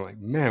thinking like,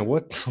 man,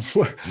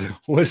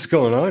 what's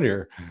going on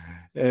here?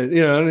 And,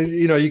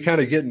 you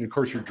kind of get in, of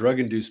course, your drug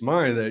induced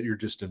mind that you're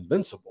just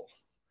invincible.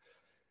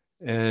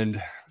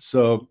 And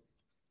so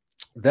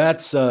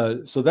that's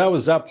so that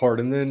was that part.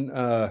 And then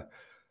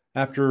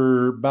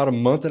after about a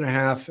month and a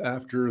half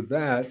after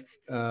that,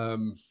 I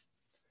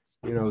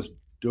was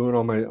doing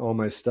all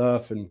my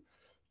stuff, and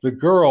the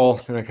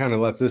girl, and I kind of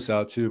left this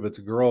out too, but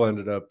the girl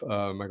ended up,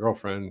 my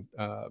girlfriend,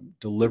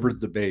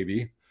 delivered the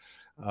baby,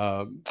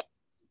 um,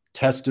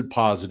 tested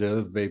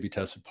positive, baby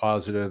tested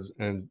positive,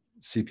 and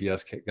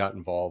CPS got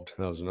involved.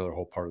 That was another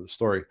whole part of the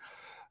story.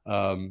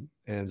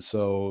 And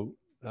so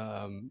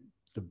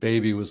the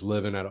baby was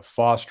living at a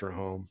foster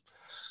home,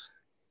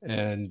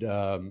 and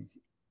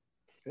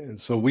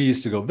so we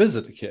used to go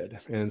visit the kid.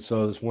 And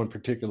so this one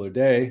particular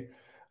day,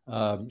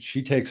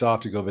 she takes off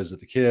to go visit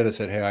the kid. I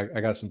said, "Hey,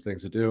 I got some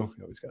things to do.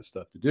 You always got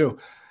stuff to do,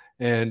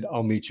 and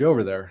I'll meet you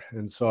over there."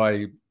 And so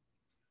I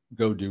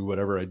go do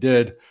whatever I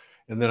did,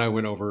 and then I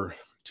went over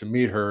to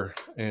meet her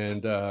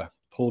and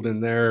pulled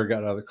in there,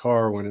 got out of the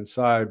car, went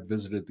inside,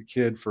 visited the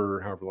kid for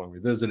however long we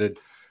visited.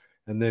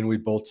 And then we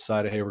both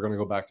decided, hey, we're going to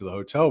go back to the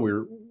hotel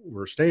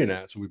we're staying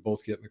at. So we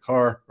both get in the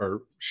car,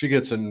 or she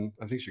gets in,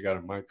 I think she got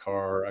in my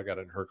car, I got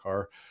in her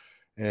car,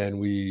 and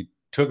we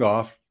took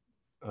off,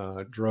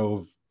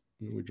 drove,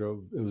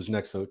 it was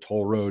next to a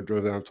toll road,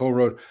 drove down a toll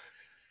road,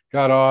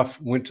 got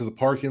off, went to the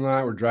parking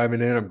lot. We're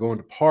driving in, I'm going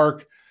to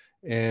park.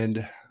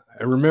 And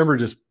I remember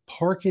just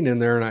parking in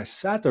there, and I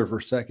sat there for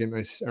a second.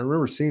 I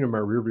remember seeing in my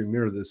rearview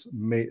mirror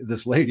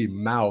this lady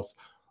mouth,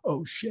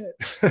 "Oh shit."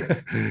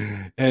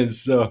 And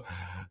so,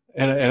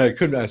 and I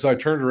couldn't, so I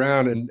turned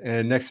around,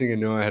 and next thing you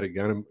know, I had a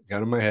gun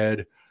in my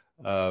head.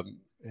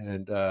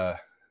 And the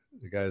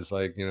guy's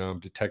like, I'm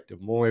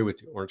Detective Moy with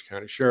the Orange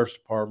County Sheriff's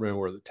Department.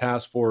 We're the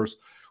task force.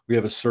 We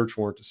have a search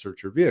warrant to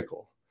search your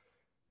vehicle.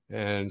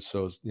 And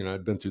so,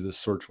 I'd been through this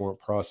search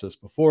warrant process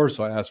before.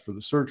 So I asked for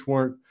the search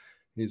warrant.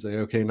 He's like,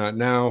 "Okay, not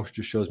now."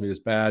 Just shows me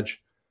his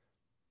badge.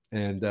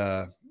 And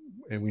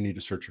we need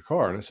to search your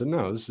car. And I said,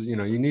 "No, this is,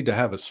 you need to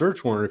have a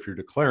search warrant if you're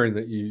declaring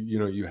that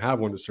you have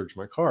one to search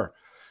my car."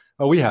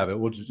 "Oh, we have it.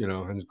 We'll just,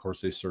 and of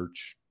course they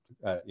search,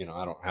 I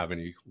don't have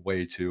any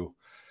way to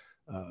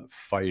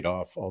fight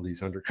off all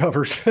these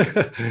undercovers.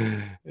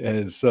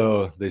 And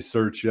so they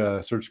search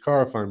the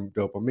car, find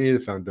dope on me.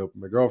 They found dope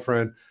on my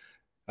girlfriend.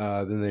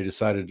 Then they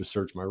decided to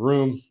search my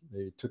room.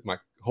 They took my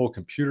whole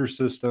computer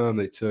system.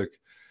 They took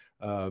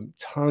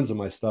tons of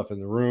my stuff in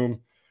the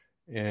room.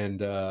 And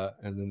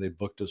then they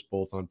booked us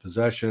both on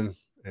possession.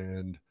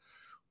 And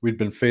we'd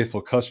been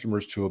faithful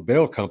customers to a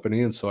bail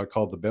company. And so I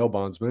called the bail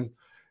bondsman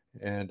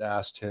and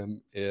asked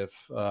him if,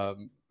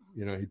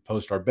 he'd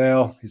post our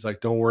bail. He's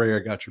like, "Don't worry, I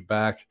got your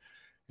back."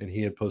 And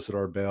he had posted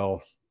our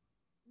bail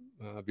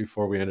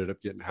before we ended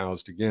up getting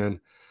housed again.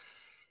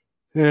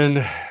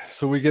 And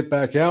so we get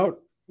back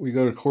out. We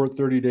go to court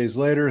 30 days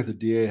later. The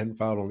DA hadn't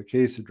filed on the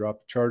case. He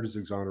dropped the charges,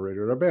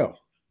 exonerated our bail.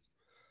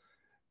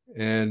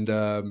 And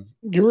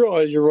you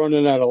realize you're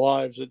running out of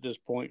lives at this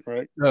point,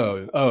 right?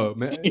 Oh,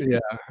 man, yeah.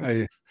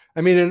 I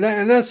mean, and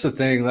that's the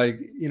thing. Like,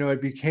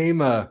 it became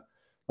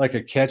like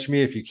a catch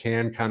me if you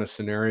can kind of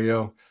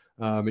scenario.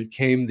 It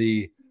came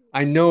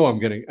I know I'm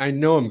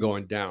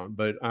going down,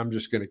 but I'm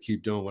just going to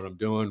keep doing what I'm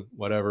doing,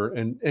 whatever.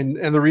 And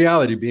the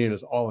reality being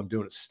is all I'm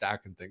doing is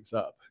stacking things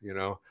up,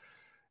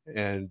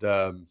 and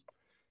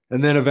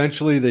then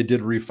eventually they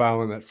did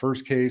refile in that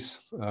first case.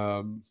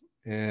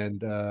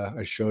 And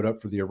I showed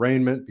up for the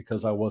arraignment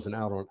because I wasn't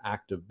out on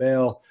active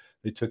bail.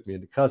 They took me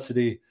into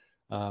custody.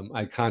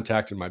 I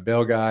contacted my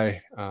bail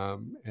guy,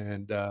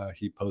 and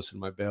he posted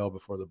my bail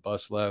before the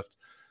bus left.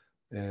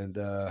 And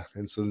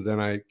so then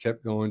I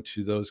kept going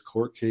to those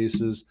court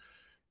cases.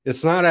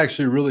 It's not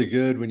actually really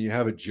good when you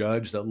have a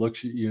judge that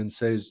looks at you and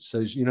says,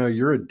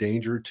 "You're a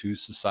danger to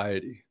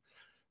society."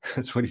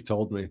 That's what he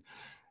told me.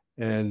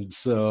 And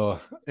so,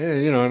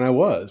 and I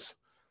was,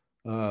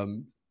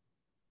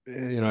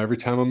 every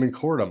time I'm in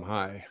court, I'm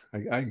high.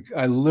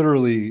 I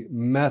literally,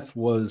 meth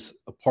was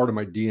a part of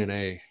my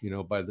DNA,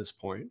 by this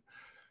point,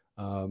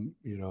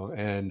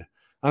 and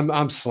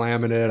I'm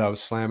slamming it. I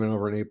was slamming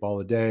over an 8-ball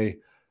a day.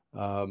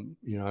 I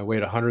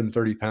weighed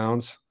 130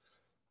 pounds.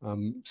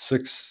 I'm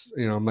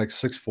like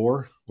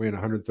 6'4", weighing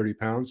 130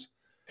 pounds.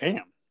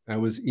 Damn. I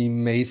was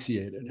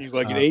emaciated. You're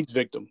like an AIDS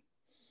victim.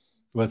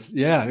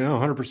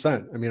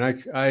 100%. I mean,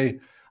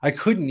 I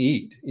couldn't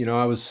eat,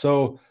 I was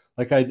so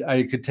like,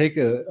 I could take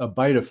a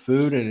bite of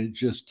food and it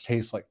just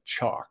tastes like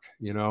chalk,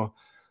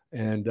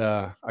 and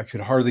I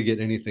could hardly get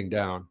anything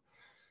down.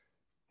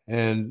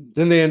 And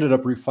then they ended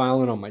up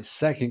refiling on my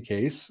second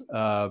case,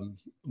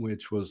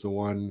 which was the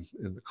one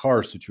in the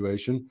car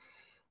situation.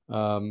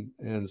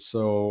 And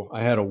so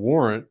I had a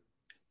warrant,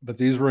 but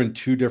these were in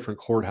 2 different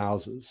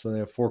courthouses. So they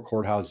have 4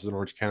 courthouses in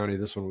Orange County.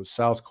 This one was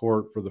South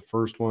Court for the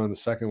first one. The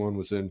second one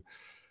was in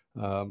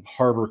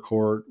Harbor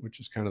Court, which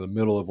is kind of the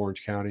middle of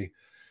Orange County.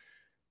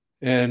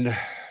 And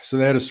so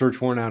they had a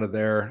search warrant out of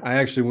there. I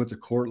actually went to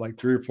court like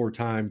 3 or 4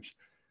 times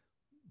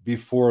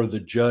before the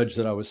judge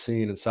that I was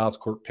seeing in South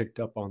Court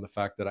picked up on the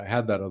fact that I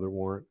had that other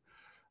warrant.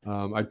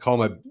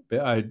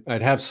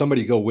 I'd have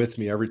somebody go with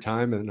me every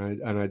time, and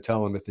I'd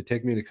tell them, if they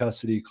take me into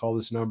custody, call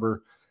this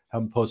number,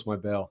 have them post my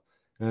bail.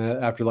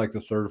 And after like the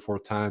 3rd or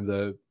 4th time,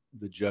 the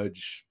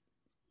judge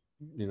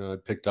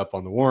had picked up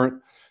on the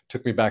warrant,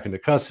 took me back into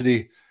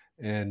custody,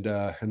 and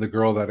the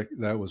girl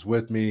that was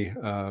with me,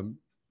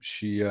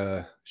 she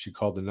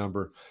called the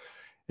number.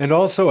 And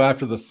also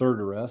after the third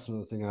arrest,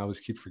 another thing I always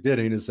keep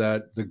forgetting is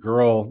that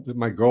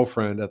my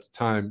girlfriend at the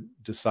time,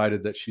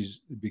 decided that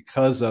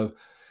because of,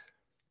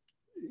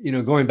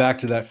 going back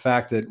to that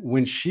fact that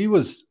when she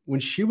was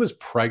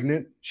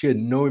pregnant, she had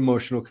no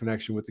emotional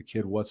connection with the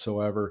kid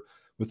whatsoever,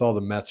 with all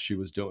the meth she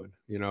was doing,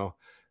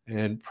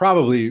 and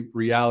probably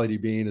reality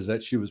being is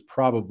that she was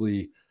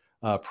probably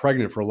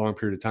pregnant for a long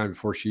period of time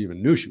before she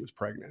even knew she was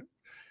pregnant.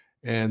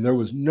 And there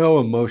was no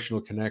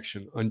emotional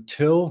connection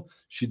until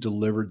she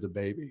delivered the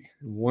baby.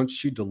 And once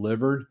she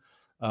delivered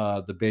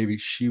the baby,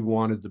 she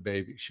wanted the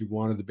baby. She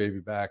wanted the baby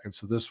back. And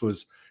so this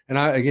was, and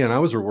I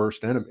was her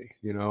worst enemy.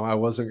 I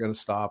wasn't going to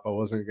stop. I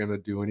wasn't going to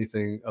do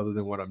anything other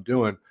than what I'm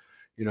doing,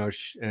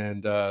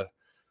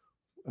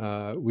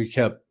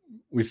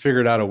 we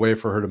figured out a way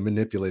for her to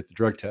manipulate the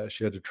drug test.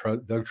 She had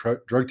to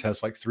drug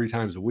test like 3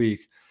 times a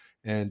week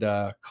and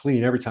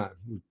clean every time.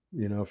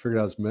 Figured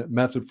out his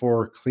method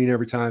for clean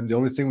every time. The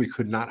only thing we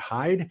could not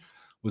hide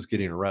was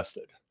getting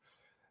arrested.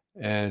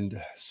 And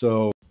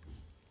so,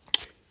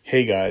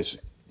 hey guys,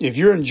 if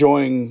you're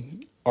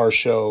enjoying our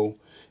show,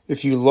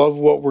 if you love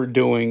what we're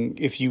doing,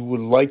 if you would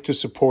like to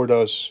support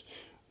us,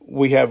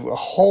 we have a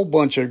whole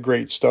bunch of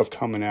great stuff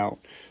coming out.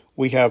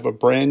 We have a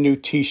brand new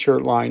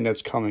t-shirt line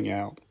that's coming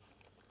out.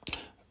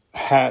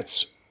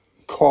 Hats,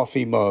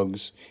 coffee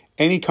mugs,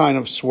 any kind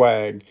of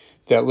swag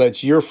that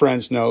lets your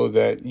friends know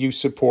that you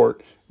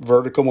support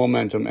Vertical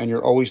Momentum and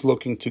you're always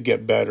looking to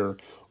get better.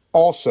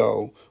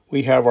 Also,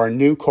 we have our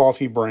new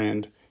coffee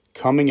brand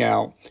coming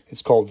out.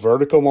 It's called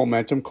Vertical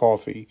Momentum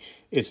Coffee.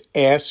 It's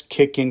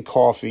ass-kicking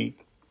coffee,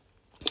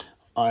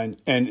 and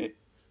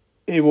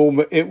it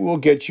will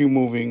get you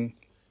moving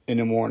in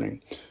the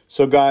morning.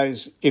 So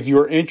guys, if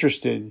you're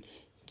interested,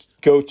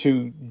 go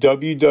to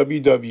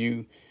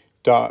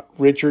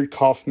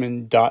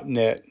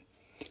www.richardkaufman.net.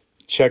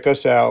 Check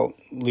us out.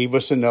 Leave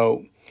us a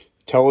note.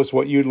 Tell us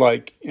what you'd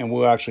like, and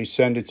we'll actually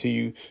send it to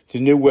you. The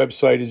new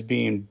website is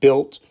being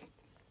built.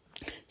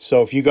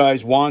 So if you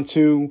guys want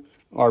to,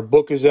 our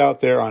book is out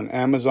there on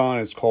Amazon.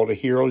 It's called A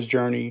Hero's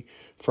Journey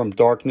from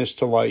Darkness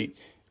to Light.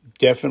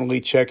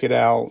 Definitely check it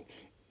out.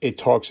 It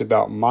talks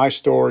about my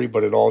story,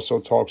 but it also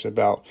talks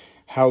about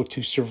how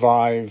to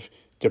survive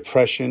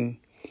depression,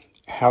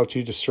 how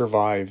to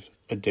survive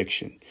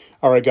addiction.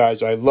 All right,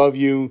 guys, I love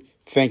you.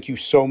 Thank you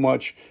so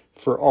much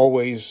for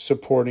always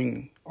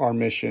supporting our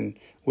mission,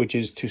 which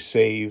is to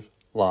save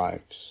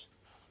lives.